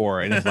Nova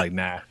Corps, and it's like,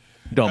 nah,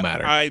 don't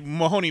matter.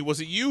 Mahoney,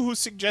 was it you who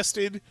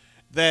suggested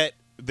that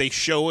they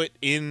show it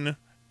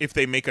if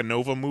they make a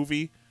Nova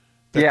movie?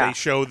 That they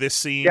show this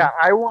scene. Yeah,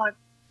 I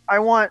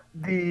want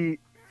the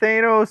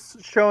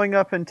Thanos showing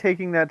up and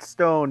taking that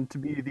stone to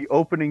be the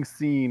opening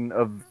scene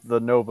of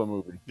the Nova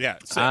movie. Yeah.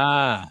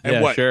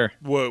 Sure.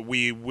 What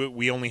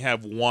we only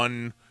have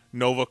one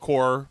Nova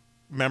Corps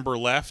member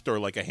left, or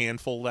like a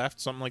handful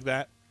left, something like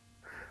that?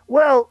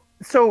 Well,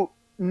 so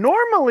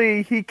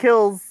normally he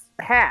kills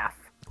half.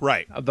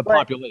 Right. Of the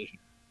population.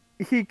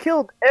 He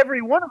killed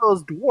every one of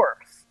those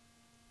dwarfs.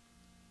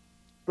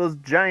 Those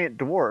giant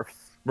dwarfs.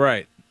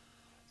 Right.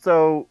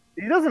 So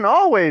he doesn't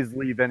always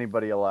leave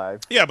anybody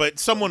alive. Yeah, but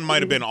someone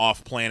might have been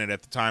off planet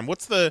at the time.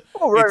 What's the...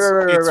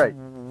 Right.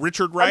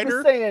 Richard Rider?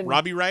 I'm just saying,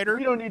 Robbie Rider?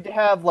 You don't need to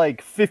have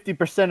like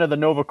 50% of the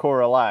Nova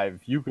Corps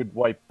alive. You could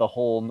wipe the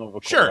whole Nova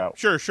Corps out.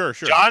 Sure.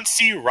 John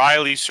C.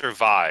 Reilly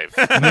survived.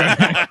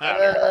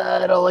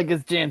 I don't like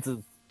his chances.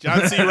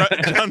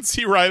 John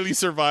C. Reilly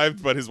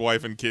survived, but his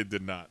wife and kid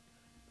did not.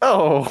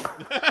 Oh.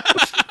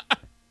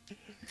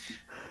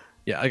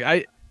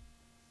 Yeah,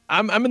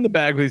 I'm in the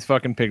bag with these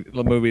fucking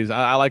movies.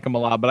 I like them a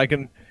lot, but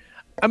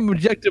I'm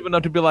objective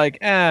enough to be like,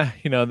 that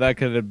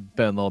could have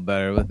been a little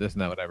better with this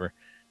and that, whatever.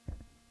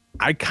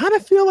 I kind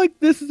of feel like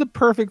this is a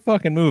perfect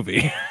fucking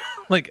movie.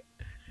 Like,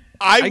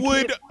 I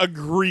would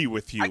agree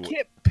with you. I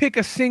can't pick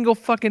a single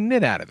fucking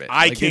nit out of it.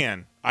 I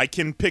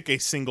can pick a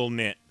single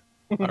nit.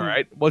 All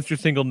right, what's your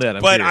single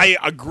nit? But I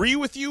agree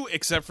with you,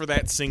 except for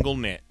that single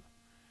nit.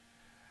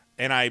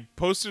 And I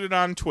posted it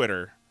on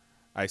Twitter.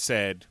 I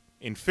said,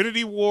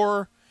 Infinity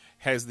War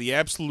has the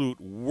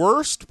absolute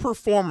worst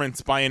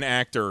performance by an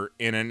actor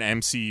in an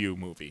MCU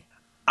movie.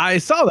 I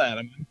saw that.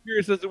 I'm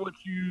curious as to what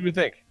you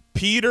think.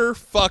 Peter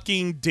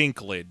fucking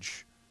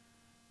Dinklage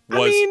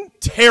was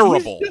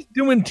terrible. He's just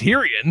doing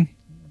Tyrion.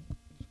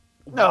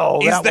 No,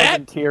 that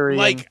wasn't Tyrion.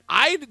 Like,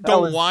 I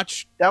don't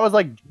watch... That was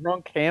like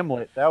drunk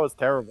Hamlet. That was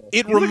terrible.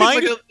 It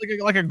reminded...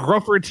 Like a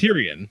gruffer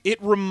Tyrion. It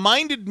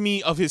reminded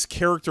me of his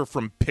character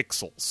from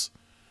Pixels.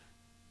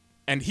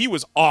 And he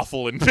was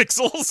awful in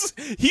Pixels.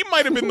 He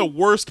might have been the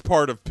worst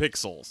part of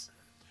Pixels.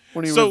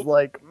 When he was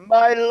like,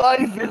 my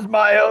life is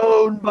my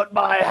own, but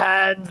my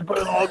hands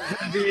belong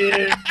to me.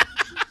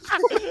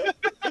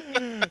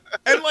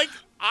 And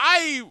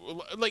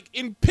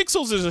in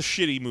Pixels is a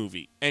shitty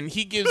movie, and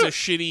he gives a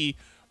shitty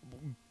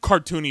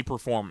cartoony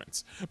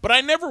performance. But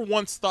I never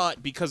once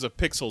thought, because of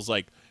Pixels,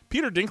 like,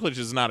 Peter Dinklage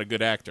is not a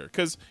good actor,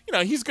 because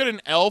he's good in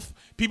Elf.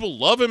 People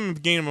love him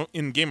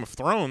in Game of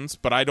Thrones,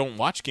 but I don't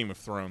watch Game of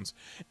Thrones,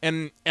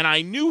 and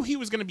I knew he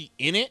was going to be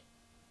in it.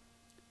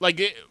 Like,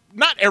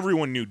 not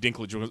everyone knew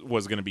Dinklage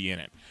was going to be in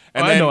it.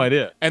 And I had no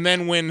idea. And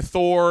then when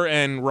Thor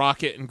and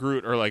Rocket and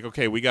Groot are like,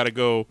 okay, we got to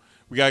go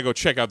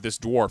check out this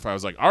dwarf, I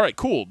was like, all right,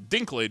 cool,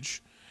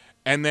 Dinklage.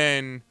 And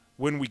then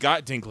when we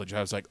got Dinklage,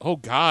 I was like, oh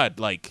God,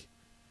 like,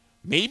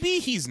 maybe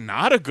he's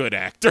not a good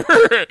actor.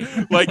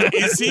 Like,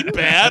 is he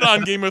bad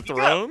on Game of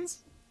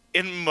Thrones?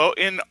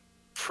 In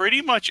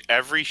pretty much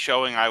every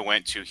showing I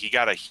went to, he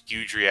got a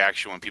huge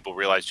reaction when people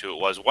realized who it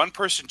was. One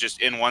person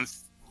just in one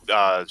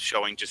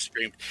showing just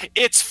screamed,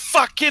 "It's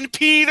fucking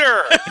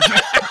Peter!"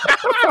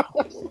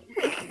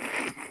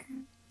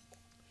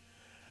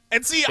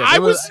 And see, I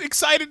was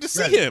excited to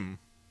see him.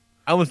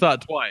 I almost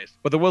thought it twice,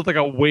 but there was like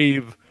a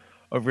wave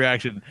of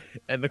reaction,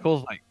 and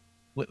Nicole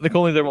leans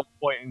there at one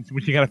point, and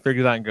when she kind of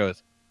figures out and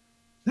goes,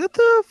 "Is that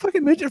the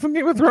fucking midget from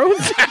Game of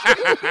Thrones?"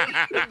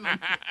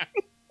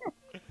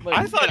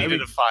 I thought he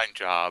did a fine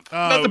job.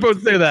 Not supposed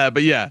to say that,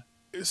 but yeah.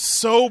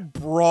 So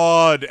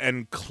broad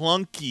and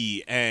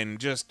clunky, and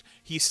just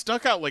he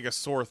stuck out like a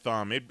sore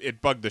thumb.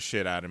 It bugged the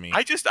shit out of me.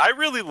 I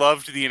really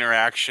loved the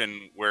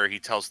interaction where he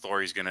tells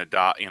Thor he's gonna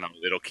die.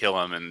 It'll kill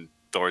him, and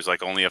Thor's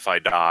like, "Only if I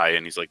die,"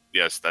 and he's like,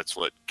 "Yes, that's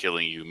what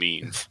killing you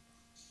means."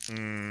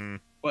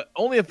 But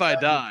 "only if I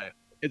die"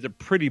 is a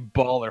pretty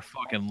baller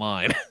fucking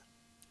line.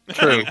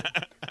 True.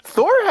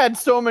 Thor had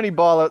so many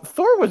ballouts.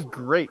 Thor was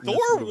great. Thor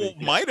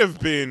might have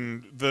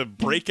been the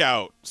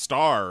breakout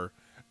star,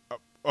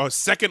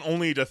 second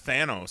only to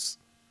Thanos.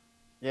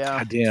 Yeah.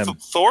 God damn.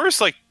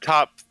 Thor's like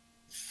top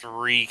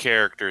 3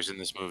 characters in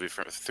this movie,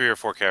 for 3 or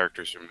 4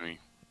 characters for me.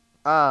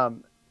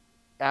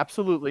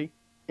 Absolutely.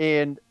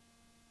 And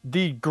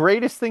the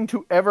greatest thing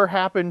to ever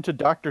happen to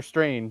Doctor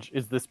Strange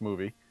is this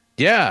movie.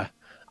 Yeah.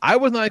 I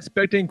was not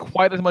expecting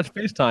quite as much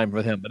FaceTime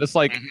with him, but it's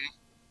like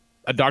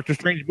a Doctor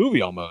Strange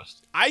movie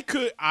almost. I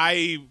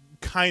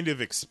kind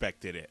of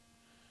expected it.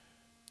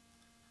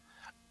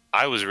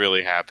 I was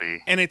really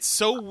happy. And it's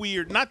so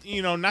weird, not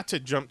to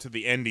jump to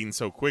the ending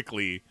so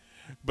quickly,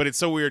 but it's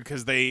so weird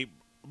because the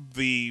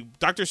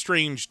Doctor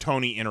Strange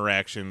Tony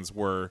interactions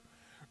were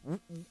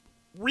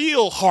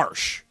real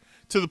harsh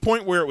to the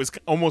point where it was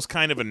almost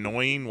kind of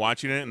annoying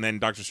watching it. And then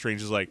Doctor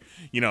Strange is like,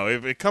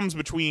 if it comes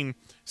between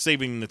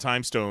saving the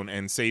Time Stone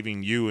and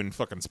saving you and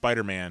fucking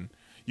Spider-Man,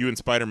 you and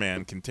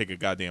Spider-Man can take a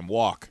goddamn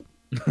walk.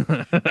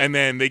 And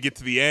then they get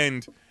to the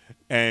end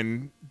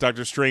and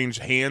Doctor Strange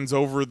hands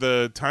over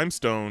the Time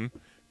Stone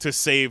to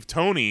save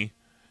Tony.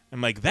 I'm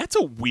like, that's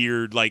a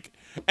weird, like,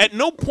 at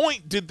no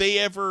point did they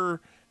ever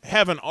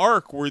have an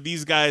arc where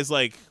these guys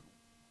like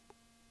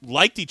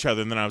liked each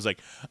other. And then I was like,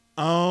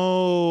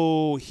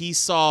 oh, he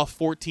saw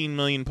 14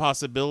 million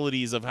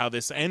possibilities of how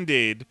this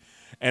ended,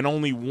 and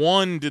only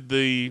one did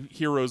the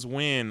heroes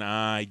win.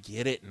 I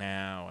get it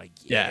now. I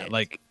get it.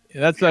 Like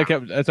that's what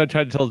I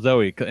tried to tell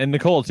Zoe and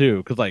Nicole too,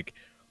 because like,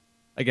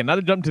 again, not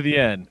to jump to the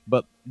end,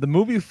 but the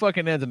movie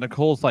fucking ends and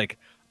Nicole's like,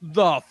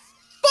 the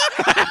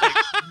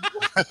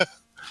fuck.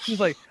 She's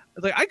like,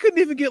 I couldn't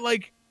even get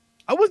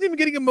I wasn't even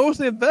getting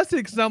emotionally invested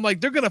because I'm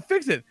like, they're gonna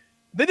fix it.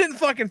 They didn't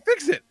fucking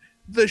fix it.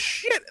 The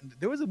shit.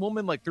 There was a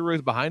woman like 3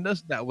 rows behind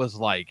us that was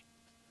like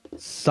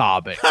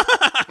sobbing.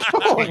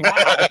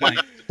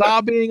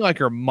 Sobbing like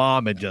her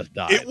mom had just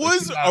died. It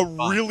was a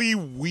really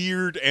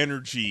weird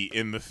energy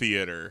in the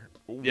theater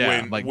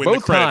when both the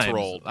credits times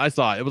rolled. I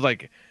saw it. It was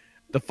like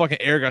the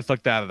fucking air got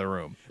sucked out of the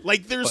room.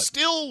 Like there's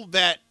still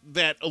that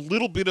a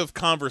little bit of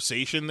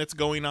conversation that's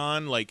going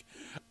on. Like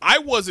I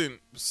wasn't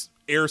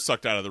air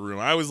sucked out of the room.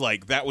 I was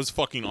like, that was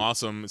fucking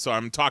awesome. So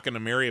I'm talking to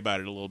Mary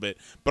about it a little bit,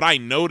 but I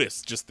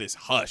noticed just this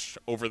hush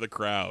over the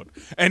crowd.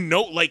 And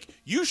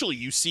usually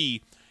you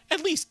see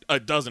at least a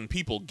dozen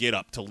people get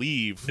up to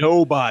leave.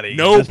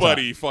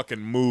 Nobody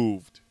fucking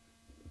moved.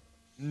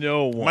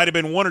 No one. Might have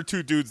been 1 or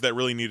 2 dudes that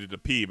really needed to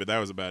pee, but that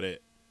was about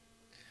it.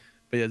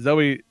 But yeah,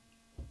 Zoe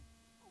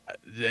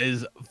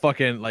is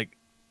fucking like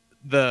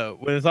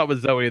when it's not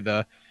with Zoe,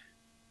 the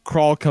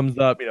crawl comes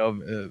up,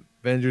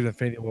 Avengers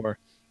Infinity War.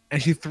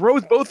 And she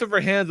throws both of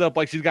her hands up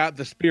like she's got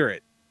the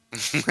spirit.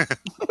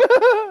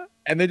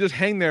 And they just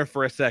hang there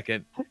for a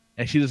second.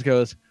 And she just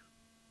goes,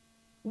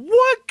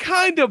 what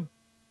kind of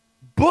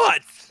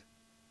butts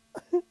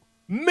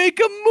make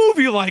a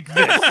movie like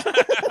this?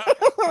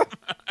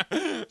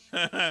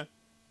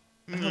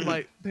 And I'm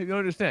like, babe, you don't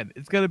understand.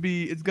 It's gonna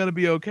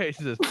be okay.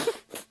 She says,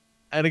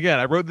 and again,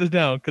 I wrote this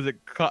down because it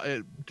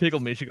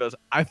tickled me. She goes,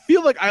 I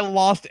feel like I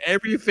lost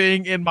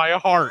everything in my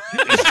heart.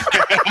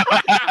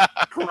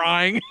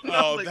 Crying.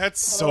 Oh, like, that's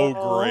so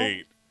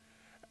great.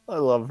 I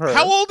love her.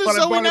 How old is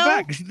Zoe now?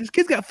 Back. This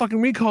kid's got fucking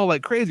recall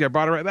like crazy. I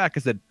brought her right back. I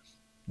said,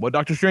 what did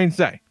Dr. Strange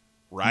say?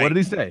 Right. What did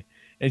he say?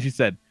 And she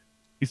said,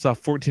 he saw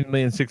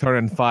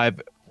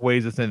 14,605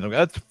 ways to send them.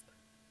 That's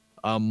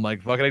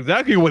like fucking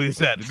exactly what he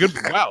said. Good.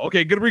 Wow.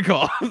 Okay. Good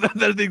recall.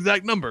 That's the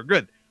exact number.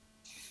 Good.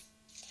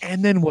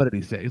 And then what did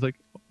he say? He's like,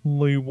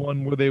 only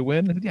one where they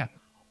win? I said, yeah.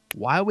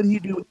 Why would he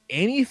do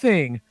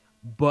anything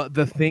but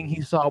the thing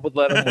he saw would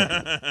let him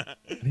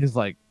win? And he's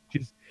like,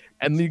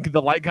 and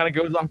the light kind of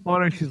goes off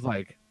on her. She's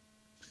like,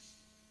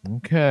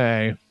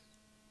 okay,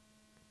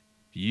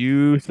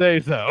 you say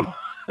so.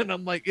 And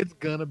I'm like, it's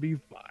gonna be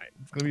fine.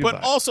 It's gonna be fine.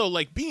 But also,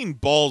 like, being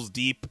balls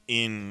deep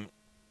in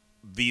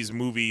these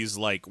movies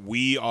like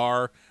we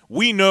are,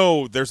 we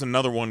know there's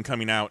another one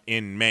coming out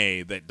in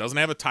May that doesn't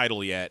have a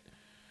title yet.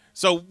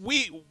 So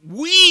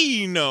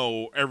we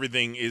know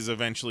everything is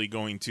eventually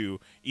going to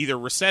either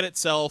reset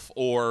itself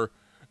or,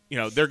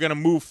 they're going to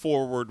move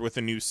forward with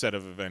a new set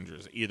of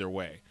Avengers either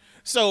way.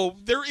 So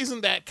there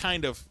isn't that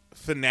kind of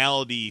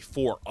finality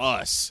for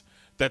us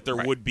that there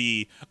would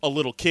be a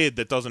little kid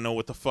that doesn't know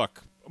what the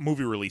fuck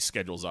movie release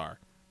schedules are.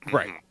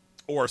 Right.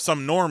 Or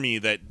some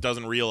normie that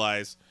doesn't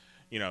realize,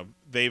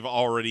 they've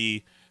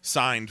already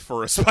signed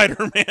for a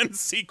Spider-Man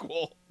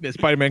sequel. Yeah,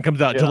 Spider-Man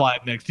comes out July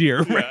of next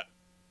year. Yeah.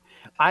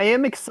 I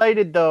am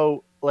excited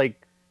though,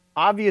 like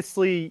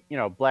obviously,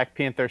 Black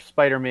Panther,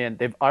 Spider-Man,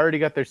 they've already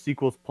got their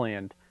sequels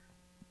planned.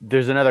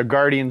 There's another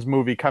Guardians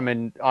movie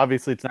coming.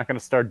 Obviously it's not going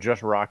to star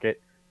just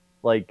Rocket.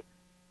 Like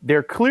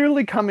they're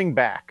clearly coming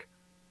back,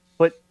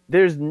 but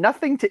there's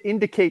nothing to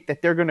indicate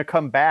that they're going to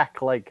come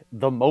back like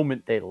the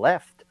moment they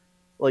left.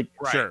 Like,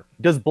 Sure.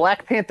 Does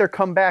Black Panther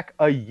come back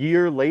a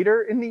year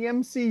later in the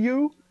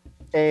MCU?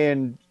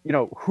 And,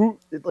 who,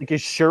 like,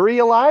 is Shuri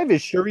alive?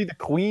 Is Shuri the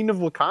queen of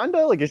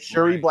Wakanda? Like, is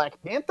Shuri Black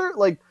Panther?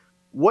 Like,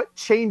 what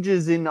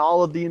changes in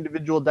all of the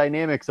individual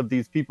dynamics of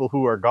these people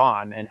who are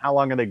gone, and how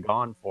long are they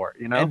gone for?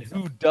 You know, And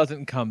who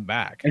doesn't come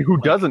back? and who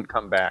doesn't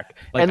come back?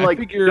 like, And I like,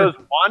 figure- does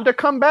Wanda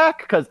come back?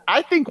 Because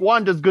I think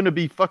Wanda's gonna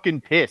be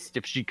fucking pissed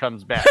if she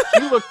comes back.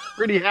 She looks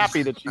pretty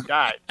happy that she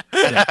died.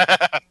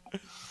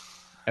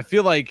 I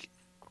feel like,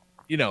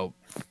 you know,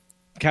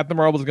 Captain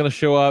Marvel's going to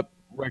show up,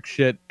 wreck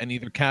shit, and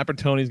either Cap or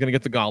Tony's going to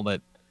get the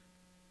gauntlet,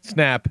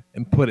 snap,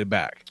 and put it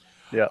back.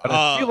 Yeah. But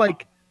I feel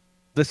like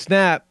the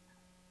snap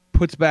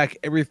puts back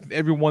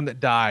everyone that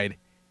died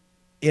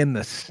in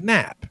the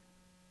snap.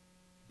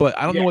 But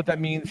I don't know what that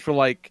means for,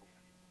 like,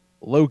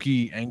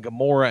 Loki and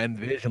Gamora and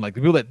Vision. Like,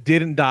 the people that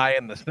didn't die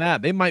in the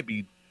snap, they might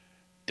be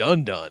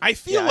done. I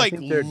feel like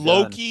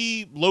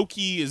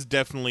Loki is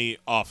definitely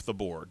off the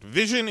board.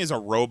 Vision is a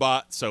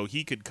robot, so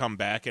he could come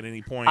back at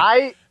any point.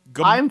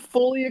 I'm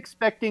fully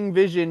expecting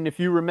Vision, if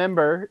you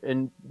remember,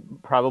 and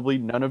probably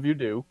none of you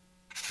do,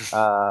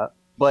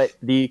 but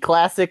the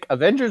classic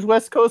Avengers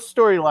West Coast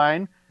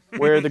storyline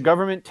where the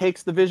government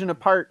takes the Vision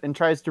apart and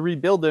tries to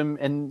rebuild him,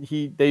 and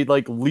they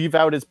like leave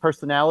out his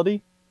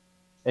personality,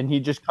 and he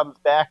just comes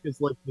back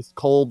as like this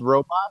cold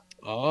robot.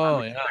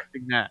 I'm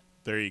expecting that.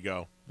 There you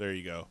go.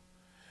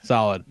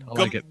 Solid. I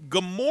like it.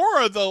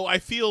 Gamora, though, I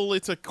feel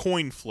it's a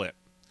coin flip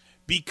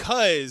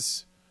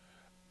because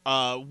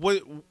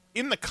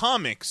in the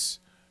comics,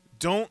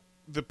 don't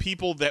the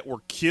people that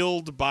were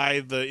killed by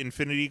the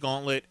Infinity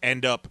Gauntlet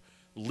end up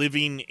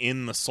living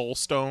in the Soul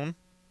Stone?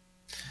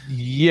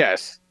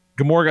 Yes.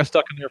 Gamora got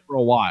stuck in there for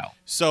a while.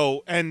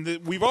 So,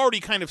 we've already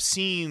kind of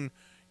seen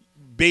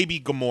baby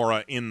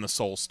Gamora in the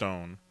Soul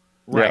Stone.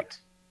 Right. Yeah.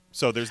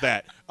 So there's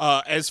that.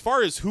 As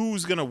far as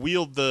who's going to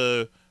wield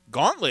the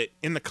gauntlet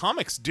in the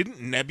comics,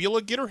 didn't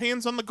Nebula get her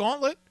hands on the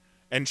gauntlet?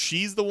 And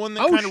she's the one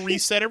that kind of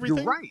reset everything?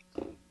 You're right.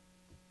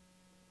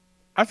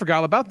 I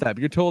forgot about that, but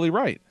you're totally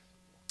right.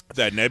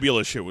 That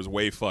Nebula shit was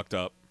way fucked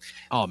up.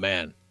 Oh,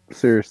 man.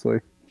 Seriously.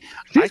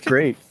 She's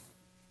great.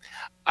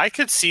 I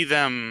could see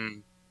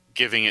them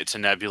giving it to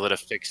Nebula to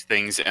fix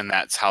things, and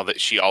that's how that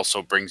she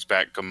also brings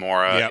back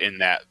Gamora in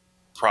that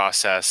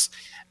process.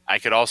 I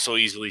could also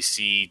easily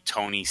see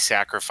Tony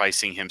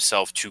sacrificing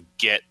himself to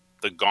get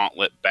the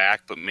gauntlet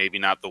back, but maybe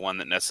not the one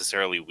that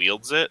necessarily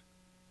wields it.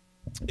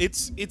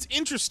 It's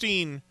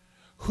interesting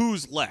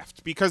who's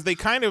left, because they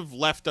kind of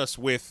left us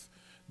with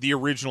the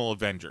original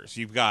Avengers.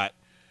 You've got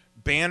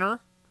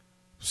Banner,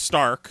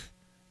 Stark,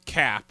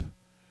 Cap,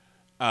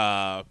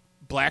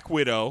 Black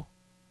Widow.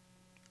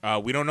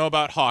 We don't know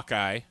about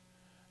Hawkeye.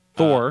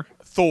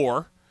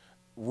 Thor,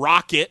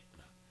 Rocket,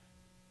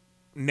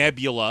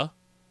 Nebula,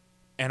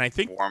 and I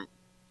think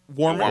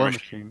War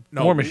Machine.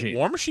 No, War Machine.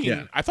 War Machine.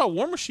 Yeah. I thought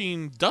War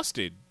Machine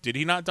dusted. Did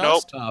he not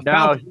dust? Nope.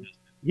 No,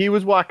 he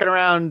was walking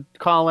around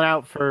calling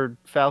out for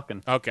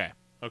Falcon. Okay.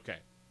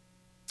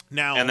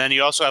 Now, and then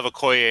you also have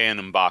Okoye and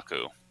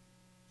M'Baku.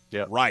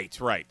 Yeah. Right.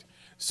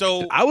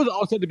 So I was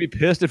also to be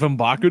pissed if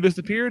M'Baku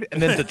disappeared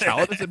and then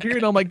T'Challa disappeared.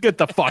 And I'm like, get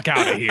the fuck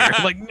out of here.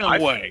 Like, no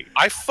way.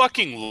 I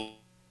fucking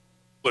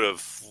would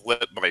have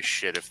flipped my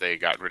shit if they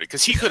got rid of it.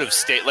 Because he could have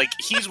stayed. Like,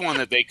 he's one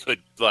that they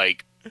could,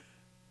 like,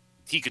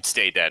 he could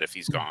stay dead if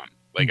he's gone.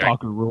 Like,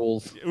 M'Baku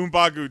rules.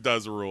 M'Baku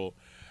does rule.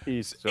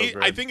 He's so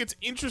I think it's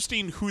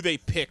interesting who they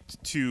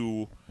picked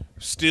to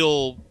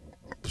still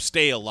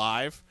stay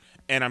alive.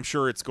 And I'm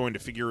sure it's going to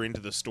figure into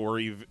the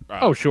story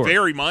sure.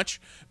 very much.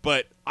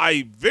 But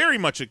I very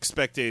much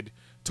expected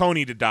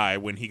Tony to die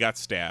when he got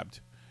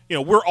stabbed. You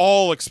know, we're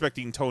all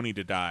expecting Tony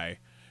to die.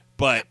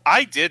 But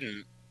I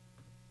didn't.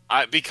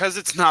 Because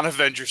it's not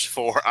Avengers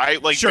 4.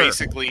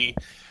 Basically,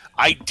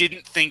 I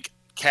didn't think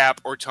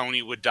Cap or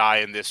Tony would die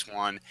in this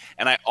one.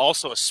 And I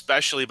also,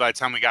 especially by the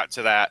time we got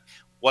to that,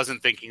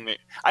 wasn't thinking that...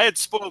 I had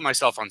spoiled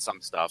myself on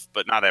some stuff,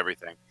 but not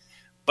everything.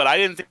 But I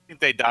didn't think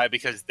they'd die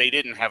because they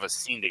didn't have a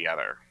scene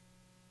together.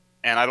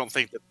 And I don't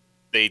think that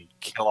they'd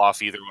kill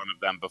off either one of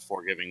them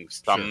before giving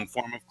some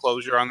form of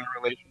closure on their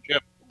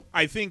relationship.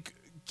 I think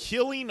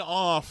killing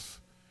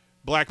off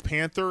Black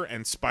Panther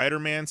and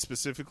Spider-Man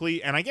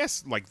specifically, and I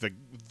guess like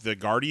the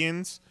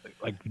Guardians,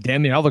 like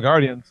damn near all the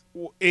Guardians,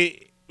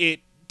 it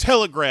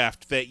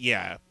telegraphed that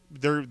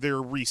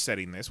they're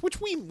resetting this,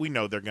 which we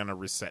know they're gonna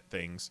reset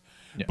things.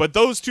 Yeah. But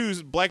those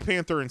two, Black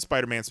Panther and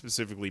Spider-Man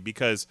specifically,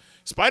 because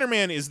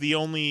Spider-Man is the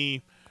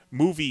only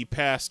movie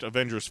past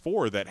Avengers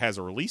 4 that has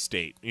a release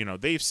date. You know,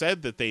 they've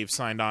said that they've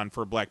signed on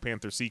for a Black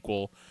Panther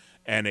sequel,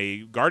 and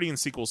a Guardian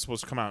sequel is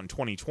supposed to come out in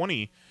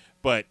 2020.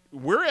 But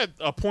we're at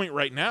a point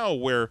right now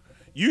where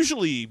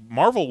usually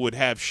Marvel would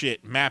have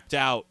shit mapped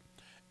out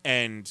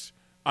and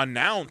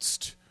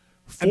announced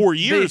 4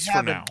 years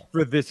from now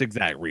for this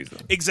exact reason.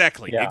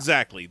 Exactly.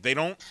 They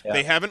don't. Yeah.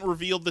 They haven't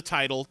revealed the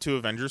title to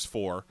Avengers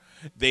 4.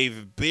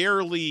 They've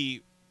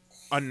barely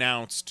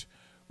announced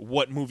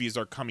what movies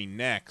are coming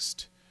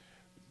next.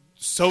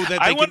 So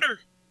that I wonder.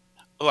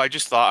 Oh, I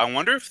just thought. I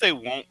wonder if they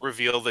won't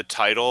reveal the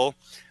title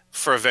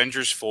for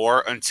Avengers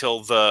 4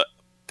 until the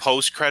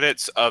post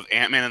credits of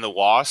Ant-Man and the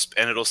Wasp,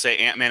 and it'll say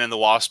Ant-Man and the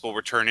Wasp will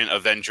return in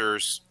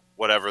Avengers,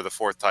 whatever the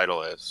fourth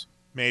title is.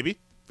 Maybe,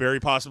 very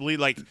possibly.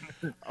 Like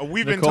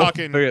we've been Nicole's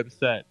talking. very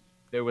upset.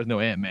 there was no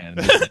Ant-Man.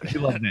 She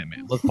loves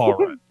Ant-Man. Let's Paul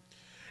Rudd.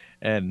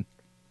 And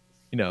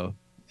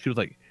she was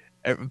like,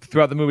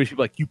 throughout the movie, she'd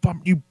be like, you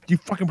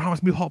fucking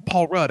promised me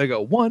Paul Rudd. I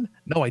go, 1,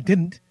 no, I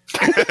didn't.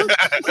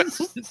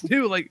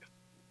 2, like,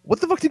 what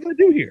the fuck's he gonna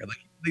do here?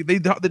 Like, they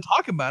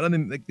talk about him,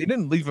 and like they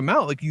didn't leave him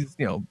out. Like he's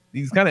kind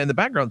of in the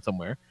background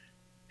somewhere.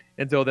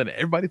 And so then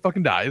everybody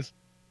fucking dies.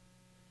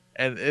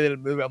 And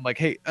I'm like,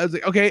 hey, I was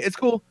like, okay, it's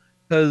cool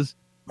because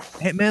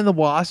Ant-Man and the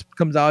Wasp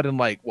comes out in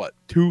like what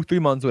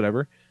 2-3 months,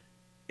 whatever.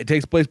 It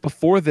takes place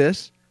before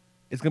this.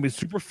 It's gonna be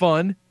super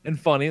fun and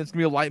funny. It's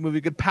gonna be a light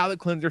movie, good palate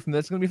cleanser from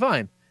this. It's gonna be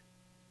fine.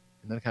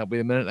 And then I kind of wait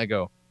a minute and I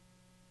go,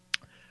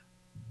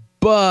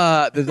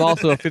 but there's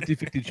also a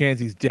 50-50 chance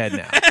he's dead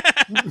now.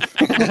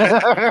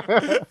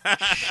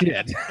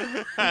 Shit.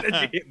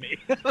 That hit me.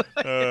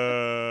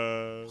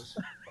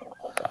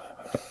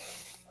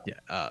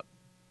 Yeah.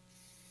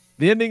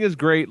 The ending is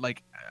great.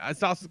 Like I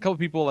talked to a couple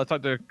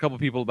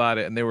people about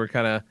it, and they were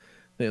kind of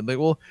like,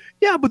 well,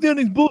 yeah, but the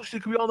ending's bullshit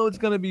because we all know it's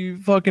gonna be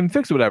fucking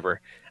fixed or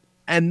whatever.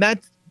 And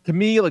that's, to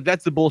me, like,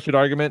 that's the bullshit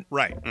argument.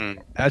 Right.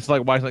 That's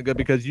like why it's not good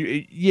because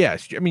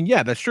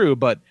that's true,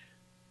 but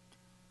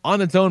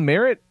on its own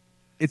merit,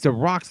 it's a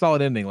rock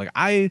solid ending. Like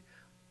I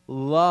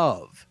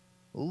love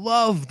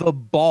the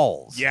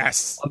balls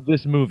of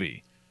this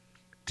movie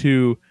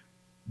to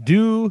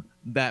do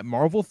that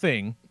Marvel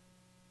thing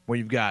where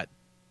you've got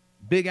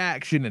big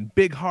action and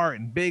big heart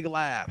and big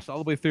laughs all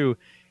the way through,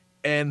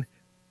 and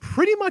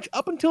pretty much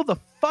up until the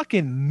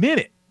fucking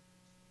minute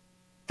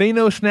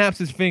Thanos snaps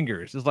his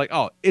fingers, it's like,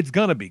 oh, it's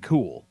gonna be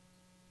cool.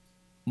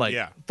 Like,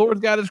 Thor's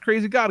got his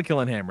crazy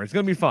god-killing hammer. It's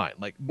gonna be fine.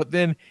 Like, but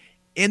then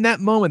in that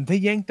moment, they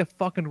yanked the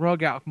fucking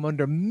rug out from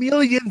under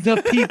millions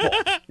of people.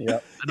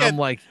 I'm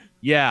like,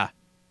 yeah,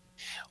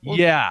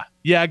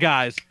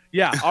 guys.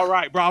 Yeah, all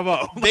right,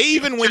 bravo. They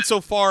even went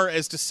so far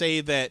as to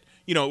say that,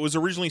 it was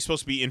originally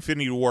supposed to be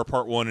Infinity War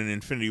Part 1 and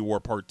Infinity War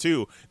Part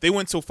 2. They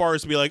went so far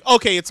as to be like,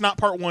 okay, it's not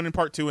Part 1 and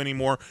Part 2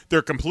 anymore.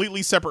 They're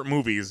completely separate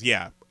movies.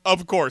 Yeah,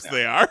 of course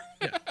they are.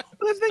 But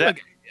that's the thing,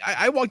 like,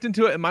 I walked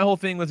into it and my whole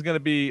thing was going to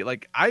be,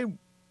 like, I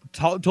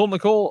told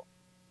Nicole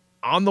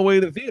on the way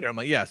to the theater, I'm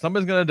like, yeah,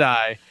 somebody's going to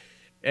die,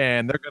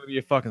 and they're going to be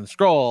a fucking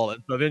Skrull,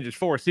 and so Avengers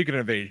 4 Secret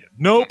Invasion.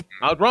 Nope,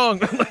 I was wrong.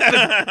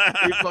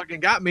 You fucking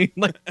got me.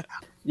 Like,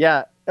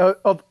 yeah,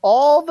 of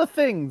all the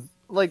things,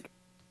 like,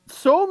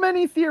 so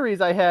many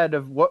theories I had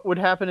of what would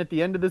happen at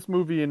the end of this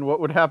movie and what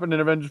would happen in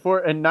Avengers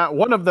 4, and not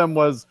one of them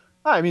was,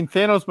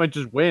 Thanos might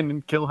just win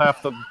and kill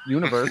half the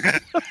universe.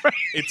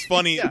 It's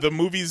funny, the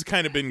movie's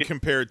kind of been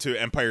compared to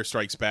Empire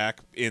Strikes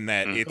Back in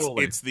that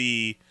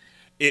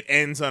it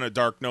ends on a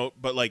dark note,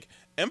 but like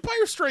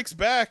Empire Strikes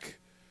Back,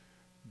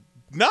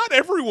 not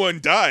everyone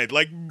died.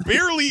 Like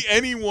barely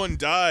anyone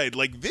died.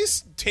 Like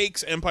this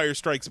takes Empire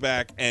Strikes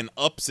Back and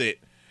ups it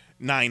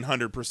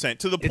 900%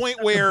 to the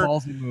point where,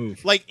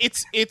 like,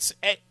 it's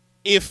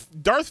if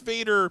Darth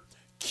Vader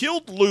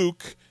killed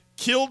Luke,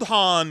 killed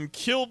Han,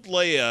 killed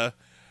Leia,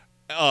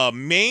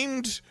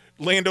 maimed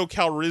Lando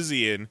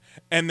Calrissian,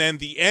 and then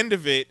the end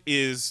of it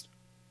is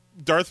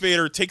Darth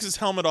Vader takes his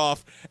helmet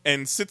off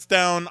and sits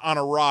down on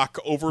a rock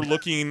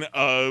overlooking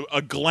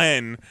a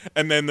glen,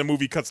 and then the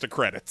movie cuts to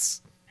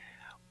credits.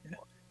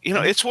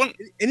 It's one.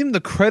 And even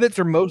the credits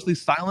are mostly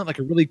silent, like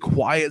a really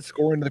quiet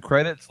score into the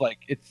credits. Like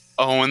it's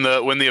when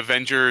the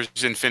Avengers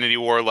Infinity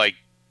War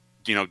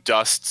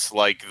dusts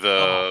like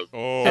the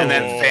and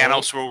then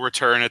Thanos will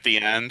return at the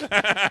end.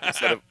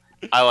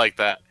 I like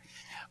that.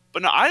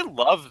 But no, I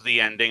love the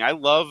ending. I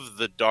love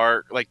the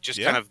dark, like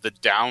kind of the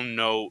down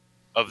note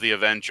of the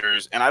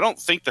Avengers. And I don't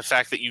think the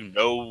fact that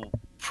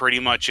pretty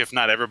much, if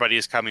not everybody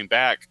is coming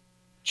back,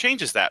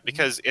 changes that,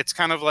 because it's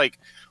kind of like,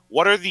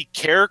 what are the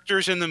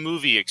characters in the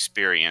movie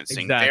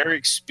experiencing? Exactly. They're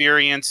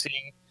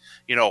experiencing,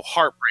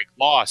 heartbreak,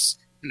 loss,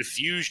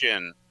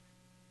 confusion,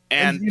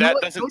 and that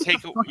doesn't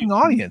take a fucking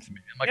audience, man.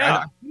 Like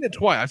I've seen it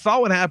twice. I saw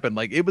what happened.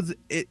 Like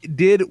it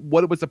did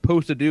what it was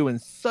supposed to do in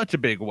such a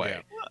big way.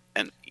 Yeah.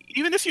 And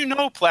even if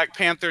Black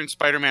Panther and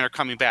Spider-Man are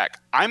coming back,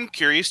 I'm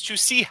curious to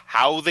see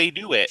how they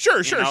do it.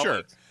 Sure.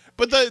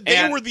 But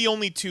they were the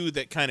only two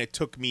that kind of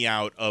took me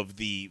out of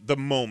the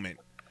moment.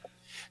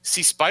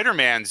 See,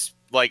 Spider-Man's,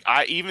 like,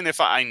 even if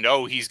I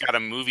know he's got a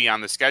movie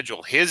on the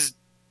schedule, his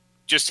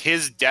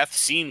death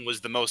scene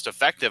was the most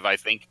effective, I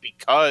think,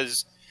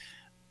 because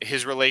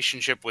his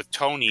relationship with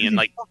Tony, and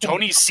like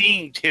Tony's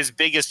seeing his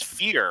biggest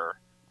fear,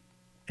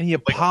 and he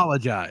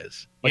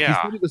apologized. Like he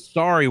said he was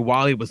sorry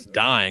while he was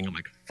dying. I'm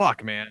like,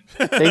 fuck, man.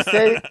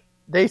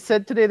 They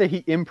said today that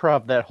he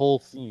improv that whole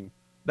scene.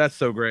 That's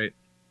so great.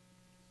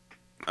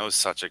 That was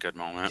such a good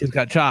moment. He's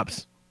got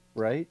chops,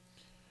 right?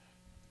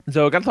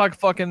 So gotta talk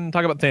about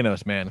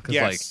Thanos, man, because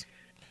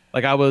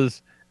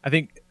I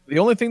think the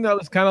only thing that I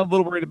was kind of a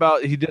little worried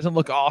about, he doesn't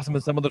look awesome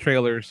in some of the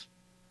trailers,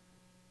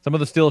 some of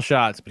the still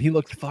shots, but he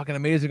looked fucking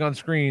amazing on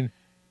screen.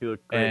 He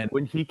looked great. And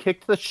when he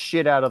kicked the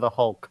shit out of the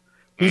Hulk,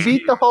 he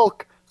beat the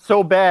Hulk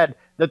so bad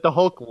that the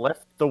Hulk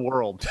left the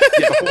world.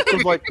 The Hulk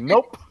was like,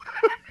 nope.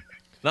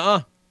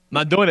 Nuh-uh,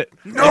 not doing it.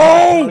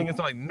 No! It's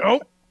like,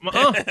 nope.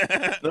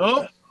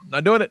 Nope,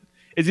 not doing it.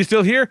 Is he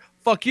still here?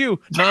 fuck you.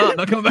 No,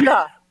 not coming back.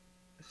 Yeah.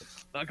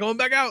 Not coming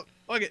back out.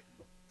 Fuck it.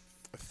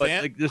 But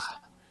like just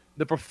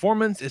the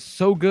performance is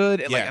so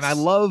good, and like, and I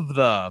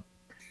love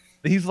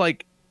he's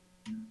like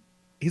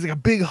a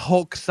big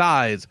Hulk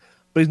size,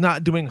 but he's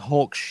not doing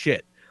Hulk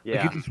shit.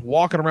 Yeah. Like he's just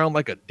walking around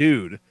like a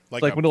dude.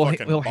 Like when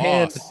he'll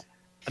hand boss.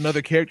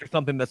 another character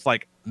something that's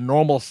like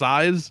normal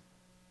size,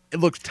 it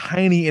looks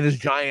tiny in his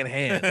giant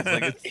hands.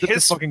 Like it's such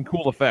a fucking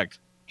cool effect.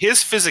 His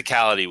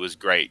physicality was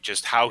great.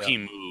 Just how he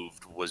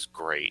moved was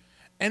great.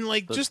 And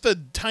like just the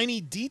tiny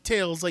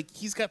details, like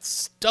he's got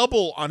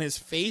stubble on his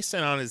face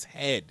and on his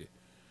head.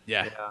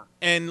 Yeah.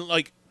 And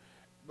like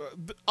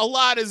a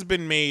lot has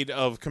been made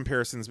of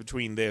comparisons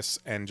between this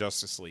and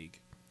Justice League.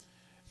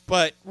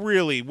 But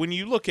really, when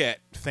you look at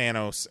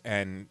Thanos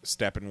and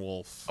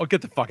Steppenwolf... Oh,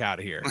 get the fuck out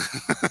of here.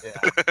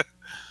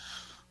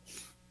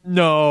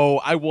 No,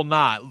 I will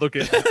not look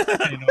at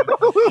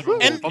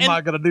I'm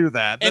not going to do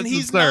that. That's and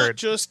he's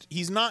absurd.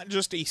 he's not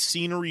just a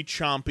scenery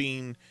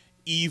chomping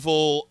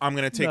evil, I'm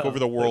going to take over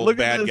the world look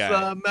bad at this,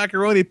 guy.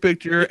 macaroni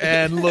picture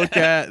and look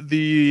at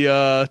the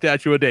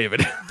statue of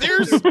David.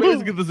 There's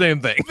basically the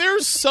same thing.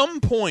 There's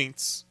some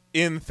points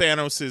in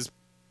Thanos'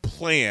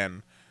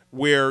 plan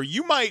where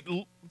you might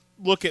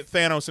look at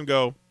Thanos and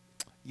go,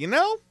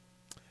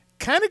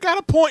 kind of got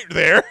a point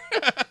there.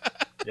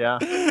 Yeah.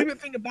 The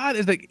favorite thing about it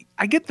is like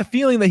I get the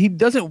feeling that he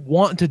doesn't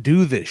want to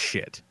do this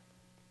shit.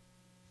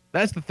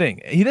 That's the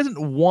thing. He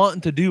doesn't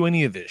want to do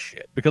any of this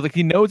shit because like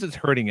he knows it's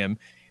hurting him.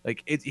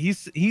 Like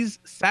he's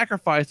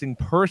sacrificing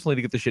personally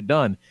to get the shit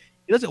done.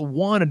 He doesn't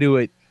want to do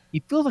it.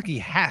 He feels like he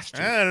has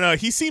to. I don't know.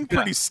 He seemed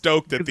pretty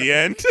stoked at the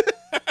end.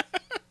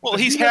 Well,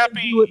 he's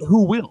happy.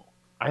 Who will?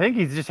 I think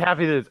he's just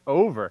happy that it's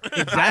over.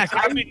 Exactly.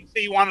 I mean,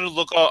 he wanted to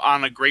look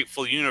on a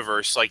grateful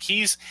universe. Like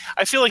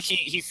I feel like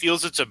he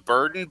feels it's a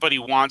burden, but he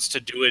wants to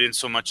do it in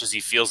so much as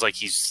he feels like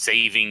he's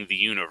saving the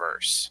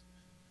universe.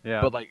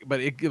 Yeah. But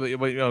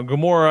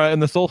Gamora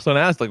and the Soul Stone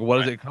asked, like, what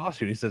does it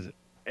cost you? And he says,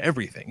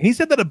 everything. And he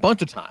said that a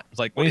bunch of times.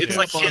 Like when it's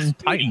like his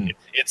Titan.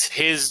 It's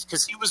his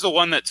because he was the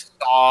one that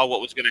saw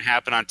what was going to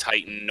happen on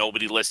Titan.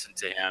 Nobody listened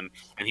to him,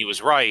 and he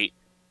was right.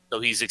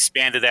 So he's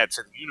expanded that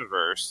to the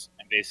universe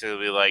and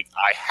basically like,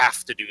 I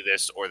have to do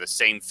this, or the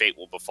same fate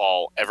will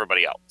befall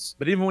everybody else.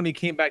 But even when he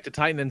came back to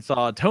Titan and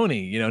saw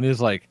Tony, and he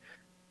was like,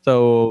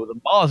 "So the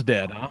boss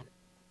dead, huh?"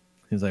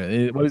 He's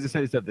like, "What does he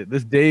say?" He said,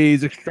 "This day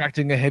is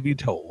extracting a heavy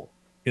toll."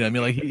 You know what I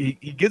mean? Like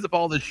he gives up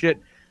all this shit.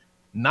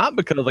 Not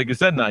because, like you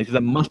said, he's a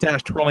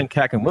mustache twirling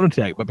cack and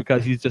lunatic, but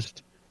because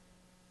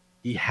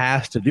he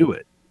has to do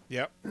it.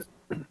 Yep.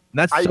 And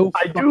that's I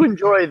do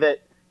enjoy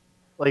that.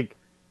 Like,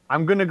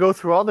 I'm gonna go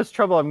through all this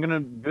trouble. I'm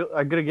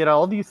gonna get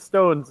all these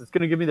stones. It's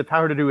gonna give me the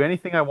power to do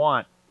anything I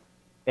want.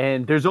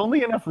 And there's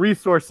only enough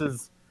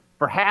resources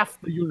for half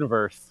the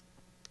universe,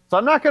 so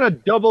I'm not gonna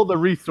double the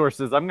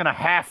resources. I'm gonna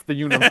half the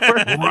universe.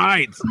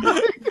 Right.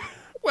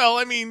 Well,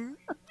 I mean.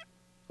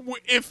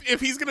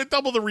 If he's gonna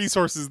double the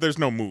resources, there's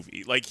no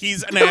movie. Like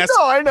he's an ass.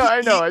 No,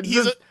 I know.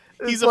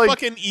 He's a like,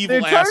 fucking evil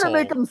they're trying asshole. to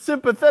make him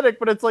sympathetic,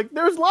 but it's like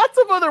there's lots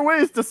of other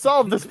ways to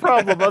solve this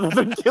problem other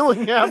than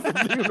killing half of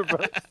the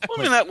universe. Well,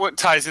 I mean, that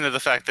ties into the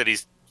fact that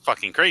he's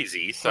fucking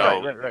crazy.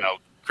 So right.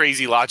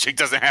 Crazy logic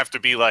doesn't have to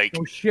be like,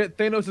 oh shit,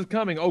 Thanos is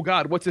coming. Oh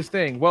god, what's his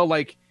thing? Well,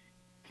 like.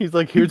 He's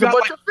like, here's a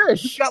bunch of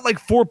fish. He's got like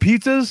 4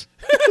 pizzas.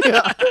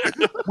 Yeah.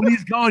 When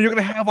he's gone, you're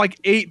gonna have like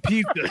 8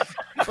 pizzas.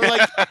 But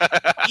like,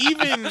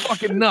 even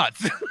fucking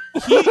nuts.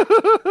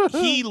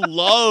 He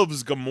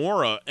loves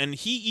Gamora, and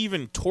he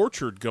even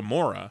tortured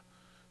Gamora.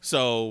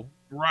 So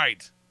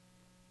right.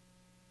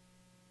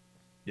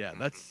 Yeah,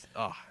 that's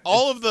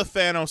all of the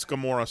Thanos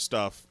Gamora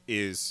stuff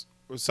is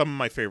some of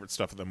my favorite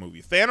stuff in the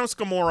movie. Thanos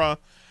Gamora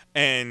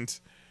and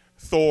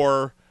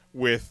Thor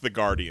with the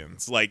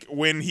Guardians. Like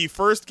when he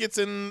first gets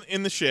in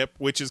the ship,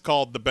 which is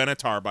called the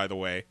Benatar, by the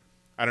way.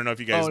 I don't know if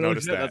you guys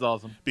noticed that. That's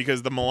awesome.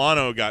 Because the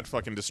Milano got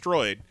fucking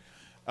destroyed.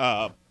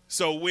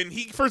 So when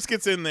he first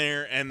gets in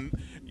there and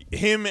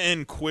him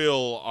and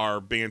Quill are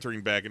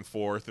bantering back and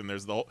forth, and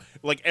there's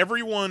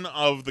every one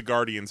of the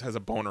Guardians has a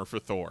boner for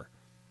Thor.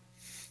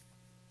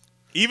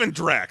 Even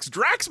Drax.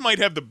 Drax might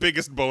have the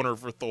biggest boner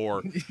for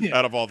Thor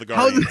out of all the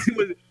Guardians.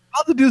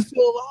 How's the dude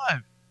still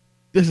alive?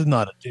 This is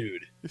not a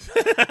dude.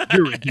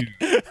 You're a dude.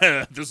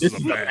 This is a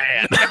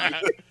man.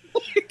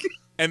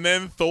 And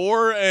then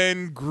Thor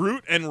and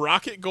Groot and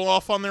Rocket go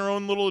off on their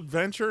own little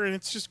adventure, and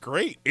it's just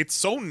great. It's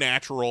so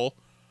natural.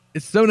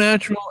 It's so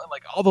natural, and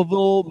like all the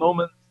little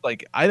moments.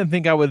 Like I didn't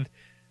think I would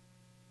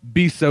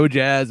be so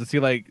jazzed to see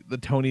like the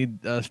Tony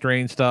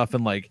Strange stuff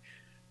and like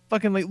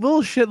fucking like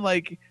little shit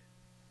like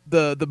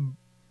the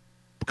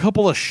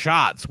couple of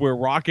shots where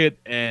Rocket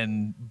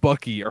and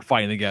Bucky are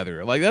fighting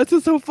together. Like that's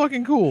just so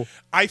fucking cool.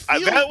 I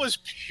feel that was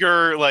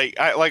pure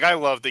I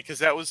loved it because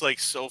that was like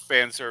so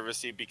fan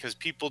servicey because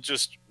people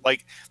just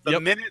like the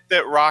minute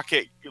that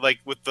Rocket like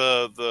with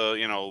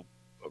the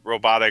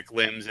robotic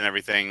limbs and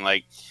everything,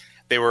 like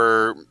they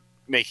were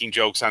making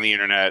jokes on the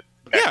internet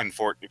back in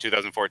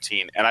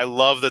 2014, and I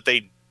love that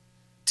they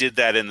did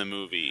that in the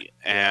movie.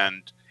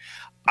 And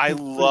I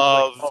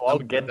love. Like, I'll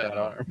get that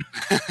arm.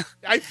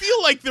 I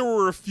feel like there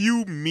were a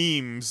few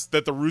memes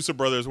that the Russo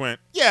brothers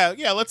went, yeah,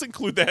 let's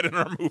include that in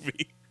our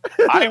movie.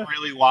 I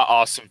really want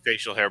awesome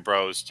facial hair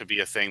bros to be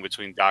a thing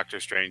between Doctor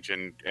Strange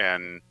and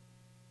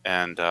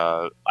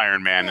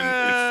Iron Man in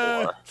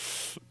 4.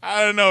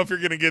 I don't know if you're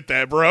gonna get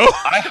that, bro.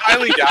 I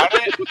highly doubt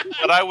it,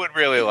 but I would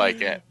really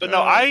like it. But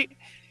no,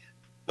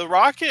 the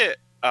Rocket,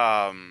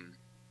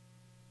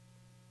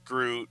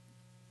 Groot,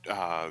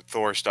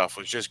 Thor stuff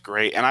was just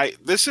great, and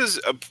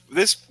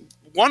this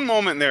one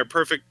moment there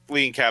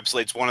perfectly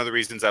encapsulates one of the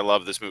reasons I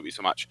love this movie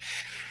so much.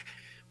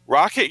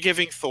 Rocket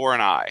giving Thor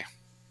an eye.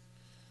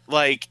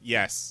 Like,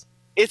 yes,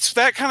 it's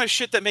that kind of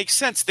shit that makes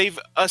sense. They've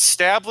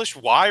established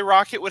why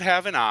Rocket would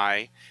have an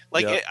eye.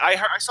 Like, Yep. I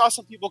saw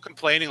some people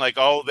complaining, like,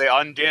 oh, they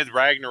undid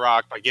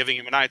Ragnarok by giving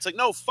him an eye. It's like,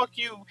 no, fuck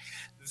you.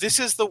 This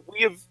is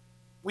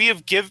we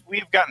have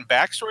gotten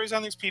backstories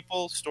on these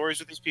people, stories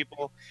with these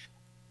people,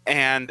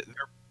 and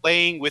they're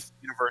playing with the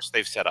universe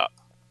they've set up.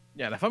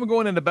 Yeah, and if I'm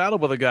going into battle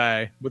with a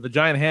guy with a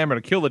giant hammer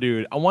to kill the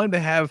dude, I want him to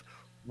have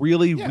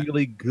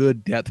really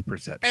good depth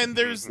perception. And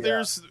there's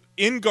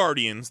in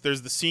Guardians,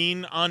 there's the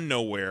scene on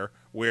Nowhere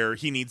where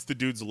he needs the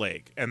dude's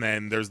leg, and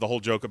then there's the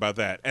whole joke about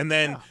that. And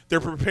then they're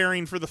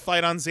preparing for the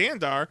fight on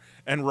Xandar,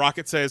 and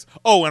Rocket says,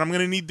 "Oh, and I'm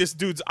going to need this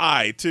dude's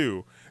eye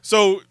too."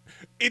 So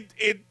it's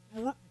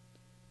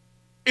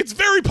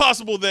very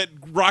possible that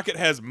Rocket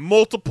has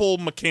multiple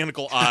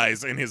mechanical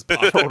eyes in his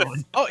pocket.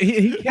 Totally. Oh,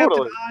 he kept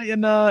an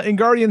eye in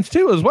Guardians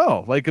too as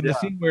well. Like in the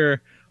scene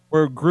where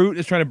Groot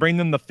is trying to bring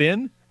them the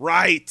fin,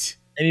 right?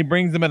 And he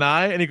brings them an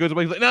eye, and he goes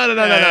away. He's like, no.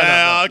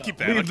 I'll keep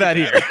that. Leave that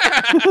here.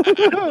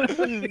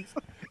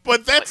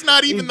 But that's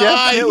not even he the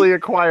eye. definitely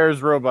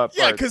acquires robot parts.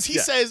 Yeah, because he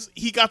says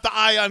he got the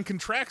eye on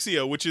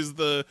Contraxia, which is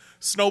the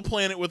snow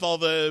planet with all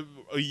the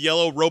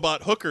yellow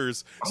robot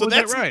hookers. So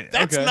that's right?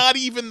 That's not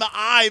even the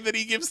eye that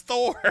he gives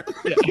Thor.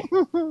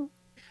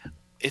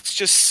 It's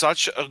just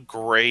such a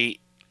great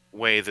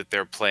way that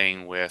they're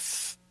playing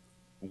with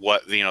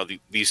what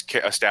these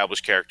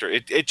established character.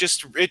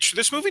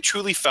 This movie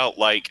truly felt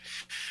like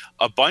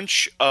a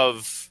bunch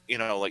of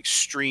like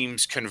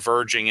streams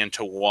converging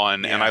into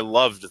one, and I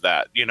loved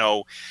that.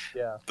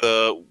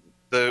 The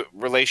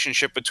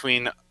relationship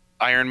between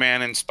Iron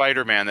Man and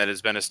Spider-Man that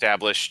has been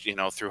established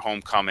through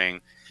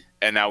Homecoming,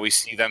 and now we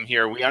see them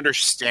here. We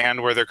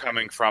understand where they're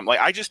coming from. Like,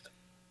 I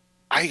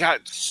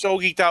got so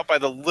geeked out by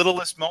the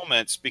littlest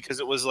moments, because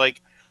it was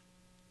like,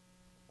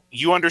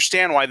 you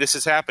understand why this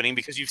is happening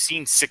because you've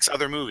seen 6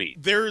 other movies.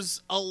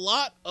 There's a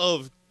lot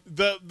of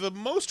the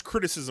most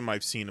criticism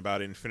I've seen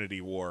about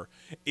Infinity War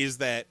is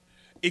that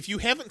if you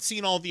haven't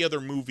seen all the other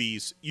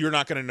movies, you're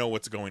not going to know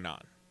what's going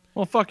on.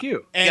 Well, fuck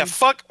you. And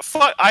fuck.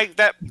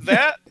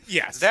 That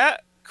yes.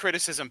 That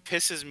criticism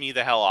pisses me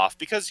the hell off,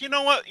 because you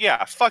know what?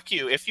 Yeah, fuck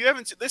you. If you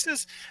haven't seen, this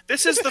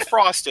is the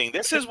frosting.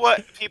 This is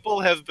what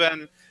people have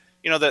been,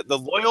 the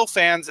loyal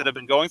fans that have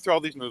been going through all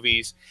these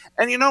movies.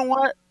 And you know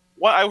what?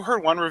 I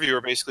heard one reviewer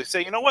basically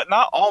say, you know what?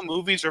 Not all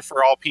movies are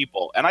for all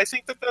people. And I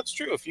think that that's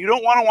true. If you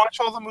don't want to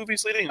watch all the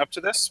movies leading up to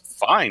this,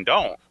 fine,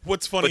 don't.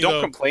 What's funny, but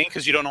don't complain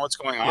because you don't know what's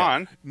going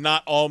on.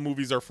 Not all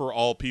movies are for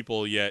all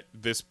people, yet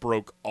this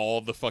broke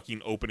all the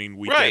fucking opening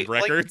weekend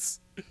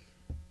records. Like,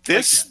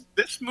 this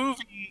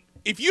movie...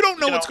 If you don't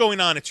know what's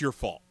going on, it's your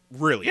fault.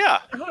 Really. Yeah.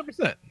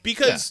 100%.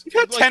 Because... You've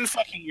had 10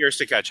 fucking years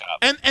to catch up.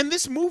 And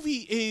this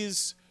movie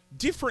is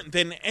different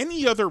than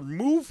any other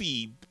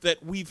movie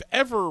that we've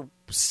ever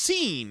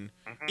seen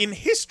in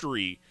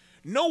history.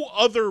 No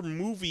other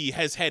movie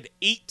has had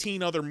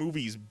 18 other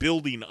movies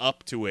building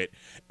up to it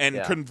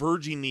and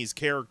converging these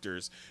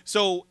characters.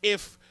 So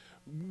if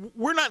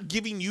we're not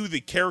giving you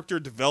the character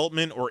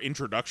development or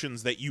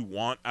introductions that you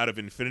want out of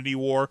Infinity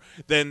War,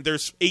 then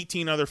there's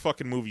 18 other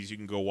fucking movies you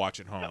can go watch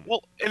at home.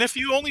 Well, and if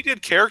you only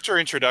did character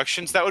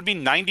introductions, that would be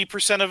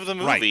 90% of the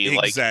movie.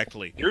 Right,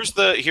 exactly.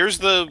 Like,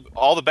 here's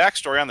all the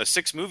backstory on the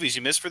 6 movies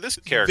you missed for this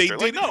character. I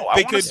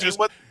want to see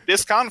what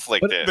this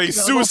conflict is. They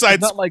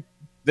suicide. Not like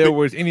there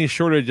was any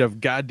shortage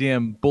of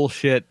goddamn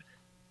bullshit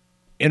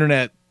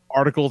internet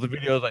articles and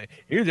videos like,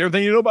 here's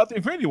everything you know about the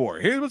Infinity War.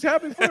 Here's what's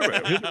happening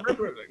forever.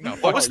 No,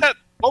 what was that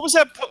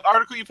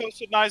article you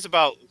posted, Nice,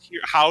 about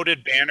how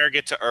did Banner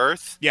get to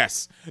Earth?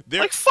 Yes.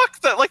 Fuck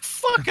that. What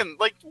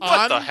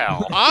the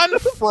hell? On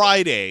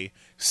Friday,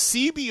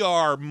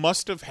 CBR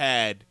must have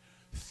had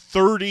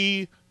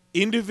 30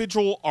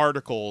 individual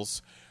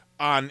articles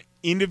on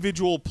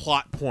individual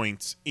plot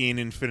points in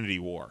Infinity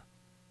War.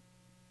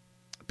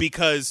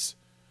 Because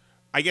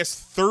I guess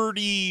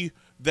 30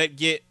 that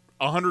get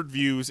 100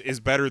 views is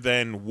better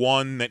than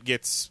one that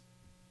gets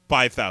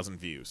 5,000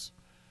 views.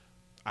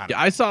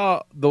 I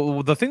saw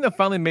the thing that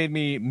finally made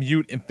me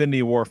mute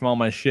Infinity War from all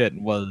my shit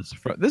was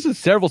this is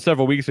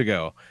several weeks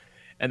ago,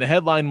 and the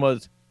headline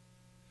was,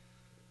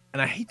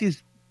 and I hate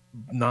these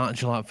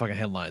nonchalant fucking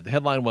headlines. The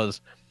headline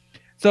was,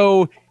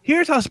 so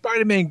here's how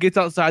Spider-Man gets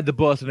outside the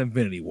bus in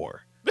Infinity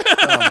War.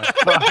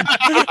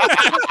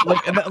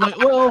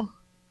 Well,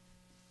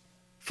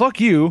 fuck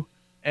you.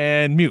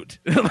 And mute.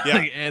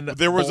 Yeah. And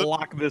there was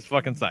block this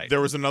fucking site. There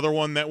was another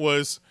one that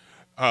was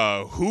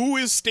who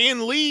is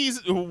Stan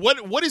Lee's?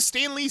 What is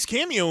Stan Lee's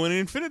cameo in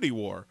Infinity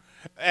War?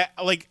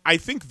 Like, I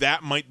think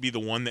that might be the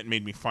one that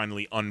made me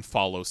finally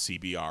unfollow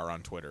CBR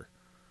on Twitter.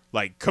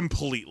 Like,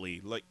 completely.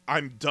 Like,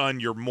 I'm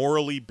done. You're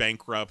morally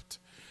bankrupt.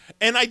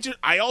 And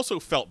I also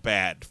felt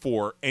bad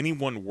for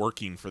anyone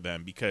working for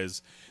them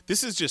because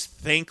this is just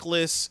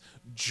thankless,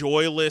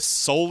 joyless,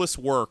 soulless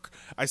work.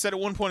 I said at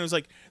one point, I was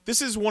like,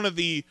 this is one of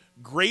the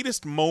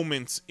greatest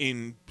moments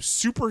in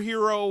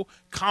superhero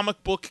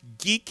comic book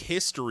geek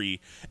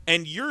history.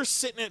 And you're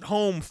sitting at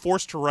home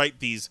forced to write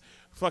these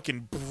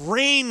fucking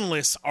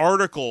brainless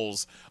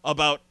articles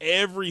about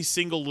every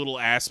single little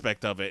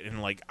aspect of it,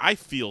 and like I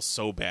feel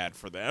so bad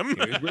for them.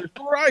 Here's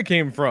where I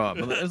came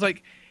from. It's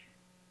like,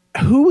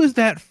 who is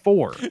that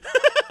for?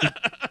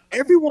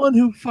 Everyone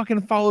who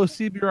fucking follows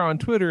CBR on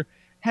Twitter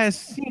has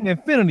seen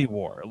Infinity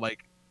War.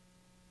 Like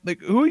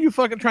who are you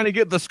fucking trying to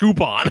get the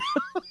scoop on?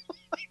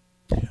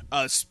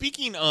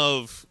 Speaking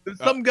of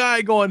some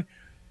guy going,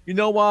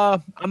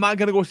 I'm not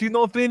gonna go see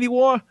no Infinity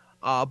War,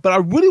 but I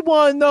really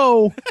want to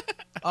know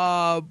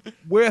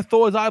where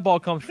Thor's eyeball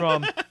comes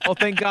from. Oh,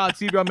 thank God,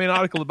 CBR made an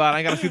article about it. I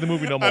ain't gotta see the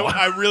movie no more.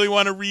 I really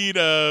want to read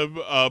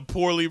a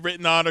poorly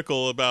written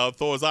article about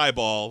Thor's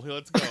eyeball.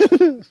 Let's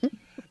go.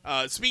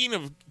 Speaking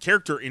of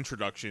character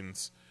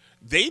introductions,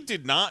 they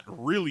did not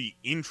really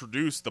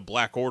introduce the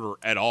Black Order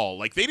at all.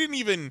 Like, they didn't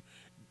even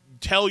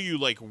tell you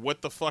like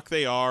what the fuck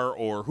they are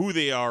or who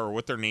they are or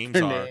what their names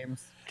are.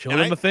 Killing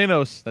them with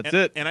Thanos. That's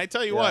it. And I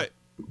tell you what,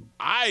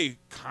 I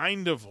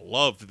kind of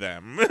loved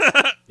them.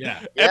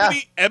 Yeah.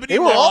 Ebony they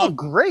were Maw, all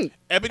great.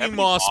 Ebony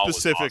Maw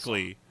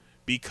specifically,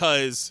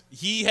 because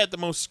he had the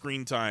most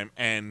screen time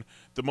and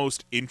the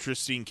most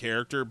interesting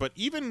character. But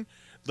even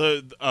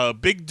the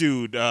big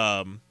dude,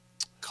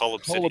 Cull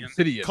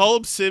Obsidian. Cull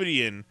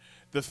Obsidian,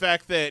 the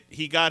fact that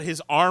he got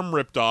his arm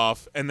ripped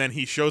off and then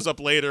he shows up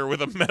later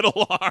with a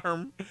metal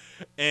arm.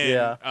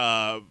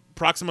 And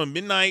Proxima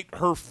Midnight,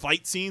 her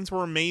fight scenes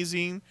were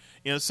amazing.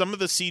 You know, some of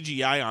the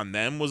CGI on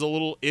them was a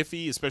little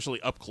iffy, especially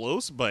up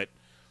close, but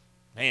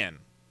man,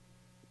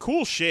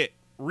 cool shit.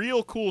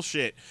 Real cool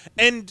shit.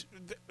 And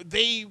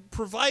they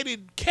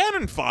provided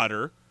cannon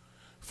fodder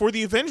for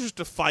the Avengers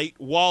to fight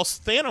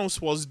whilst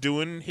Thanos was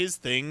doing his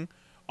thing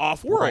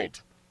off-world.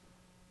 Right.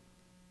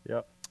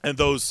 Yep. And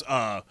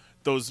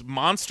those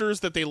monsters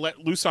that they let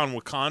loose on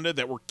Wakanda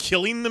that were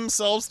killing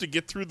themselves to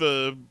get through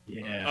the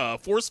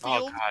force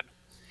field. Oh God,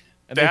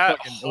 And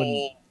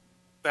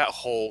that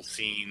whole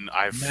scene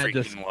I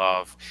freaking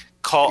love.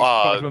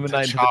 Midnight into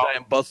the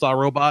giant buzzsaw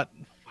robot.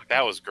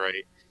 That was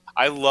great.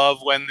 I love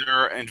when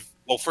they're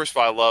first of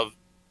all, I love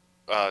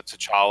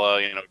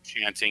T'Challa,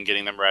 chanting,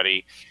 getting them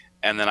ready,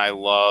 and then I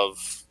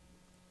love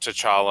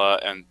T'Challa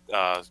and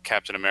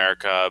Captain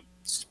America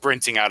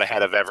sprinting out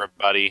ahead of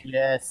everybody.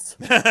 Yes.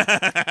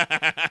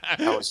 That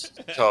was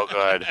so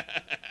good.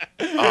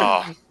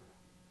 Oh.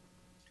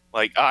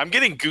 I'm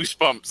getting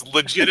goosebumps,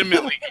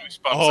 legitimately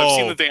goosebumps. I've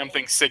seen the damn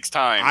thing 6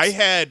 times. I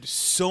had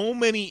so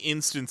many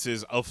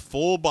instances of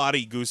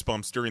full-body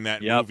goosebumps during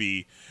that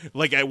movie.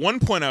 Like, at one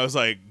point, I was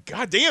like,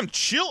 God damn,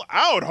 chill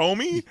out,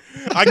 homie.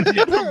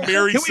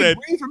 Mary said...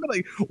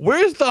 Like,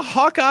 where's the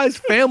Hawkeye's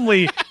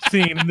family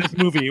scene in this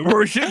movie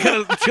where shit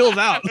kind of chills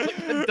out? Like,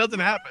 it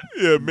doesn't happen.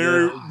 Yeah,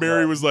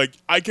 Mary was like,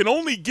 I can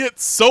only get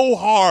so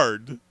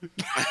hard.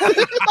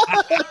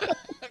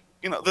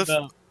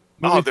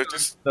 They're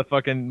just the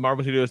fucking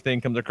Marvel Studios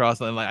thing comes across,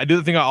 and I do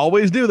the thing I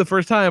always do the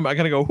first time. I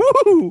kind of go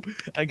woo,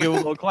 I give a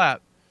little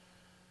clap,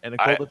 and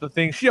Nicole does the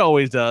thing she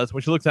always does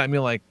when she looks at me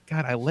like,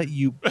 God, I let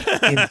you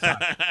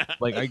inside.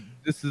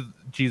 This is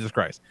Jesus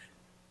Christ.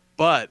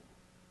 But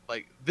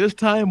this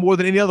time more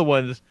than any other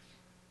ones,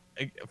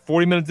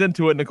 40 minutes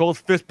into it, Nicole's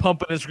fist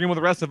pumping and screaming with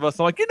the rest of us.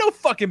 I'm like, you're no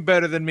fucking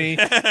better than me.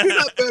 You're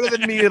not better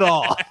than me at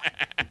all.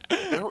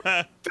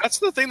 That's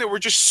the thing. There were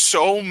just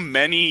so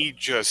many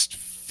just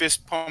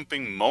fist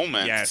pumping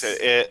moments. Yes.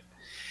 It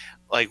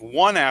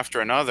one after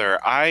another.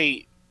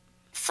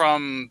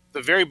 From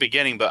the very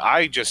beginning, but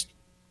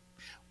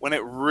when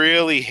it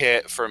really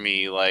hit for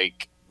me,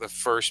 the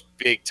first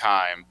big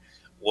time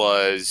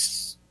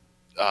was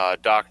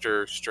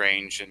Doctor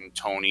Strange and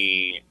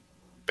Tony,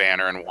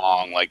 Banner and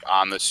Wong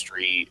on the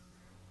street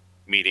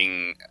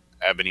meeting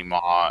Ebony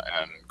Maw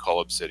and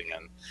Cull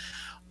Obsidian.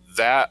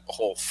 That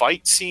whole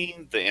fight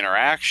scene, the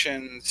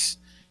interactions,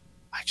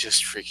 I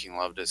just freaking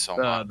loved it so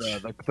much.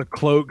 The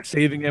cloak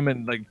saving him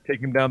and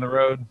taking him down the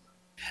road.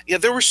 Yeah,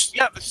 there's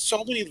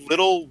so many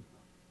little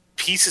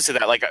pieces of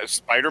that,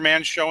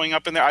 Spider-Man showing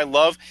up in there. I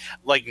love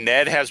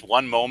Ned has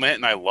one moment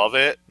and I love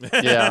it.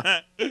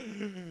 Yeah.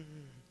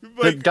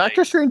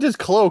 Doctor Strange's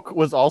cloak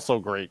was also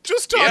great.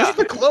 Just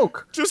the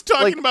cloak. Just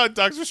talking about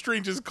Doctor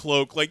Strange's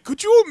cloak.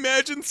 Could you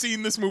imagine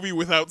seeing this movie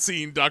without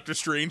seeing Doctor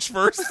Strange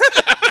first?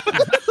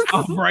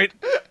 Right.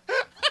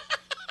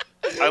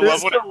 I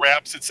love when it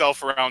wraps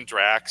itself around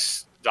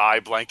Drax,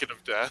 blanket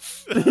of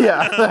death.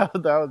 Yeah,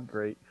 that was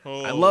great.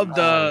 I loved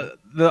the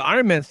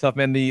Iron Man stuff,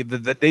 man. The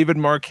David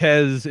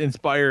Marquez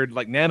inspired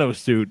nano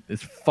suit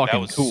is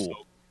fucking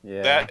cool.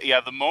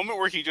 The moment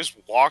where he just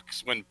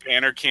walks when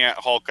Banner can't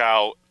Hulk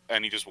out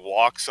and he just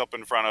walks up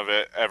in front of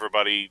it.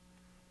 Everybody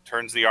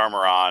turns the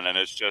armor on, and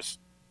it's just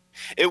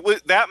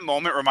that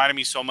moment reminded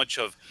me so much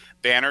of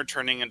Banner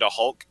turning into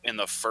Hulk in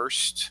the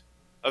first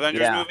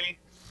Avengers movie.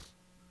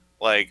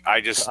 Like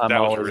that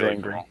was really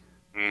angry. Cool.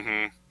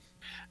 Mm-hmm.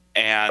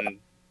 And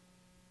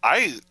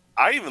I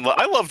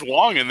loved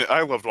Wong in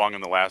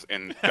the last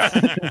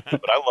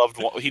but I loved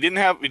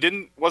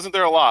he wasn't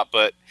there a lot,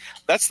 but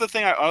that's the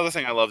thing. Another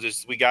thing I loved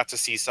is we got to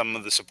see some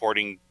of the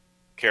supporting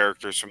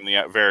characters from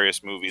the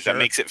various movies. That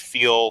makes it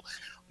feel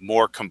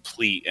more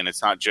complete, and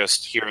it's not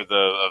just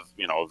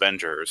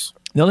Avengers.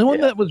 The only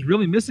one that was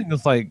really missing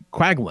is like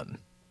Kraglin.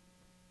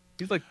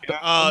 He's like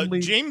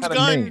James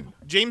Gunn.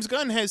 James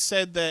Gunn has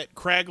said that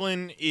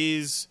Kraglin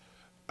is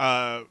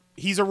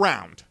he's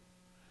around.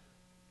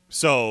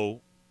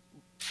 So,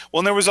 well,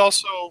 and there was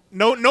also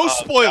no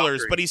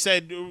spoilers, Valkyrie. But he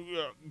said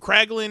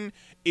Kraglin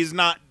is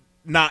not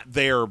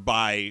there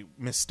by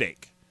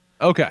mistake.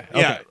 Okay.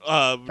 Yeah.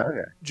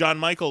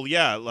 John-Michael.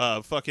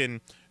 Yeah. Fucking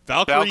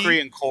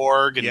Valkyrie and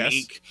Korg and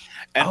Meek.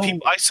 And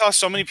people, I saw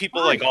so many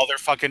people like, oh, they're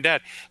fucking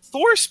dead.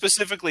 Thor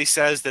specifically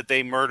says that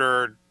they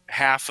murdered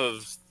half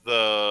of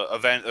the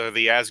event or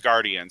the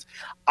Asgardians.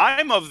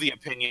 I'm of the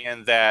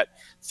opinion that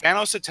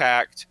Thanos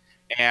attacked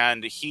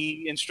and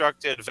he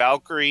instructed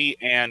Valkyrie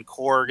and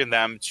Korg and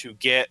them to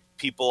get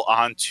people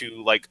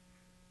onto, like,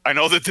 I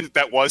know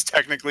that was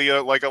technically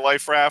a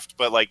life raft,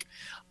 but like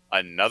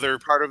another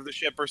part of the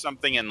ship or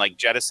something, and like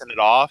jettison it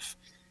off.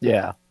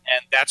 Yeah.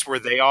 And that's where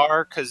they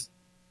are, because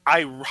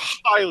I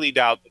highly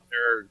doubt that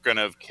they're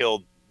gonna have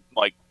killed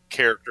like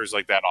characters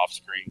like that off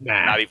screen.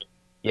 Nah. Not even.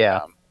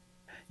 Yeah.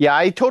 Yeah,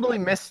 I totally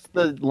missed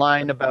the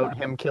line about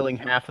him killing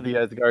half of the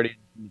Asgardians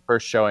in the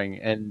first showing,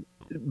 and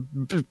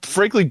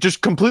frankly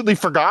just completely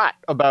forgot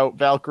about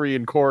Valkyrie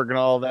and Korg and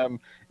all of them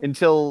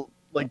until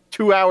like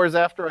 2 hours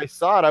after I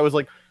saw it. I was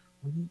like,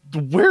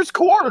 where's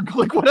Korg?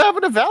 Like, what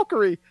happened to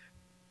Valkyrie?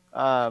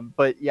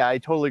 But yeah, I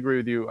totally agree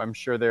with you. I'm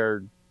sure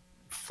they're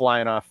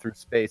flying off through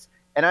space.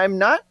 And I'm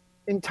not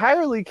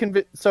entirely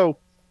convinced. So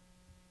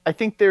I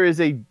think there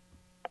is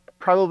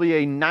probably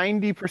a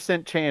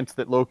 90% chance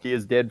that Loki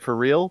is dead for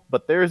real,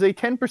 but there is a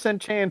 10%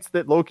 chance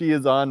that Loki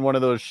is on one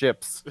of those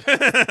ships.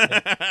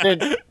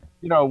 And,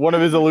 one of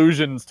his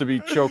illusions to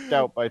be choked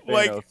out by Thanos.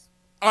 Like,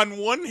 on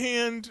one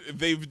hand,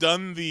 they've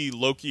done the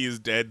Loki is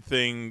dead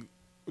thing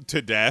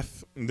to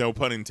death, no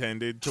pun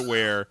intended, to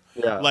where,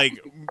 like,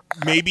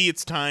 maybe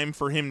it's time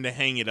for him to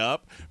hang it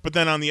up. But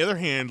then on the other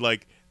hand,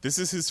 like, this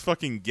is his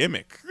fucking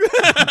gimmick.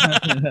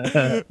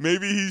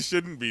 Maybe he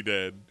shouldn't be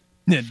dead.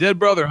 Yeah, dead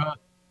brother, huh?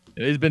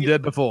 He's been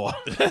dead before.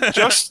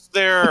 Just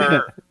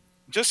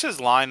his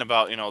line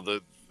about,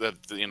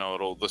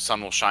 the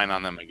sun will shine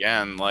on them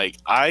again. Like,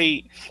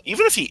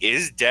 even if he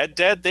is dead,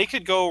 they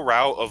could go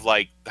route of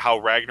like how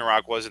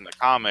Ragnarok was in the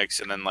comics,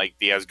 and then like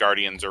the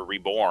Asgardians are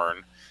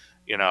reborn.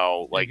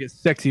 Like get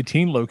sexy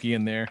teen Loki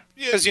in there,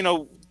 because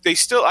they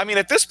still. I mean,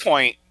 at this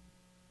point,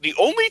 the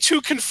only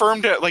two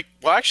confirmed,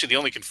 the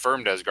only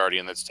confirmed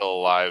Asgardian that's still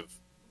alive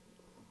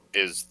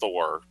is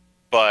Thor,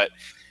 but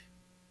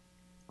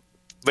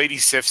Lady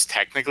Sif's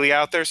technically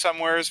out there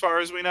somewhere, as far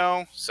as we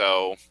know.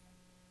 So,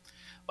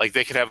 like,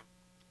 they could have.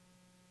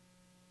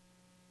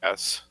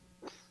 Yes.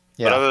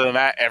 Yeah. But other than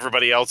that,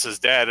 everybody else is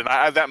dead. And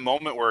I have that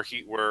moment where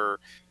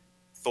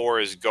Thor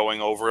is going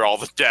over all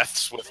the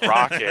deaths with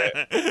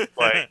Rocket.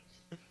 Like,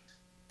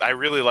 I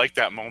really like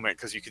that moment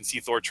because you can see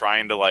Thor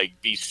trying to like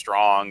be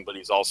strong, but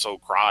he's also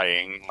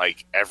crying.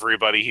 Like,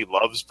 everybody he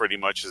loves pretty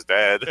much is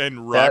dead.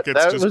 And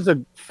Rocket's that was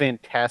a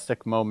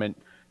fantastic moment.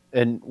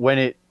 And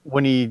when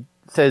he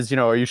says,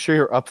 are you sure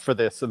you're up for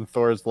this? And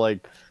Thor's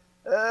like,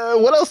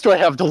 what else do I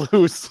have to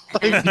lose?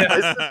 Like, my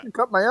sister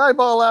cut my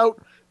eyeball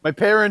out. My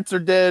parents are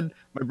dead.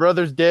 My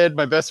brother's dead.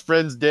 My best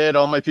friend's dead.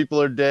 All my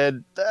people are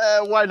dead.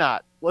 Why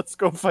not? Let's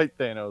go fight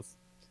Thanos.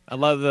 I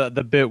love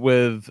the bit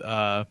with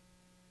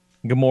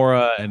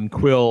Gamora and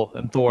Quill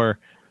and Thor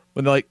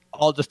when they're like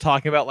all just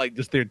talking about like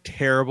just their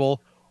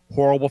terrible,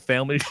 horrible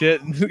family shit.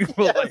 And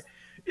Quill's like,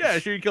 yeah,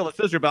 sure you killed a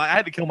sister, but I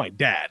had to kill my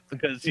dad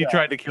because he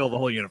tried to kill the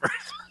whole universe.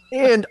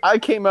 And I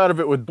came out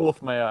of it with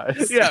both my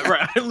eyes. Yeah,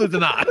 right. I lose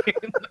an eye.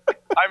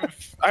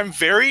 I'm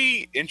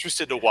very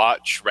interested to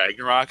watch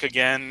Ragnarok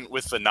again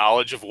with the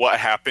knowledge of what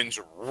happens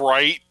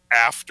right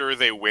after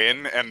they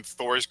win and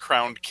Thor's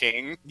crowned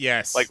king.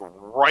 Yes. Like,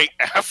 right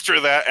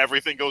after that,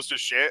 everything goes to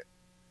shit.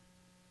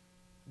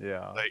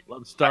 Yeah. Like,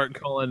 let's start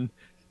calling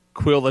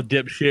Quill a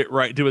dipshit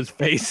right to his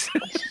face.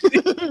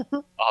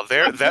 The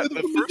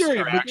first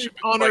interaction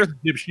on Earth,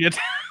 dipshit.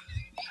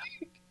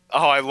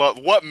 Oh, I love.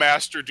 What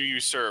master do you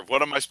serve?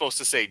 What am I supposed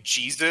to say?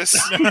 Jesus?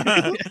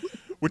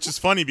 Which is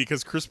funny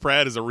because Chris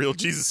Pratt is a real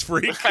Jesus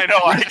freak. I know.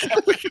 I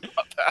kept thinking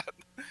about that.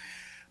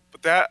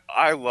 But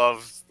I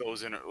love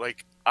those.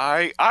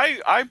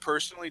 I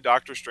personally,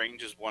 Doctor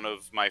Strange is one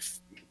of my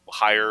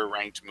higher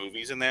ranked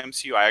movies in the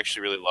MCU. I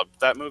actually really loved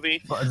that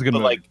movie. Oh, it's a good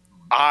movie. Like,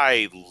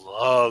 I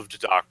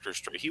loved Doctor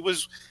Strange. He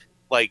was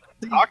like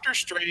Doctor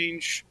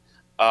Strange,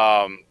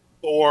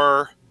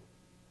 Thor,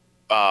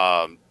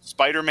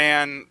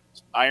 Spider-Man,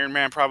 Iron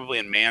Man, probably,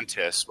 and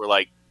Mantis were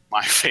like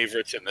my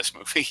favorites in this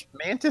movie.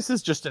 Mantis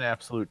is just an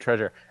absolute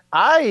treasure.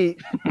 I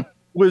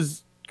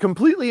was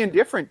completely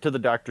indifferent to the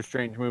Doctor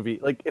Strange movie.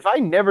 Like, if I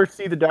never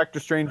see the Doctor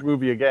Strange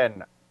movie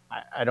again,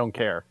 I don't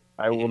care.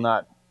 I will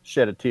not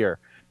shed a tear.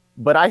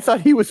 But I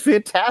thought he was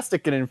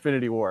fantastic in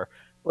Infinity War.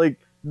 Like,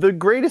 the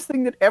greatest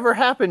thing that ever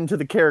happened to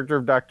the character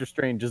of Doctor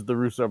Strange is the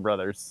Russo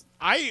brothers.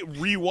 I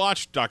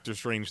rewatched Doctor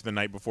Strange the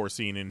night before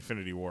seeing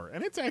Infinity War,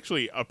 and it's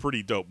actually a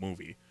pretty dope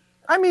movie.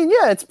 I mean,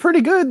 yeah, it's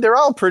pretty good. They're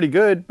all pretty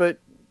good, but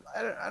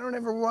I don't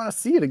ever want to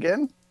see it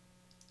again.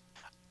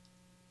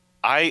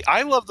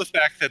 I love the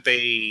fact that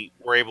they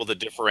were able to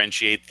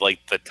differentiate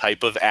like the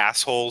type of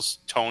assholes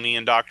Tony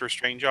and Doctor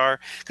Strange are,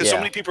 because so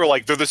many people are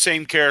like they're the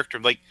same character.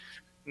 Like,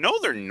 no,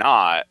 they're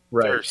not.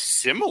 Right. They're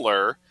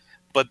similar,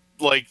 but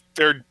like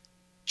they're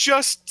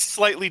just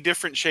slightly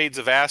different shades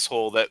of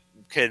asshole that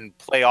can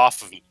play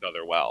off of each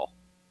other well.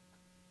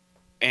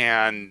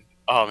 And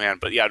oh man,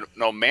 but yeah,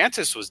 no,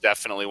 Mantis was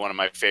definitely one of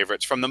my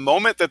favorites from the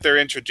moment that they're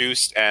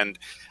introduced and.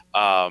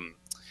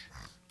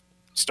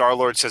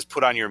 Star-Lord says,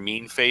 "Put on your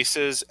mean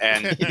faces,"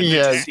 and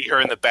you see her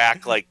in the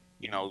back, like,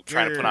 you know,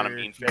 trying to put on a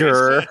mean face.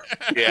 Grr.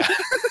 Yeah.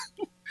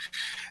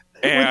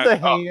 And, with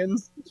the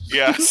hands.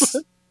 Yes.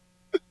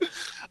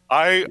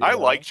 I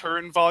liked her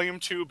in Volume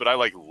 2, but I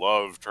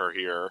loved her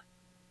here.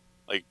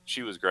 Like,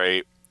 she was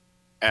great,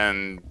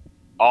 and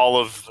all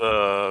of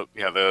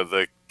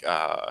the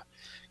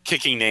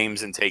kicking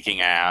names and taking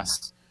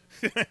ass.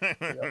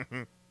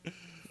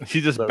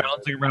 She's just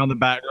bouncing around the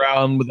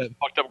background with that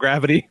fucked up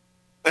gravity.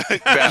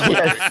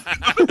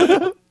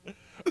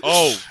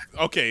 Oh,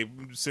 okay.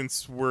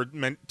 Since we're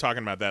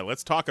talking about that,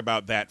 let's talk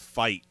about that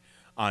fight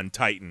on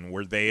Titan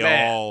where they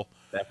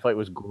that fight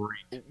was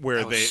great.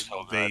 Where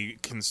they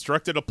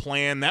constructed a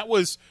plan that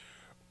was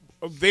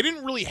they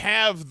didn't really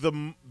have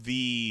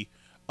the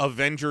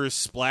Avengers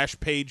splash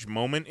page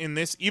moment in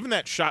this. Even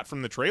that shot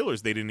from the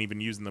trailers they didn't even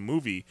use in the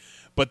movie.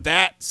 But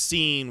that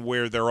scene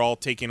where they're all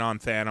taking on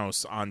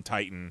Thanos on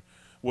Titan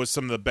was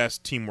some of the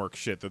best teamwork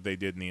shit that they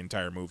did in the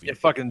entire movie. Yeah,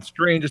 fucking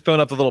Strange is throwing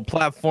up the little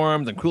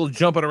platforms and Quill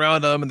jumping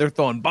around them, and they're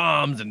throwing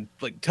bombs and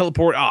like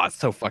teleport. Oh, it's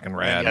so fucking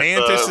rad.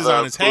 Mantis is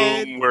on his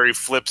head, where he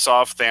flips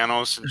off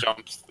Thanos and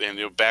jumps and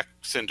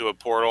backs into a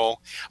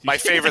portal. My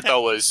favorite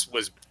though was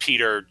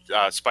Peter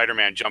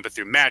Spider-Man jumping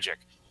through magic.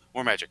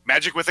 More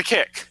magic with a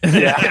kick.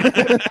 Yeah.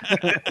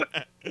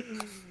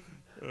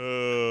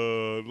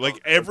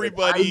 Like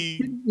everybody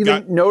I didn't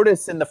even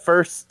notice in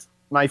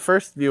my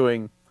first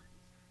viewing.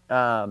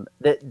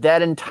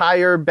 That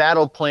entire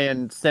battle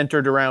plan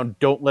centered around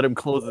don't let him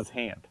close his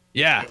hand.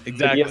 Yeah,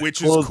 exactly.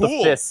 Which is cool.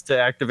 The fist to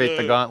activate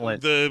the gauntlet.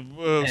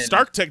 The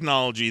Stark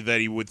technology that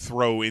he would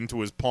throw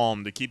into his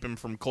palm to keep him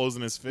from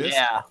closing his fist.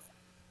 Yeah.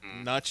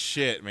 Nuts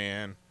shit,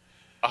 man.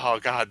 Oh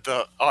god,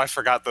 I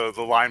forgot the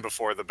line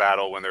before the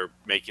battle when they're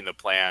making the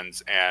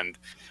plans and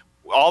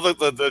all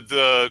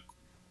the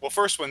well,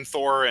 first when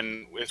Thor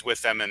is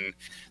with them and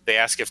they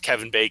ask if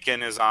Kevin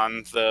Bacon is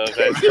on the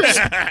Avengers.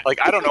 Like,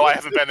 I don't know, I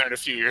haven't been there in a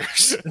few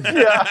years.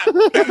 Yeah.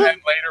 And then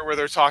later where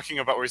they're talking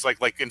about where he's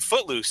like in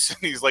Footloose, and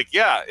he's like,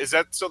 yeah, is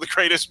that so the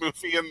greatest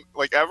movie in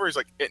ever? He's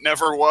like, it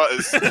never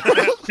was.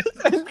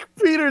 And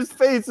Peter's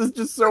face is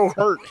just so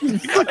hurt.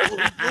 He's like,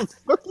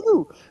 fuck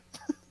you.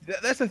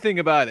 That's the thing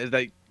about it, is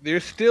like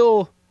there's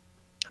still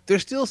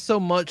so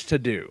much to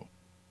do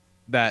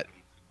that.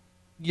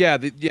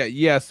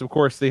 Yes, of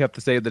course they have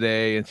to save the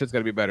day and shit's got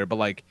to be better. But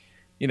like,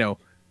 you know,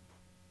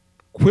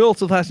 Quill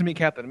still has to meet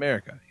Captain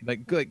America.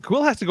 Like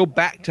Quill has to go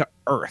back to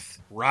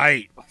Earth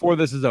right before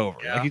this is over.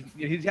 Yeah. Like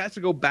he has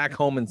to go back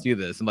home and see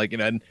this. And like, you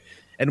know,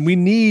 and we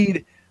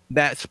need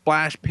that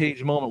splash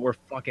page moment where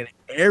fucking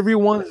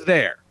everyone's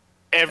there.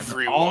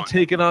 Everyone all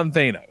taking on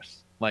Thanos.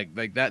 Like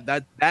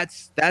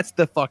that's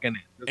the fucking.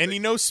 And you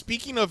know,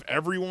 speaking of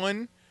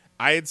everyone,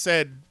 I had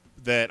said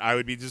that I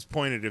would be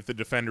disappointed if the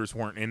Defenders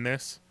weren't in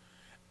this.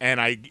 And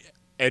I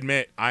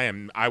admit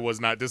I was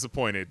not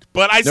disappointed,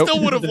 but I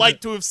still would have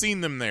liked to have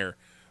seen them there.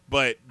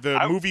 But the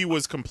movie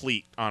was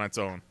complete on its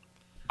own.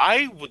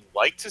 I would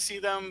like to see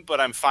them, but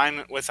I'm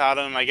fine without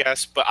them, I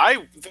guess. But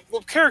the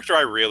character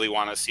I really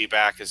want to see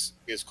back is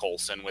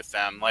Coulson with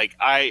them. Like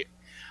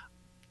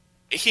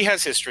he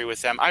has history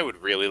with them. I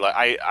would really like.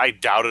 I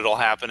doubt it'll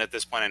happen at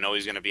this point. I know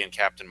he's going to be in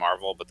Captain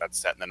Marvel, but that's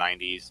set in the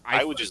 90s.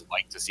 I would just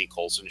like to see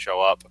Coulson show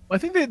up. I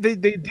think they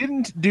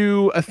didn't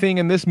do a thing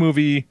in this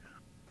movie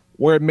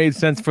where it made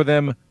sense for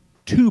them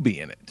to be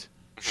in it.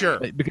 Sure.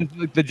 Because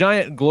the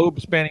giant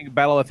globe-spanning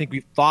battle I think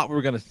we thought we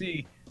were going to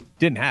see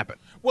didn't happen.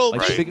 Well,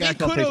 like, the big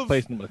action takes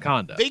place in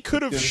Wakanda. They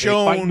could have They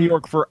shown fight New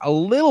York for a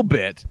little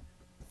bit,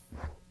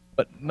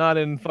 but not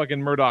in fucking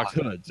Murdoch's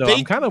hood. So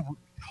I'm kind of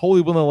wholly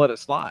willing to let it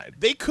slide.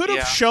 They could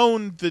have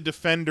shown the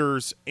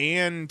Defenders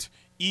and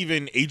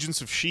even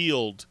Agents of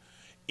S.H.I.E.L.D.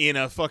 in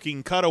a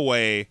fucking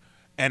cutaway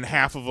and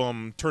half of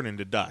them turn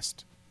into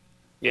dust.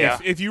 Yeah.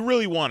 If you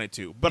really wanted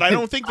to. But I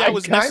don't think that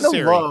was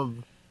necessary.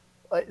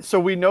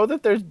 So we know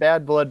that there's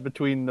bad blood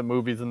between the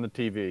movies and the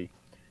TV.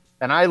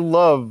 And I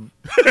love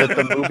that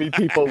the movie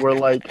people were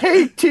like,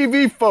 hey,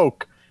 TV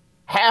folk,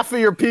 half of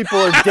your people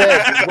are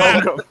dead.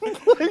 Welcome.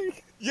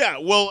 Yeah,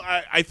 well,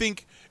 I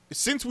think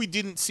since we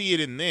didn't see it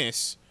in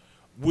this,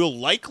 we'll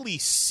likely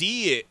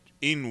see it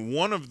in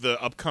one of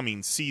the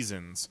upcoming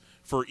seasons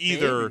for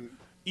either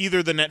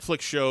the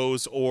Netflix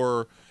shows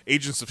or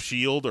Agents of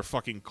S.H.I.E.L.D. or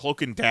fucking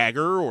Cloak and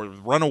Dagger or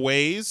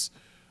Runaways.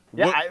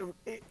 Yeah,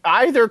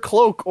 either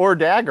Cloak or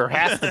Dagger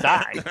has to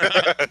die.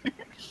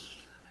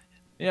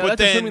 Yeah, But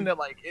that's then- assuming that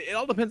like it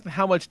all depends on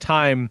how much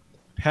time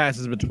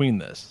passes between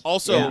this.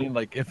 Also- I mean,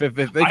 like if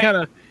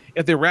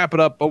they wrap it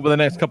up over the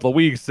next couple of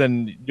weeks,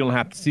 then you don't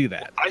have to see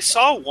that. I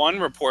saw one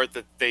report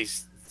that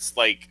it's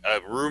like a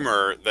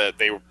rumor that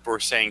they were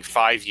saying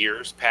 5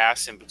 years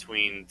pass in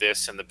between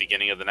this and the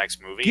beginning of the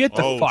next movie. Get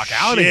the fuck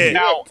out of here!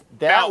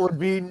 That would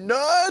be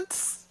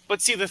nuts.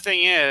 But see, the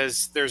thing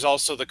is, there's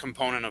also the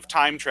component of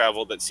time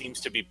travel that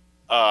seems to be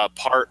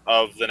part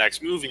of the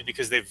next movie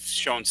because they've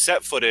shown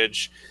set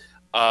footage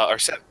or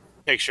set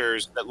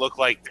pictures that look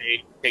like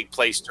they take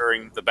place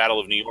during the Battle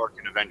of New York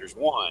in Avengers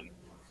 1.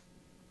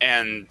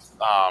 And,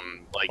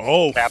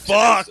 Oh, Captain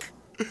fuck!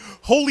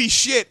 Holy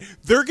shit!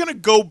 They're gonna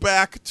go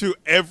back to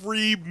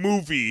every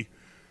movie.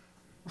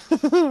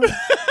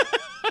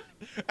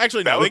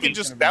 Actually, no,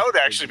 that would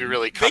actually be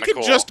really They kind of could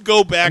cool. just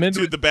go back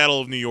to the Battle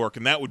of New York,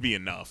 and that would be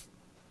enough.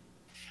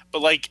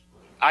 But like,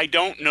 I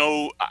don't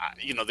know.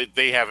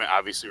 They haven't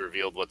obviously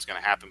revealed what's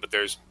going to happen. But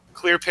there's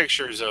clear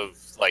pictures of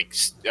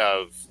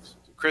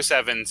Chris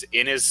Evans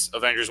in his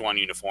Avengers 1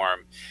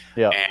 uniform.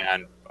 Yeah.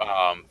 And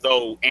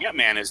though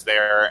Ant-Man is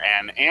there,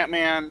 and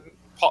Ant-Man,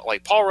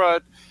 Paul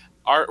Rudd,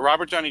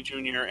 Robert Downey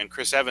Jr. and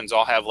Chris Evans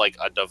all have like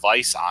a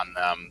device on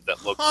them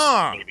that looks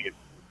maybe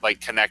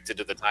like connected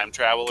to the time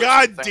travel.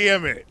 God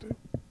damn it!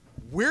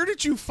 Where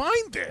did you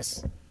find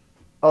this?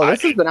 Oh,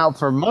 this has been out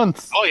for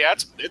months. Oh yeah,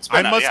 it's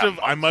been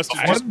I must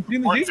have just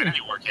Infinity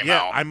War came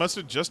out. I must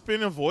have just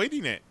been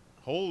avoiding it.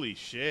 Holy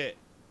shit!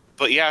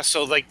 But yeah,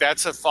 so like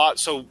that's a thought.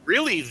 So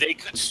really, they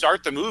could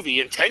start the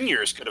movie, and 10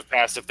 years could have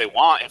passed if they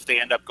want. If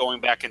they end up going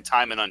back in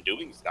time and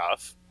undoing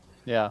stuff.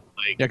 Yeah.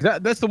 Yeah, 'cause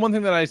that's the one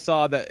thing that I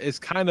saw that is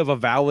kind of a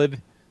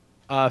valid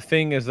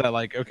thing is that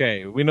like,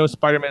 okay, we know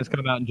Spider-Man's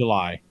coming out in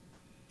July,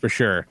 for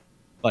sure.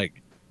 Like,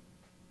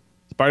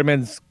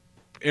 Spider-Man's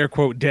air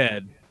quote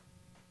dead.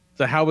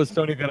 So how is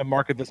Sony going to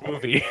market this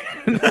movie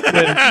when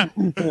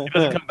it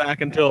doesn't come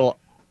back until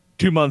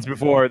 2 months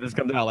before this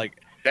comes out?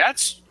 Like,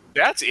 That's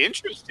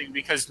interesting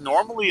because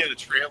normally a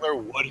trailer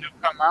would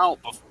have come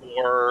out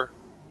before,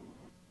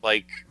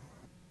 like,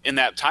 in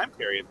that time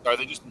period. Are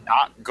they just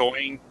not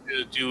going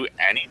to do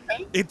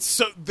anything? It's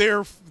so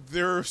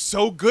they're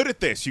so good at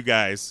this, you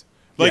guys.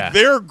 Like Yeah.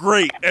 they're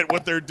great at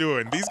what they're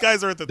doing. These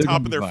guys are at the They're top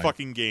gonna of be their fine.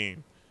 fucking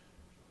game.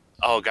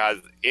 Oh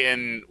god!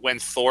 When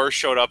Thor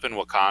showed up in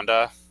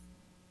Wakanda.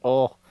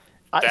 Oh,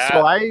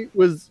 That-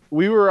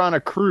 we were on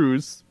a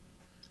cruise,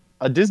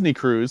 a Disney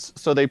cruise.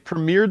 So they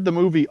premiered the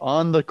movie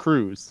on the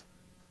cruise,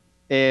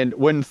 and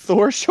when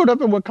Thor showed up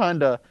in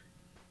Wakanda,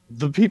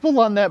 the people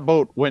on that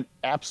boat went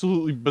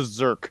absolutely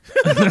berserk.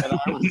 And I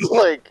was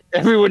like,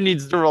 everyone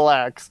needs to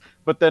relax.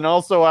 But then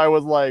also I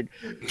was like,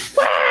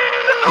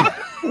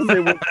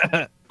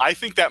 I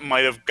think that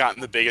might have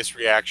gotten the biggest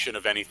reaction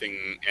of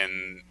anything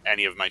in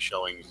any of my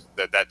showings.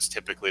 That's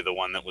typically the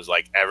one that was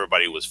like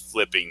everybody was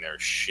flipping their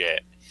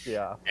shit.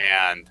 yeah.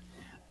 And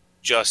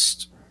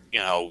just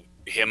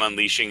him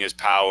unleashing his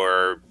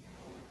power,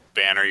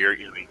 Banner, you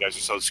guys are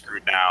so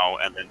screwed now,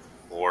 and then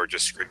Thor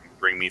just screaming,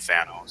 "Bring me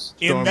Thanos."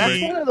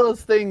 That's one of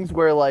those things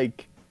where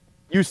like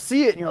you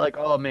see it and you're like,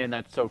 oh man,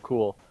 that's so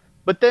cool.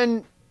 But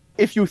then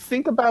if you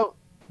think about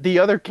the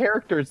other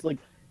characters, like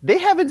they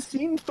haven't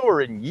seen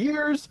Thor in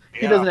years.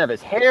 He doesn't have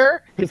his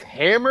hair. His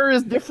hammer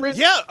is different.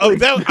 Yeah,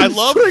 like, I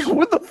love. Like,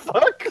 what the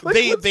fuck? Like,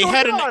 they what's they going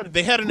had on? an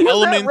they had an Who's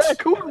element.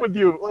 That raccoon with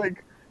you,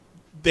 like.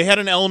 They had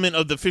an element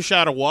of the fish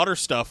out of water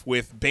stuff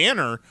with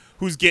Banner,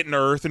 who's getting to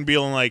Earth and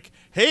being like,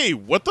 "Hey,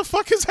 what the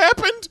fuck has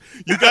happened?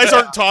 You guys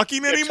aren't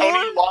talking anymore."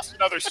 Tony lost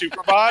another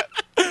Superbot.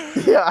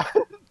 Yeah.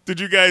 Did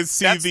you guys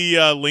see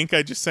the link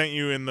I just sent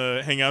you in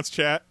the Hangouts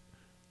chat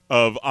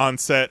of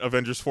on-set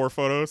Avengers 4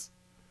 photos?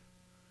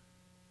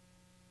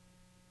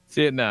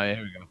 see it now. Yeah,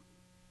 here we go.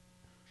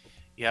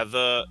 Yeah,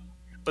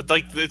 but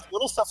like the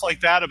little stuff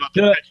like that about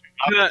the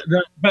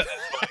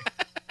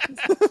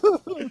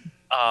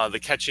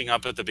catching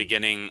up at the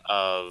beginning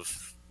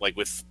of like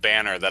with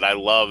Banner that I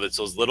love. It's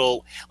those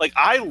little like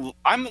I'm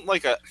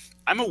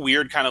a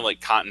weird kind of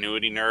like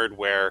continuity nerd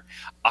where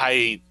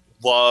I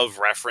love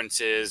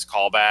references,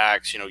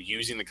 callbacks,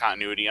 using the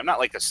continuity. I'm not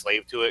like a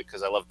slave to it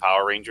because I love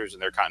Power Rangers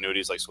and their continuity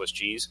is like Swiss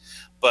cheese,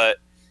 but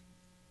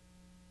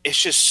it's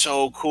just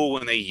so cool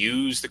when they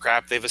use the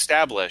crap they've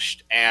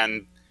established.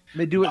 And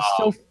they do it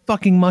so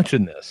fucking much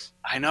in this.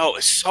 I know,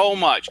 so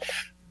much.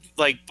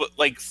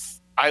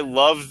 I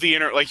love the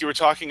like you were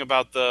talking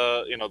about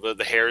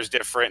the hair is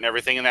different and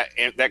everything,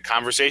 and that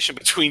conversation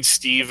between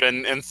Steve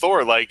and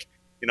Thor, like,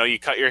 you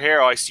cut your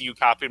hair, oh, I see you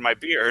copied my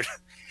beard.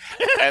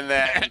 And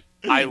then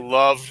I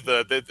love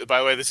the by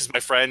the way, this is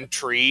my friend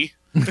Tree.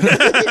 And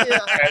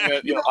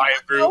I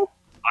agree.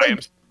 I am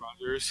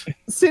Rogers.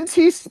 Since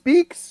he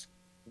speaks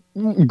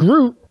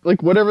Groot,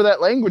 like whatever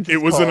that language is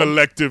It was called, an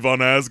elective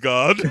on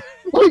Asgard.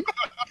 like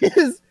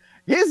his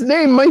His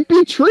name might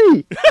be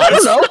Tree. I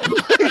don't know.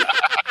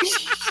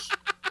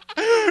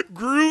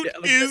 Groot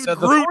is the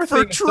Groot Thor for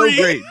thing is so Tree.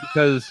 great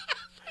because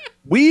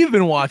we've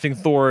been watching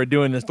Thor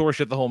doing this Thor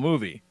shit the whole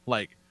movie.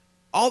 Like,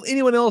 all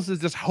anyone else is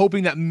just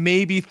hoping that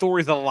maybe Thor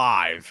is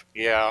alive.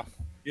 Yeah.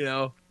 You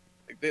know,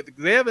 they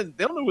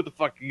don't know what the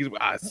fuck he's.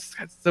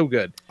 It's so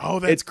good. Oh,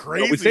 that's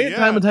crazy. We say it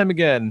time and time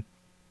again.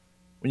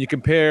 When you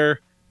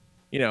compare,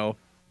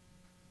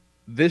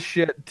 this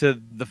shit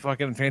to the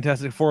fucking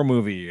Fantastic Four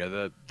movie,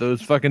 or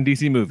those fucking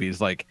DC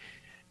movies, like,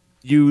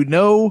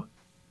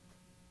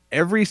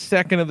 every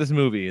second of this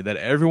movie that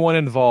everyone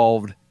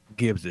involved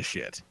gives a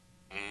shit.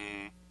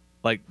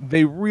 Like,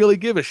 they really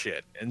give a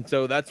shit, and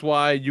so that's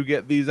why you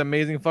get these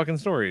amazing fucking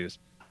stories.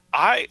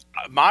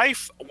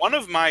 One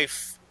of my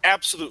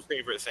absolute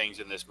favorite things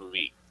in this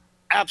movie,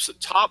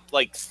 absolute top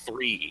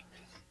 3,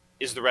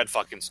 is the Red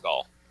fucking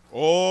Skull.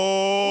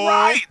 Oh,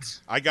 right!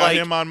 I got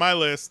him on my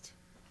list.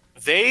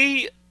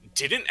 They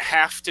didn't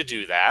have to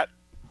do that.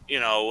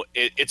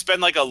 It's been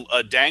like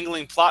a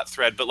dangling plot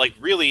thread, but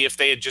really, if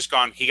they had just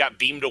gone, he got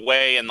beamed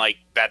away, and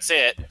that's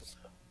it,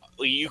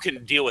 you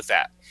can deal with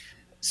that.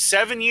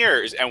 7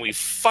 years, and we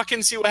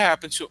fucking see what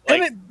happens to him.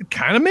 And it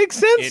kind of makes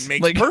sense.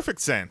 It makes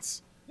perfect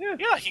sense.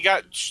 Yeah, he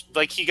got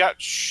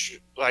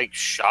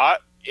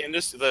shot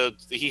into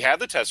he had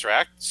the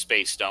Tesseract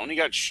Space Stone. He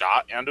got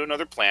shot onto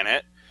another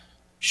planet.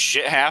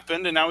 Shit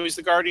happened, and now he's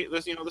the guardian. The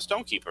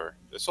Stonekeeper.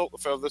 He's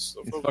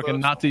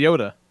fucking not to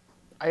Yoda.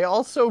 I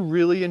also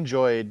really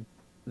enjoyed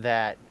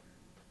that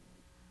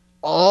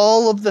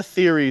all of the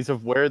theories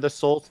of where the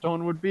Soul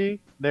Stone would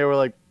be. They were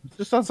like, it's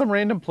just on some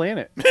random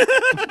planet.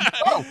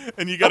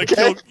 And you gotta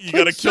kill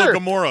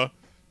Gamora.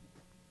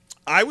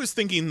 I was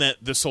thinking that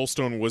the Soul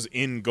Stone was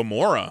in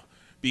Gamora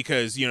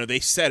because they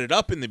set it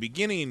up in the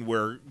beginning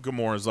where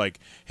Gamora's like,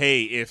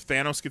 "Hey, if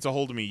Thanos gets a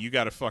hold of me, you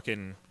gotta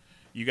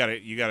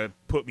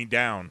put me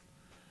down."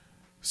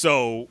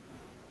 So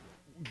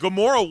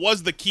Gamora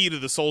was the key to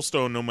the Soul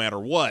Stone no matter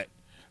what.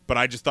 But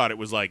I just thought it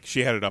was like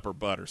she had it up her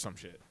butt or some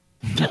shit.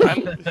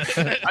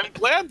 I'm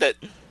glad that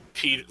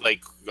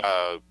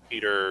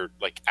Peter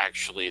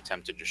actually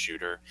attempted to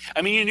shoot her.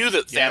 I mean, you knew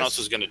that Thanos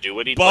was going to do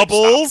it. He'd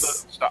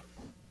Bubbles. Stop.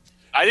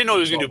 I didn't know he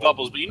was going to do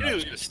bubbles, but you knew he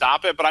was going to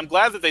stop it. But I'm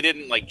glad that they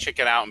didn't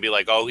chicken out and be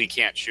like, "Oh, he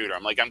can't shoot her."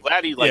 I'm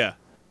glad he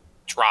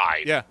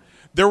tried. Yeah,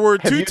 there were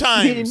two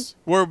times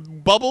where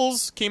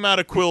Bubbles came out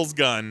of Quill's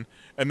gun,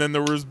 and then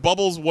there was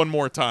Bubbles one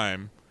more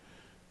time.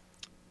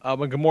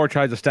 When Gamora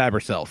tried to stab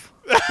herself.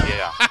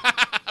 Yeah.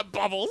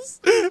 Bubbles.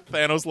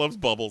 Thanos loves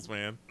Bubbles,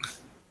 man.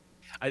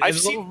 I've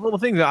seen little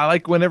things I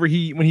like whenever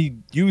he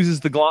uses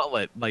the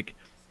gauntlet,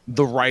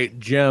 the right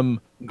gem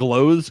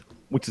glows,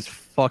 which is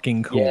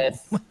fucking cool.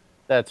 Yes.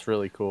 That's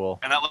really cool.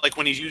 And I like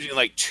when he's using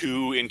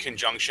two in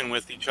conjunction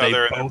with each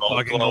other, and they're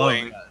both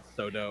glowing.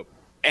 So dope.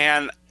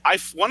 And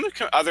one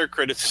other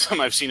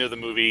criticism I've seen of the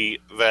movie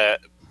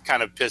that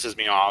kind of pisses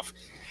me off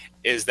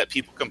is that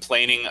people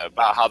complaining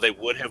about how they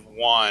would have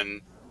won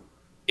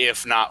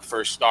if not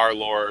for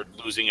Star-Lord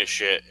losing his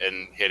shit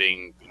and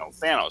hitting,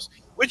 Thanos,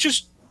 which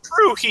is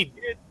true. He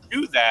did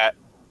do that.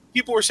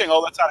 People were saying,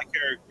 "Oh, that's out of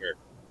character."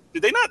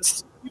 Did they not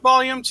see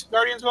Guardians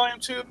Volume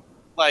 2?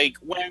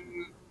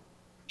 When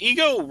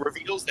Ego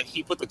reveals that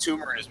he put the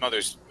tumor in his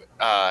mother's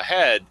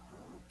head,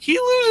 he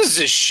loses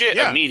his shit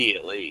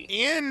immediately.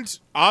 And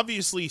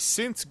obviously,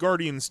 since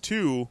Guardians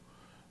 2,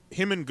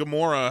 him and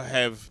Gamora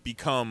have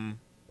become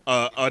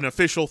an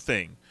official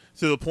thing.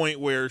 To the point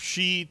where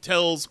she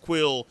tells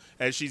Quill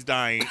as she's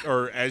dying,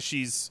 or as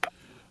she's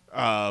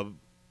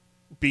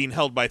being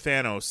held by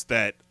Thanos,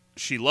 that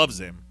she loves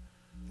him.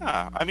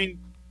 Yeah, I mean,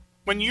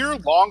 when your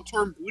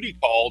long-term booty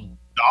call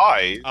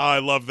dies... I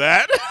love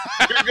that.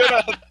 You're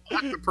gonna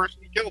fuck the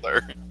person who killed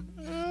her.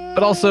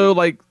 But also,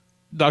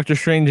 Doctor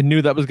Strange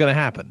knew that was going to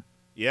happen.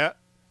 Yeah.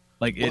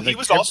 He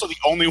was also the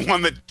only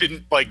one that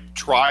didn't,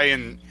 try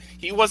and...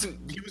 He was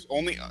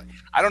only...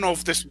 I don't know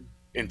if this was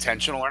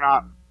intentional or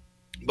not,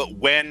 but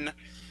when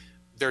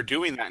they're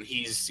doing that and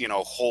he's,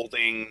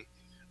 holding,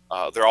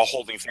 they're all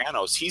holding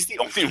Thanos, he's the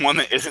only one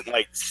that isn't,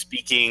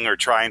 speaking or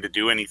trying to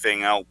do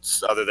anything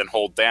else other than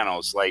hold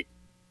Thanos.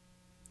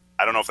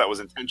 I don't know if that was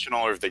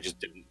intentional or if they just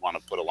didn't want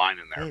to put a line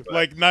in there.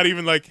 But. Not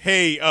even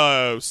hey,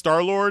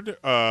 Star-Lord,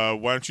 why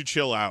don't you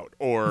chill out?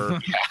 Or,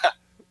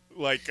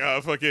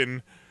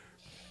 fucking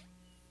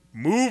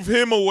move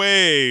him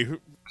away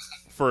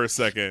for a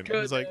second.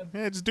 It's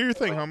just do your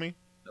thing, homie.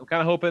 I'm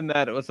kind of hoping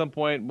that at some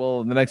point,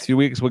 in the next few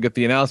weeks, we'll get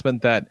the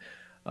announcement that,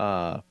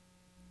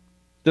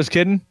 just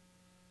kidding,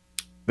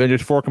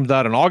 Avengers 4 comes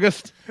out in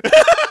August.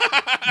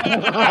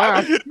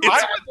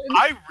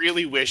 I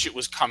really wish it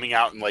was coming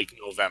out in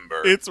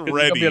November. It's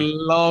ready. It's gonna be a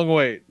long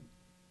wait.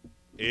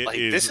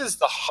 This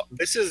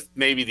is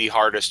maybe the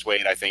hardest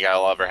wait I think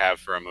I'll ever have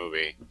for a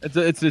movie.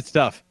 It's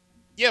tough.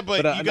 Yeah,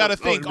 but you got to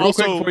think real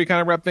also quick before we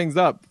kind of wrap things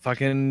up.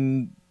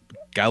 Fucking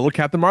got a little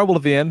Captain Marvel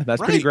at the end.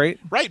 That's pretty great.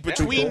 Right.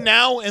 Between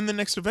now and the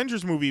next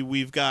Avengers movie,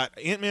 we've got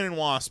Ant-Man and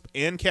Wasp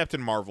and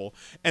Captain Marvel,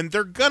 and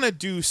they're gonna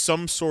do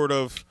some sort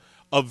of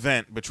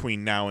event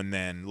between now and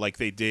then, like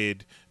they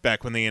did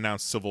back when they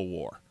announced Civil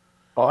War.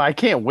 Oh, I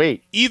can't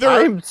wait. Either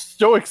I'm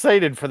so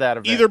excited for that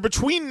event. Either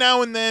between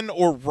now and then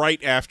or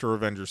right after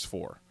Avengers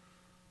 4.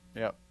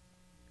 Yep.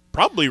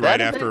 Probably right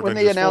that after event when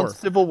Avengers they announced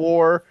 4. Civil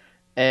War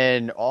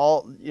and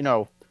all,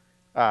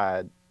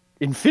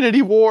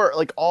 Infinity War,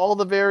 like all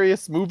the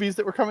various movies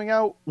that were coming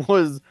out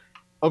was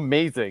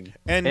amazing.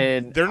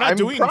 And they're not I'm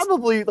doing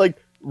probably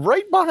like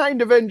right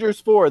behind Avengers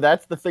 4.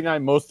 That's the thing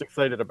I'm most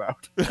excited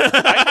about.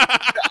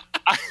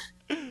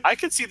 I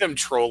could see them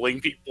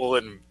trolling people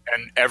and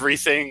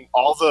everything.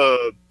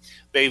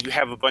 They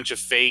have a bunch of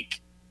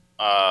fake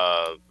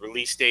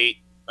release date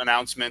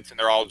announcements, and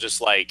they're all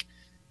just like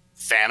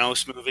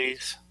Thanos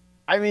movies.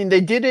 I mean,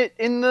 they did it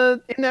in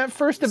that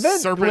first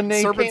event when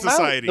they Serpent came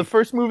Society. out. The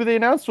first movie they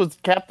announced was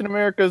Captain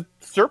America's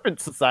Serpent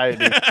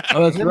Society.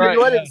 Oh, that's and then right.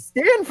 they let it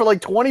stand for like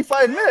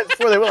 25 minutes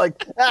before they were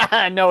like,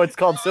 no, it's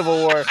called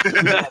Civil War.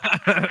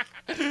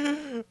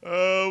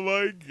 Oh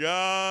my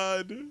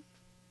god.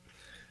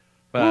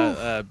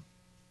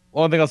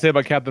 One thing I'll say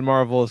about Captain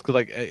Marvel is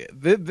because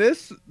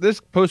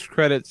this post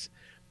credits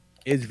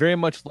is very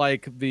much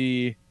like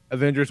the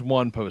Avengers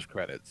 1 post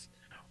credits,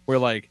 where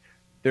like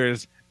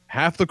there's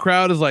half the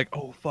crowd is like,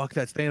 oh fuck,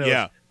 that's Thanos.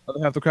 Yeah.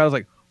 Other half the crowd is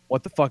like,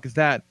 what the fuck is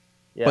that?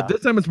 Yeah. But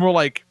this time it's more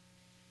like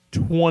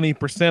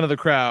 20% of the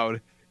crowd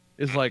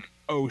is like,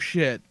 oh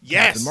shit,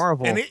 Yes. Captain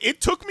Marvel. And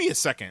it took me a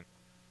second.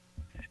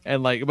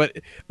 And like, but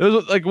there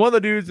was like one of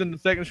the dudes in the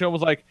second show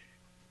was like,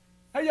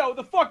 hey yo, what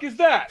the fuck is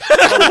that?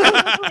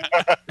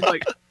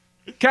 Like,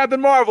 Captain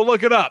Marvel,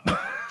 look it up.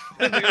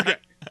 Okay.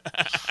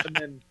 And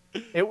then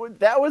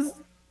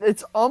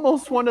it's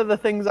almost one of the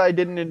things I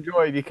didn't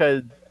enjoy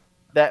because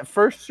that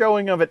first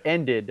showing of it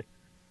ended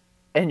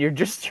and you're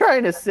just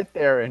trying to sit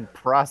there and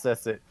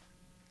process it.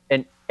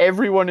 And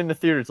everyone in the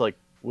theater is like,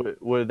 what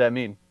did that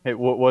mean? Hey,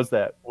 what was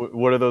that?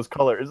 What are those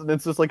colors? And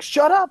it's just like,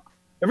 shut up.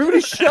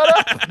 Everybody shut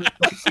up.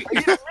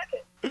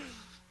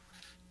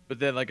 But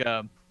then like,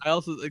 I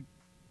also like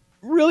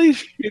really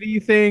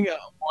shitty thing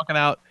walking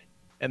out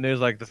and there's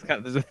like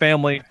there's a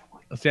family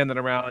standing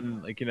around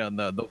and like,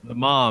 the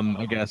mom,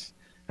 I guess,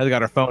 has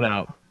got her phone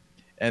out.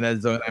 And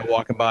as I'm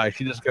walking by,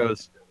 she just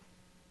goes,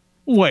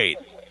 wait,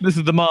 this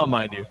is the mom,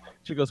 mind you.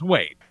 She goes,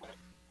 wait,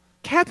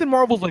 Captain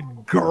Marvel's a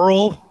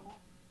girl?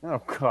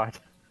 Oh, God.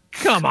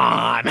 Come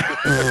on.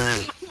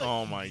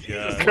 Oh, my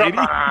God. Come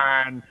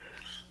on.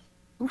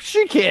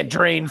 She can't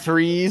drain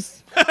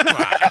threes. She's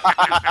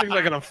not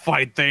going to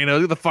fight Thanos.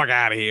 Get the fuck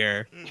out of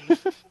here.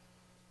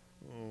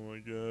 Oh, my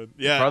God.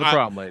 Yeah. Part of the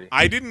problem, lady.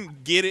 I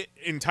didn't get it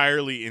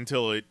entirely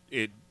until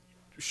it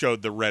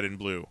showed the red and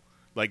blue.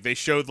 Like, they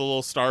showed the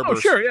little Starburst. Oh,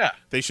 sure, yeah.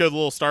 They showed the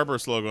little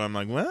Starburst logo. I'm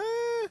like, what?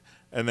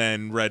 And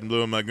then red and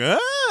blue, I'm like,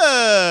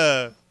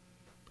 ah! I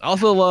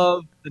also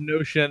love the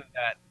notion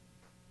that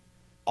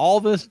all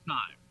this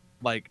time,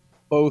 like,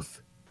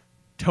 both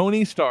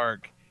Tony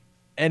Stark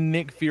and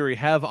Nick Fury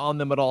have on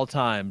them at all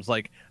times,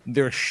 like,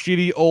 their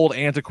shitty old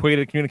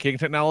antiquated communication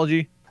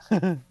technology,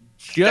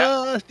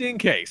 just in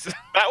case.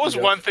 That was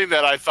one thing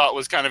that I thought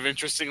was kind of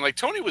interesting. Like,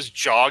 Tony was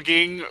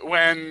jogging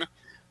when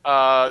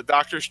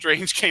Doctor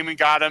Strange came and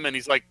got him, and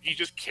he's like, he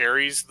just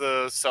carries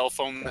the cell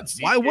phone that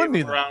Steve Why wouldn't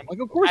he? around. Like,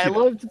 of course I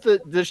loved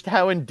just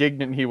how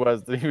indignant he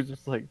was that he was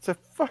just like, it's a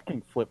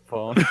fucking flip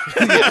phone.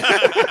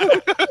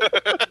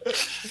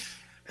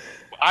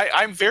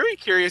 I'm very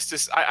curious to.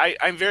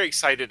 I'm very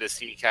excited to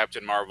see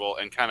Captain Marvel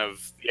and kind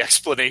of the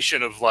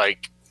explanation of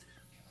like,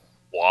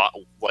 what,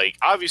 like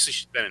obviously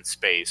she's been in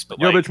space, but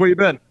Yo, like, bitch, where you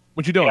been?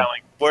 What you doing? yeah,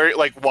 like where,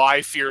 like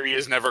why Fury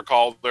has never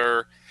called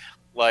her,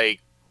 like.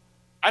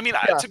 I mean,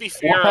 to be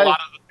fair, a lot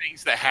of the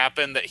things that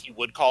happened that he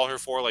would call her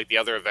for, like the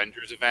other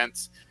Avengers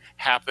events,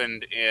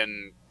 happened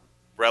in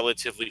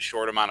relatively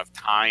short amount of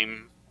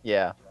time.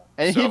 Yeah.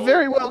 And he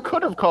very well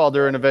could have called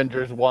her in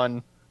Avengers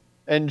 1,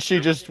 and she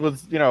just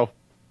was,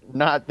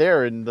 not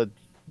there in the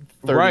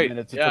 30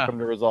 minutes it took him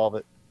to resolve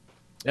it.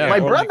 Yeah, my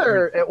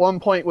brother at one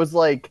point was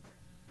like,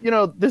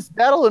 this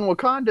battle in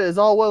Wakanda is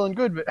all well and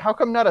good, but how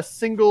come not a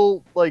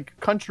single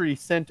country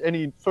sent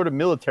any sort of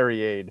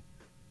military aid?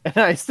 And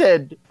I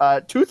said,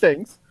 two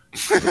things.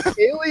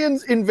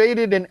 Aliens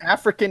invaded an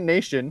African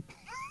nation.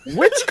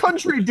 Which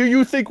country do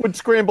you think would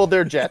scramble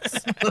their jets?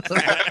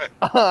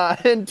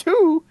 And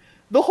two,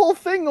 the whole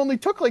thing only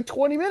took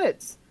 20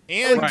 minutes.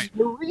 And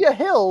Maria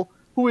Hill,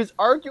 who is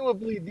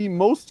arguably the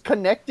most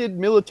connected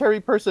military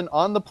person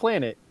on the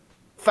planet,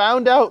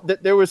 found out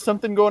that there was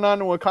something going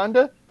on in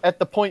Wakanda at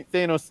the point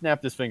Thanos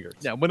snapped his fingers.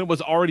 Yeah, when it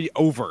was already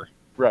over.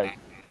 Right.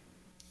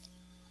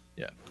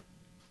 Yeah.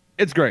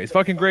 It's great. It's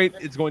fucking great.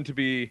 It's going to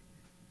be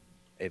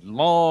a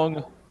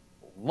long,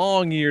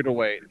 long year to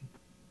wait.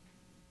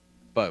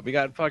 But we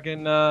got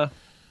fucking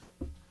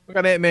we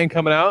got Ant-Man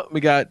coming out.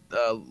 We got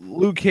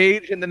Luke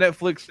Cage in the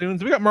Netflix soon.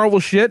 So we got Marvel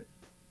shit.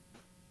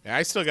 Yeah,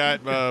 I still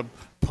got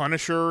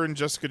Punisher and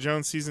Jessica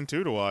Jones season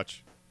 2 to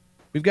watch.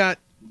 We've got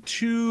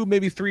 2,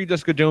 maybe 3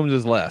 Jessica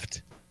Joneses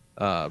left.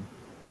 Not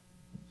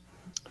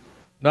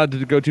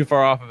to go too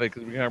far off of it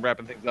because we're kind of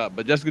wrapping things up.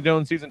 But Jessica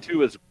Jones season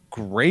 2 is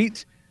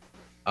great.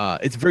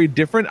 It's very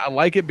different. I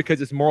like it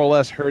because it's more or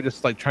less her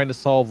just trying to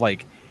solve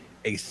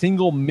a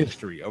single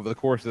mystery over the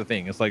course of the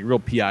thing. It's like real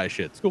PI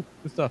shit. It's cool.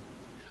 Good stuff.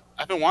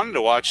 I've been wanting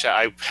to watch that.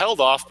 I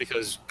held off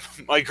because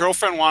my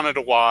girlfriend wanted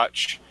to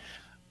watch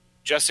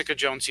Jessica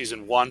Jones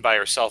season 1 by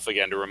herself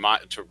again to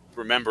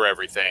remember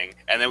everything,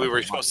 and then we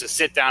were supposed to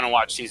sit down and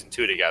watch season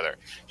 2 together.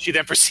 She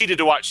then proceeded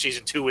to watch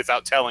season 2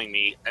 without telling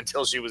me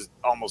until she was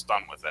almost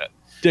done with it.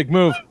 Dick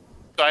move.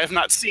 So I have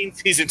not seen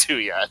season 2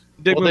 yet.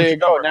 Well, there you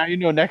go. Now you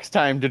know next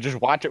time to just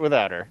watch it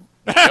without her.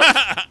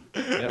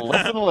 Yep.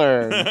 Lesson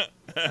learned.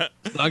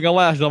 It's not gonna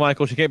last,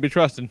 John-Michael. She can't be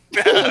trusted.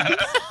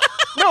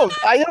 No,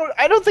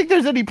 I don't think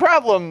there's any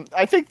problem.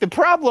 I think the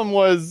problem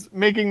was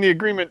making the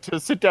agreement to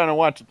sit down and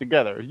watch it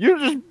together. You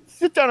just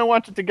sit down and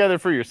watch it together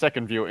for your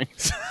second viewing.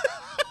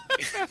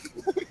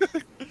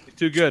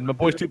 Too good. My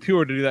boy's too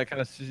pure to do that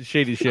kind of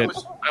shady shit.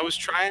 I was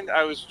trying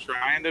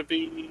to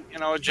be,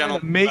 a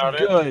gentleman. Make about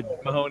good,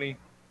 it. Mahoney.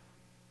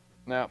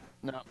 No.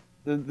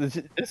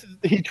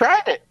 He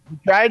tried it. He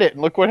tried it,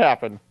 and look what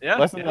happened. Yeah,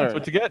 Lesson that's learned.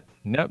 what you get.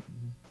 Yep.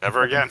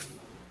 Never again.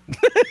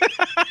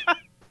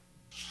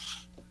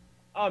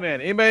 Oh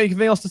man, anybody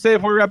anything else to say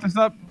before we wrap this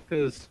up?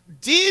 Because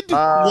did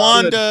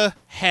Wanda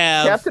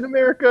have Captain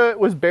America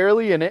was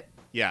barely in it?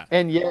 Yeah,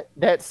 and yet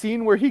that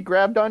scene where he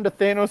grabbed onto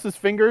Thanos'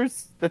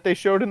 fingers that they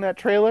showed in that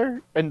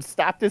trailer and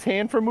stopped his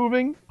hand from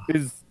moving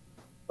is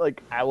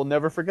like I will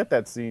never forget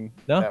that scene.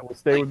 No? That will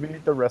stay with me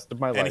the rest of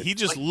my life. and he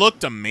just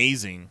looked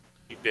amazing.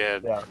 He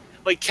did. Yeah.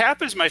 Like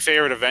Cap is my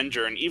favorite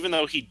Avenger, and even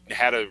though he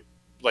had a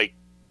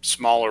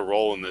smaller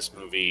role in this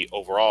movie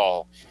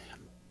overall,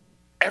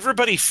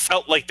 everybody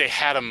felt like they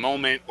had a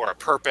moment or a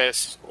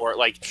purpose or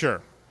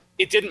sure.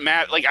 It didn't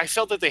matter. Like I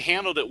felt that they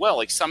handled it well.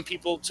 Like some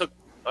people took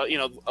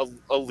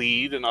a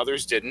lead and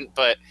others didn't,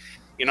 but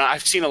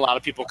I've seen a lot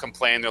of people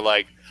complain. They're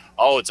like,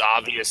 oh, it's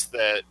obvious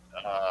that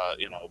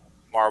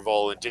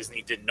Marvel and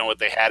Disney didn't know what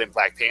they had in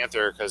Black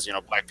Panther because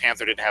Black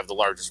Panther didn't have the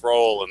largest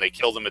role and they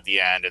killed him at the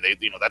end, and they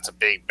that's a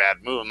big bad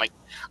move. I'm like,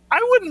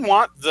 I wouldn't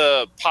want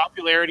the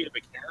popularity of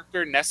a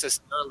character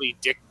necessarily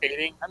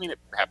dictating. I mean, it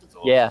happens a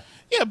little bit.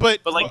 Yeah,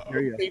 but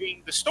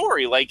dictating the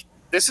story. Like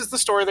this is the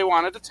story they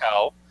wanted to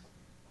tell.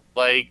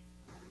 Like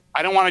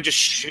I don't want to just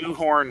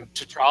shoehorn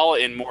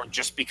T'Challa in more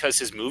just because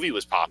his movie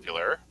was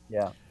popular.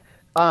 Yeah.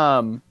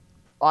 On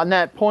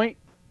that point,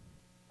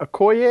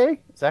 Okoye,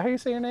 is that how you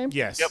say her name?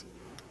 Yes. Yep.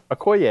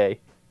 Okoye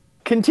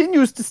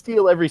continues to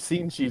steal every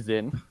scene she's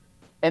in.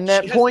 And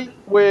that point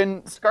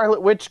when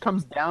Scarlet Witch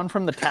comes down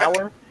from the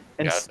tower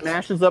and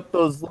smashes up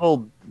those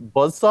little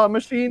buzzsaw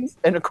machines,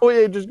 and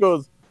Okoye just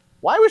goes,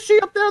 why was she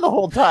up there the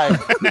whole time?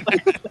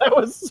 That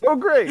was so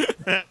great.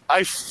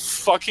 I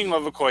fucking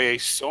love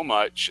Okoye so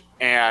much,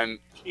 and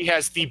she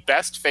has the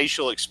best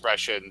facial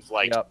expressions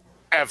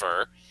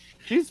ever.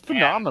 She's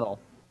phenomenal.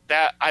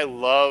 And I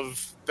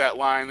love that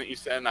line that you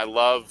said, and I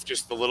love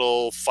just the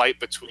little fight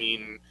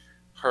between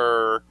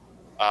her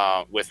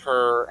with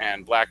her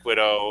and Black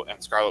Widow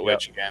and Scarlet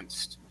Witch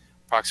against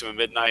Proxima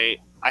Midnight.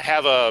 I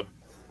have a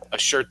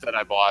shirt that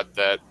I bought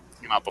that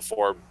came out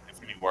before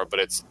Infinity War, but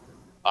it's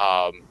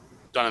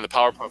done in the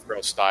Powerpuff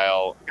Girls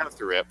style. I got it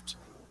through Ripped,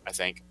 I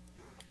think.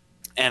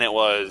 And it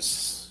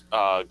was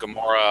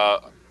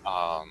Gamora,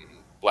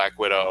 Black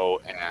Widow,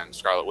 and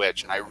Scarlet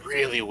Witch. And I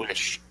really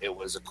wish it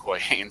was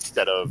Okoye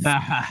instead of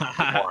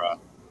Gamora.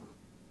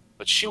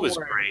 But she was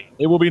great.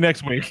 It will be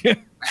next week.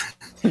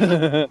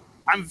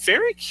 I'm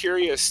very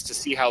curious to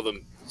see how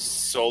the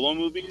solo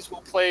movies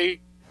will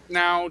play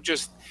now.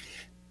 Just,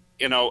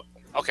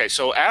 okay,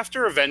 so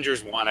after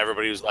Avengers 1,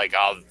 everybody was like,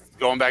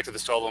 going back to the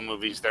solo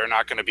movies, they're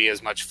not going to be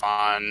as much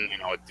fun.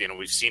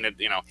 We've seen it,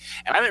 and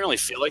I didn't really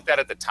feel like that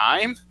at the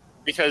time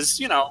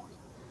because,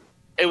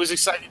 it was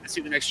exciting to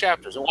see the next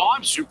chapters. And while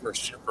I'm super,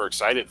 super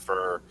excited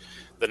for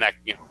the next,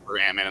 for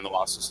Ant-Man and the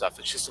Wasp and stuff,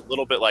 it's just a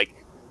little bit like,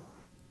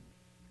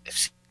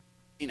 I've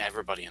seen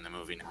everybody in the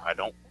movie now.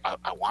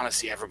 I want to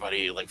see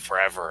everybody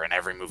forever in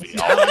every movie.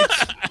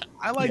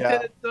 I like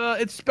that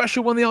it's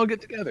special when they all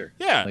get together.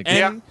 Yeah,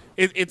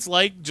 it's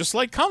just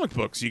like comic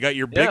books. You got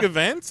your big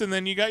events, and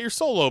then you got your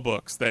solo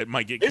books that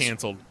might get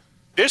canceled.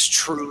 This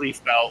truly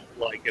felt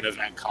like an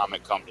event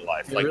comic come to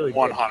life, really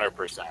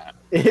 100%.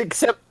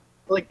 Except,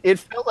 it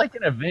felt like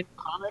an event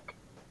comic,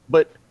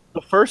 but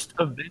the first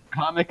event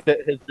comic that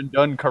has been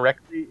done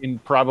correctly in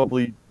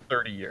probably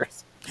 30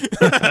 years.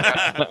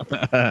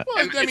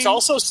 It's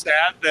also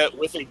sad that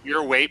with a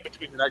year wait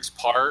between the next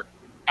part,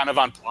 kind of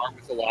on par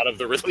with a lot of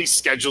the release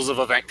schedules of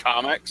event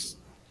comics.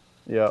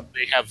 Yeah,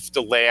 they have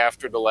delay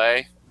after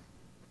delay.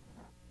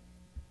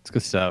 It's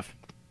good stuff.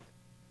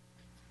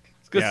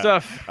 It's good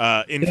stuff.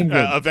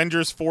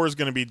 Avengers 4 is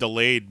going to be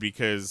delayed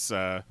because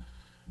they're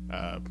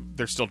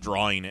still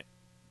drawing it.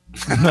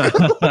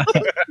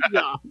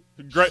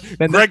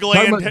 Greg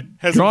Land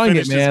has drawing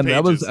it, man.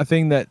 That was a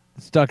thing that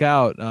stuck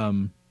out. I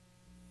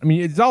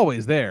mean, it's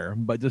always there,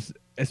 but just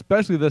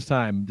especially this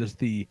time, just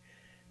the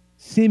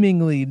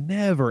seemingly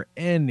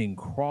never-ending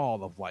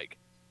crawl of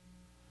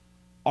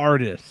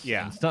artists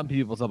and stunt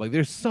people and stuff.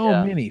 There's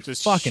so many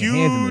just fucking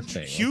hands in this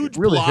thing. Huge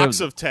really blocks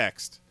of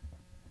text.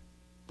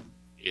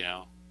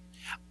 One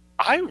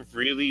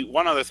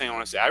other thing I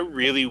want to say, I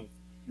really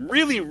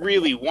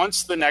really,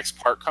 once the next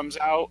part comes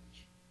out,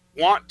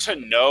 want to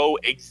know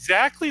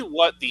exactly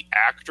what the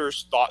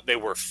actors thought they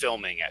were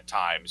filming at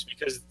times,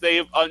 because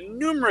they've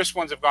numerous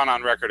ones have gone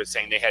on record as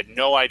saying they had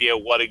no idea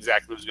what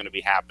exactly was going to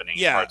be happening.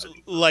 Yeah,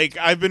 like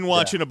I've been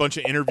watching a bunch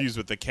of interviews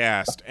with the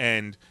cast,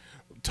 and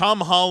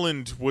Tom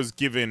Holland was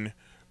given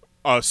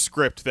a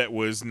script that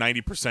was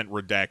 90%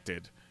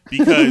 redacted.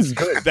 Because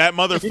that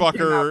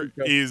motherfucker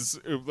is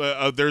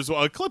there's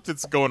a clip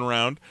that's going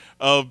around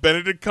of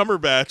Benedict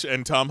Cumberbatch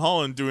and Tom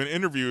Holland doing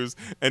interviews,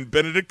 and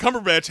Benedict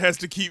Cumberbatch has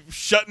to keep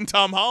shutting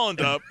Tom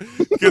Holland up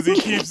because he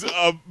keeps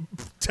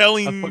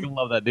telling. I fucking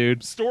love that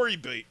dude.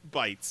 Story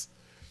bites.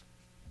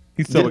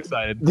 He's so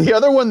excited. The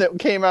other one that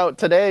came out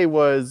today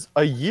was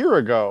a year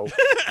ago.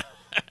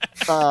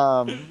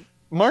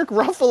 Mark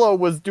Ruffalo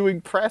was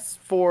doing press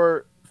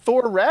for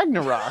Thor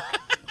Ragnarok.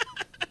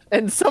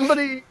 And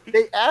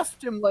they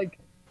asked him, like,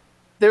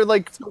 they're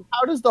like, so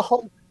how does the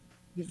Hulk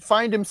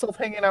find himself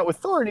hanging out with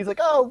Thor? And he's like,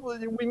 oh,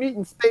 we meet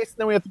in space, and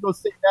then we have to go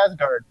save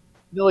Asgard.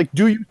 And they're like,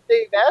 do you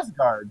save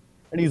Asgard?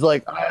 And he's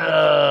like,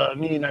 I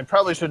mean, I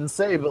probably shouldn't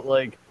say, but,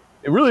 like,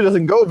 it really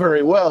doesn't go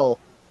very well.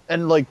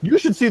 And, like, you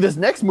should see this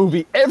next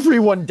movie.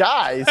 Everyone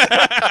dies.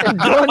 And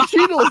Don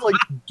Cheadle is like,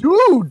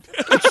 dude,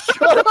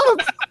 shut up.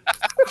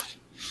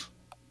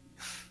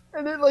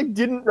 And it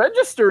didn't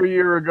register a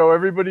year ago.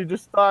 Everybody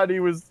just thought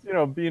he was,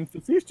 being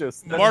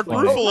facetious. Mark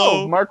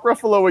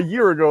Ruffalo a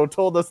year ago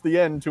told us the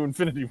end to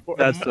Infinity War.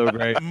 That's so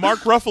great. Mark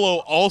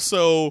Ruffalo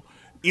also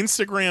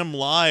Instagram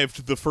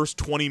lived the first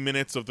 20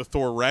 minutes of the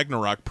Thor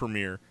Ragnarok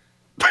premiere.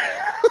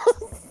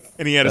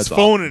 And he had his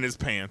phone in his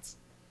pants.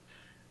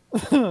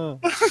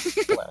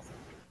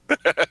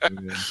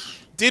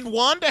 Did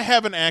Wanda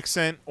have an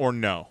accent or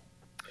no?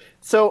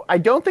 So I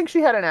don't think she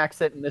had an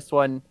accent in this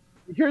one.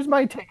 Here's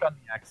my take on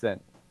the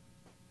accent.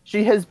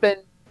 She has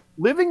been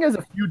living as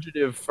a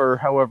fugitive for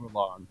however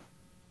long,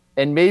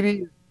 and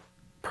maybe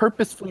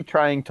purposefully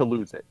trying to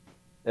lose it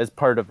as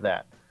part of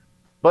that.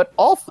 But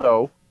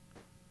also,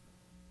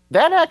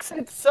 that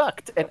accent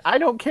sucked, and I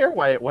don't care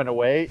why it went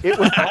away. It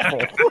was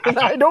awful, and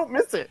I don't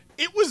miss it.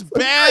 It was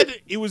bad.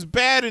 It was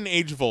bad in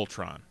Age of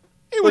Ultron.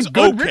 It was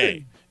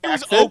okay. It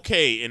was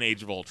okay in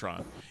Age of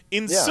Ultron.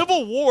 In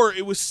Civil War,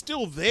 it was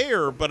still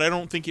there, but I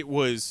don't think it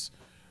was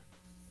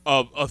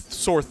a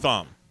sore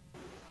thumb.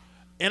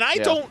 And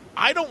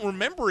I don't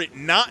remember it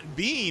not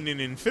being in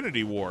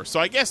Infinity War. So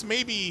I guess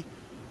maybe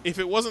if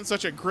it wasn't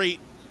such a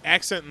great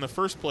accent in the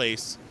first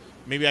place,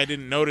 maybe I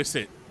didn't notice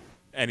it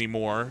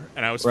anymore,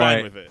 and I was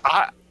fine with it.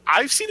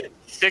 I've seen it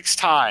 6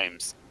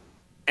 times,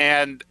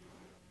 and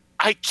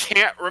I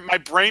can't. My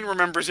brain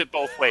remembers it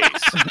both ways.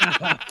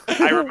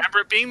 I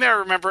remember it being there, I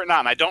remember it not,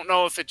 and I don't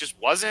know if it just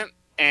wasn't,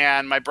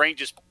 and my brain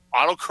just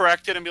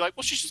auto-corrected and be like,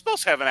 well, she's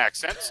supposed to have an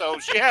accent, so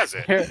she has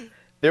it.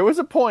 There was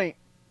a point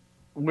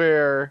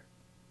where,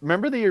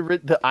 remember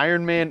the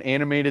Iron Man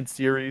animated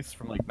series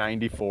from like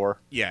 '94?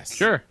 Yes.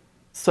 Sure.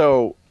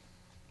 So,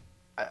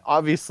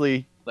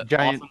 obviously,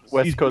 giant awesome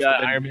West Coast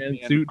Iron Man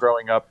suit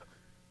growing up.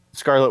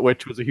 Scarlet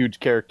Witch was a huge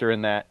character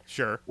in that.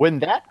 Sure. When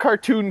that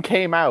cartoon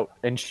came out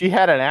and she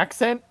had an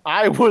accent,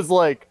 I was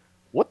like,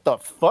 what the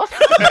fuck?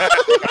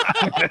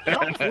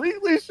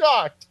 Completely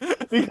shocked.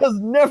 Because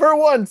never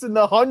once in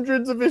the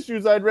hundreds of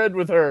issues I'd read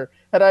with her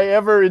had I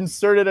ever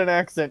inserted an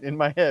accent in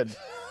my head.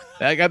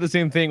 I got the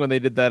same thing when they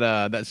did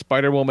that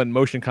Spider-Woman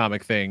motion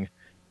comic thing,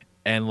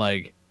 and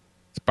like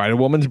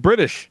Spider-Woman's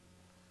British.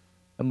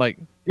 I'm like,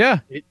 yeah,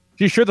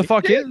 she sure the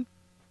fuck is.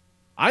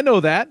 I know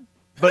that,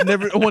 but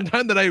never one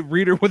time did I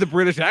read her with a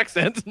British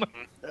accent.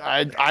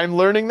 I'm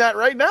learning that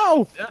right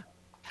now. Yeah,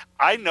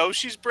 I know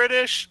she's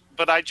British,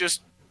 but I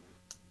just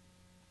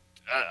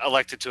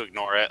elected to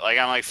ignore it. Like,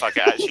 I'm like, fuck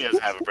it, she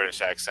doesn't have a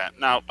British accent.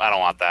 No, I don't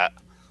want that.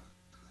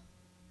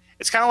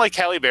 It's kind of like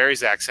Halle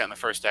Berry's accent in the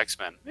first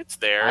X-Men. It's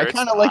there. I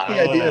kind of like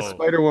the idea of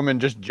Spider-Woman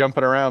just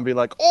jumping around and be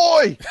like,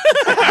 oi!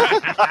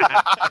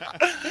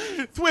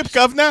 Thwip,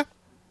 governor!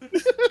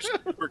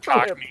 Or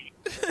Cockney.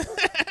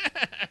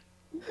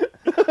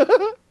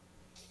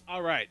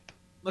 All right.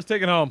 Let's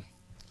take it home.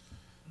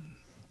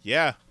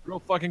 Yeah. Real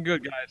fucking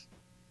good, guys.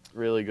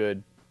 Really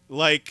good.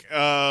 Like,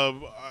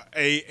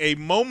 a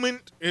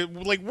moment,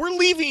 like, we're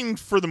leaving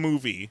for the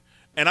movie,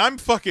 and I'm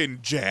fucking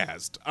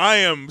jazzed. I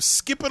am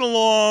skipping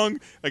along.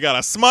 I got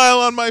a smile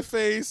on my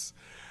face.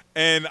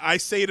 And I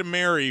say to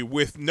Mary,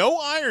 with no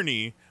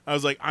irony, I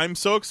was like, I'm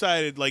so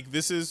excited. Like,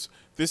 this is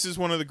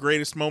one of the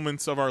greatest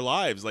moments of our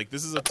lives. Like,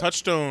 this is a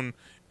touchstone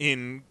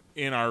in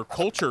our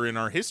culture, in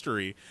our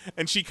history.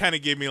 And she kind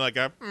of gave me like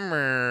a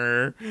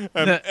and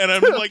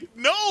I'm like,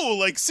 no,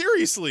 like,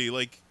 seriously,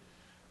 like,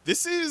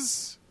 this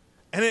is,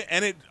 and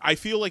it I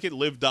feel like it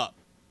lived up.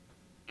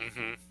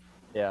 Mm-hmm.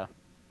 Yeah.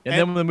 And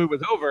then when the movie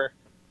was over,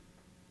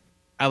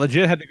 I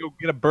legit had to go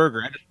get a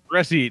burger. I just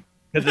stress eat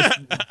because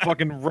it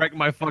fucking wrecked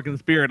my fucking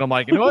spirit. I'm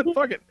like, you know what?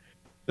 Fuck it.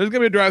 There's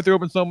gonna be a drive-thru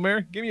open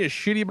somewhere. Give me a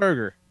shitty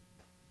burger.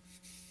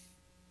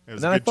 It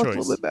was And then a I good felt choice. a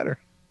little bit better.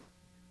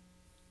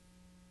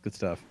 Good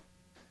stuff.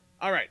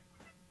 All right.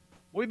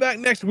 We'll be back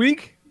next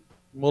week.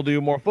 We'll do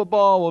more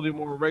football. We'll do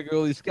more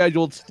regularly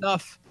scheduled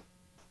stuff.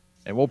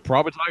 And we'll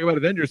probably talk about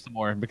Avengers some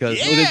more because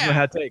those are my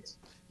hot takes.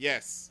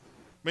 Yes.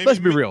 Let's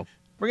be real.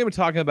 We're going to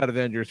be talking about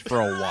Avengers for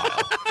a while.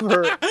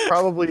 For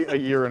probably a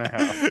year and a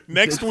half.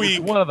 Next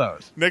week, one of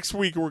those. Next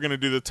week, we're going to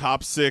do the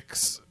top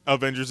 6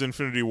 Avengers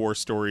Infinity War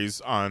stories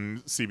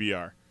on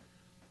CBR.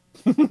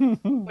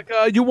 Like,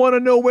 you want to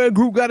know where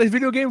Groot got his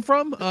video game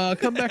from?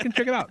 Come back and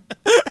check it out.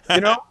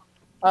 You know,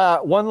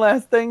 one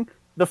last thing.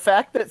 The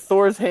fact that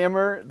Thor's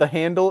hammer, the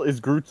handle is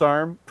Groot's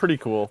arm, pretty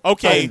cool.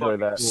 Okay, I enjoy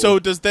that. So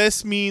does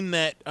this mean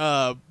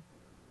that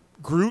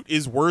Groot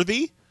is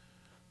worthy?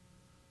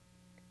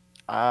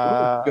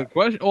 Good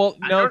question. Well,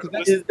 no.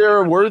 Is there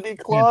a worthy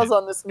clause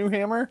on this new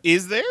hammer?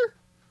 Is there?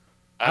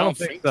 I don't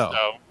think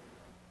so.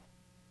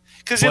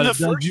 Because in the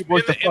first, you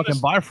work the fucking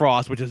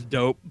Bifrost, which is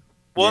dope.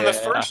 Well, in the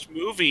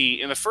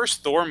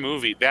first Thor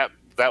movie, that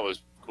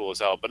was cool as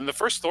hell. But in the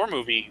first Thor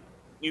movie,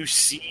 you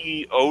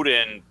see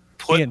Odin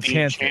put the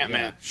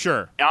enchantment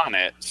on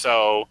it.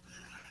 So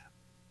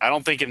I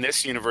don't think in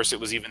this universe it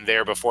was even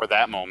there before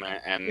that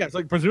moment. And yeah, it's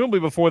like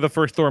presumably before the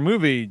first Thor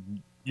movie,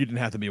 you didn't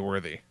have to be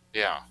worthy.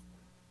 Yeah.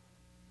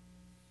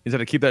 Is that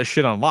to keep that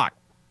shit on lock.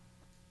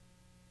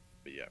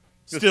 But yeah.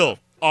 Still,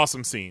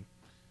 awesome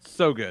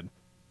So good.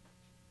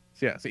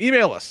 So yeah, so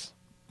email us.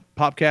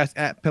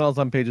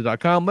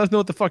 Popcast@panelsonpages.com. Let us know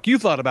what the fuck you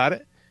thought about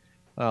it.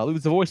 Leave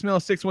us a voicemail,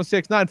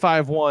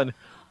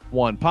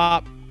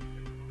 616-951-1POP.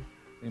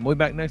 And we'll be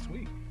back next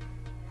week.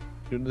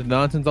 Doing this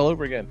nonsense all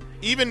over again.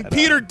 Even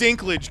Peter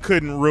Dinklage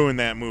couldn't ruin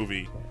that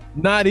movie.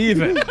 Not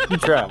even. He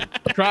tried.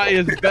 Try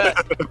his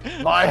best.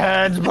 My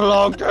hands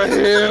belong to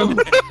him.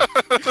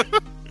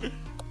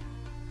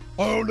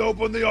 Hold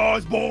open the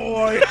eyes,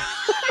 boy.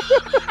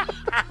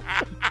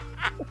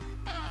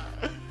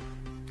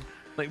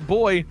 Like,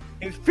 boy,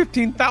 he's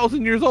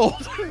 15,000 years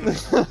old.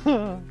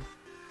 So,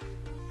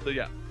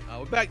 yeah.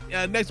 We're back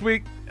next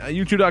week.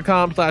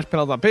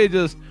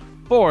 YouTube.com/panelsonpages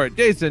for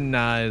Jason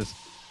Nyes,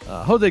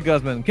 Jose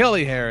Guzman,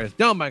 Kelly Harris,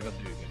 John-Michael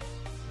Duggan,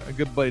 our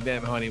good buddy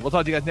Dan Mahoney. We'll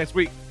talk to you guys next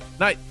week.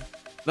 Night.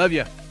 Love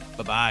you.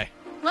 Bye-bye.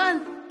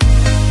 One.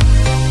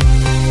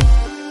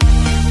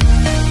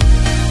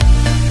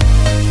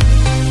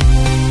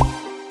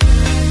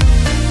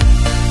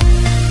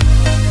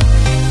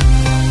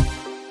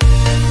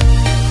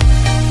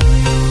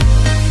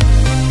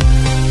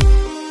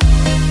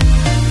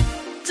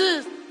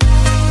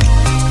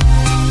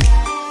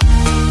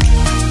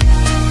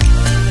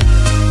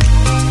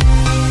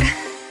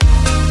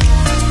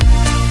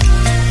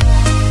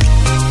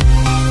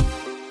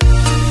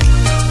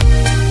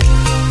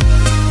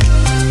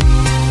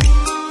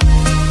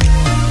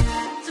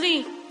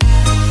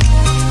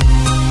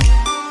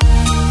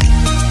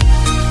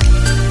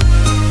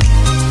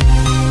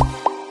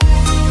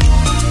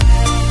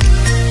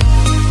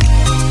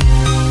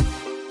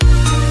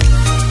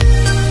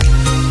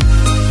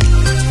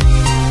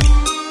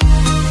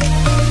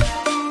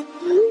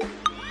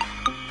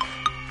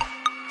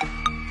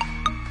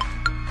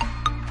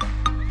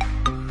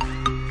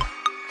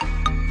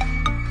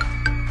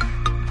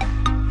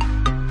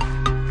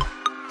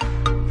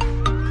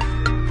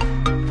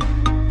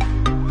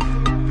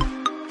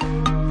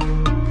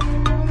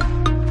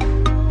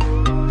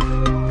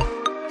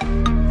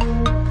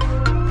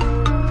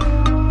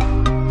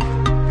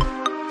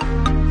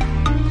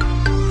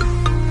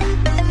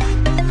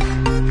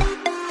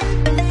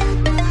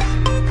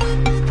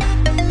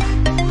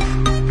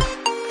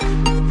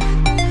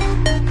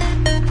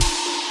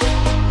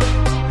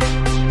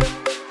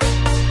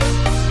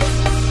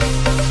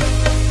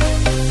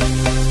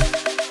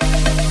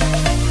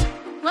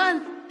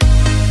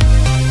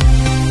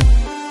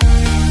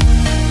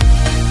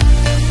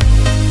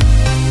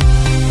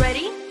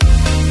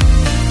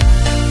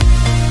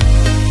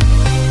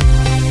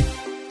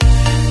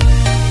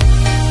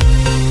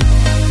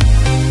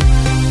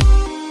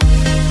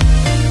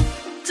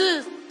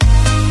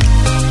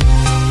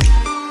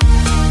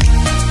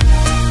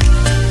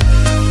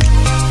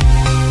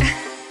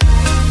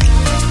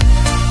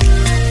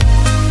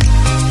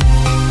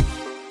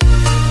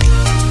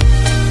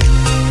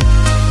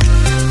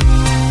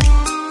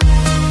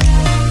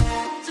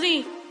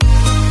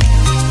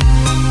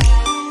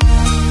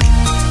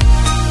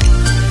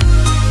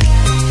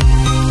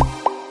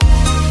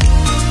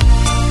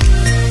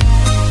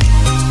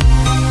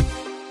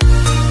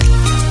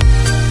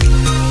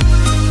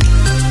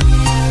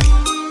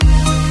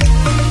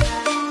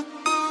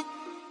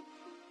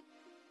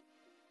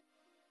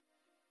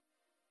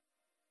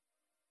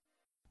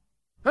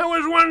 That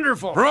was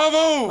wonderful.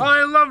 Bravo!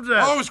 I loved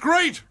that. Oh, it was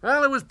great.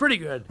 Well, it was pretty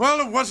good.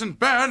 Well, it wasn't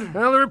bad.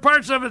 Well, there were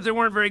parts of it that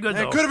weren't very good,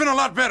 though. It could have been a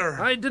lot better.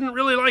 I didn't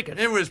really like it.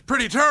 It was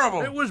pretty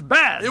terrible. It was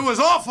bad. It was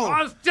awful. It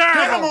was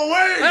terrible. Get him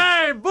away!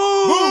 Hey,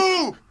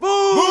 boo!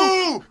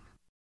 Boo! Boo!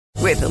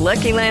 With the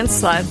Lucky Land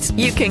Slots,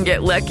 you can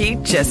get lucky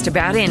just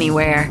about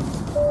anywhere.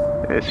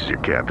 This is your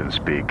captain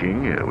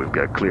speaking. We've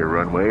got clear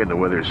runway and the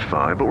weather's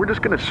fine, but we're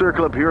just going to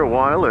circle up here a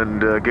while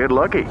and get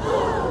lucky.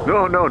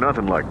 No,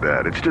 nothing like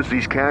that. It's just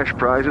these cash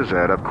prizes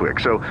add up quick.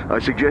 So I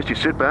suggest you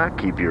sit back,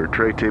 keep your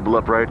tray table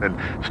upright, and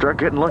start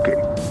getting lucky.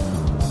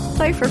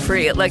 Play for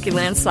free at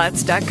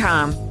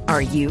LuckyLandSlots.com.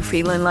 Are you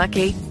feeling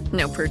lucky?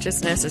 No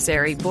purchase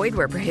necessary. Void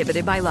where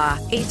prohibited by law.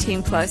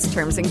 18+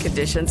 terms and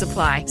conditions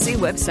apply. See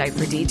website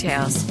for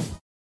details.